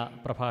ആധ്യാത്മിക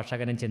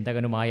പ്രഭാഷകനും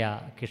ചിന്തകനുമായ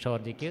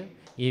കിഷോർജിക്ക്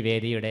ഈ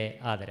വേദിയുടെ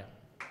ആദരം.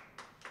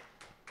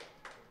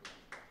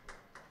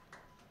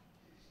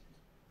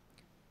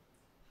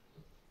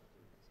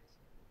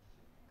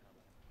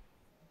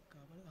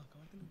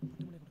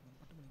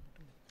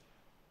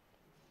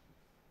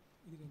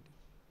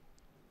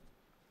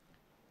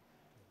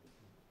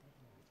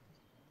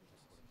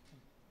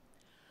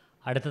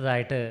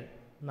 അടുത്തതായിട്ട്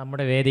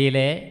നമ്മുടെ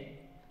വേദിയിലെ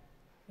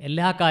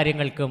എല്ലാ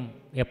കാര്യങ്ങൾക്കും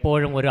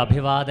എപ്പോഴും ഒരു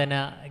അഭിവാദന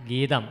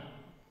ഗീതം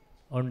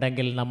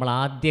ഉണ്ടെങ്കിൽ നമ്മൾ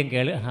ആദ്യം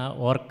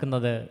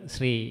ഓർക്കുന്നത്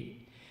ശ്രീ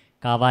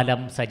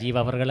കാവാലം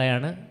സജീവ്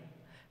അവർകളെയാണ്.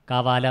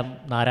 കാവാലം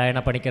നാരായണ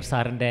പണിക്കർ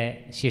സാറിൻ്റെ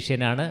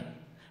ശിഷ്യനാണ്,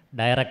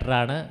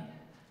 ഡയറക്ടറാണ്,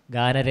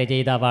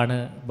 ഗാനരചയിതാവാണ്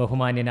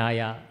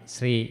ബഹുമാന്യനായ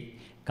ശ്രീ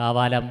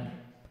കാവാലം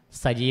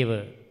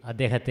സജീവ്.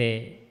 അദ്ദേഹത്തെ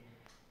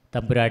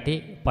തമ്പുരാട്ടി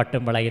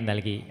പട്ടും വളയും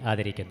നൽകി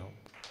ആദരിക്കുന്നു.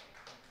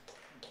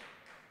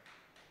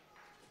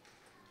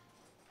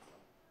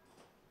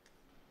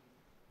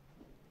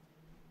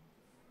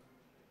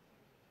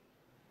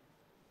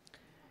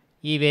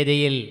 ഈ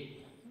വേദിയിൽ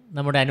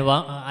നമ്മുടെ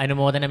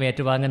അനുമോദനം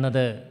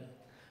ഏറ്റുവാങ്ങുന്നത്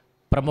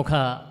പ്രമുഖ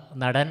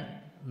നടൻ,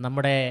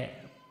 നമ്മുടെ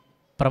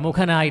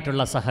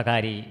പ്രമുഖനായിട്ടുള്ള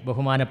സഹകാരി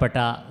ബഹുമാനപ്പെട്ട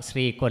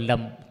ശ്രീ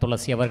കൊല്ലം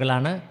തുളസി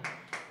അവർകളാണ്.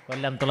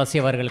 കൊല്ലം തുളസി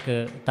അവർക്ക്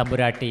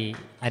തമ്പുരാട്ടി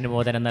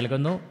അനുമോദനം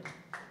നൽകുന്നു.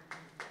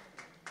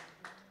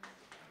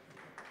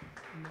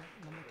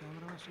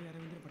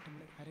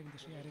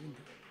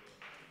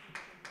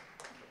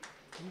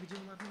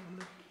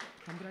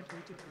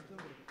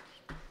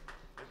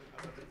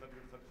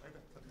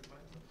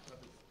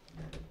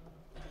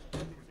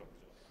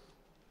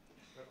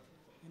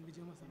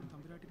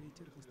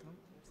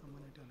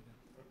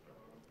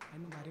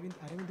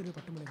 അരവിന്ദിന്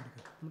പട്ടുമ്പളി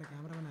കൊടുക്കുക. നമ്മുടെ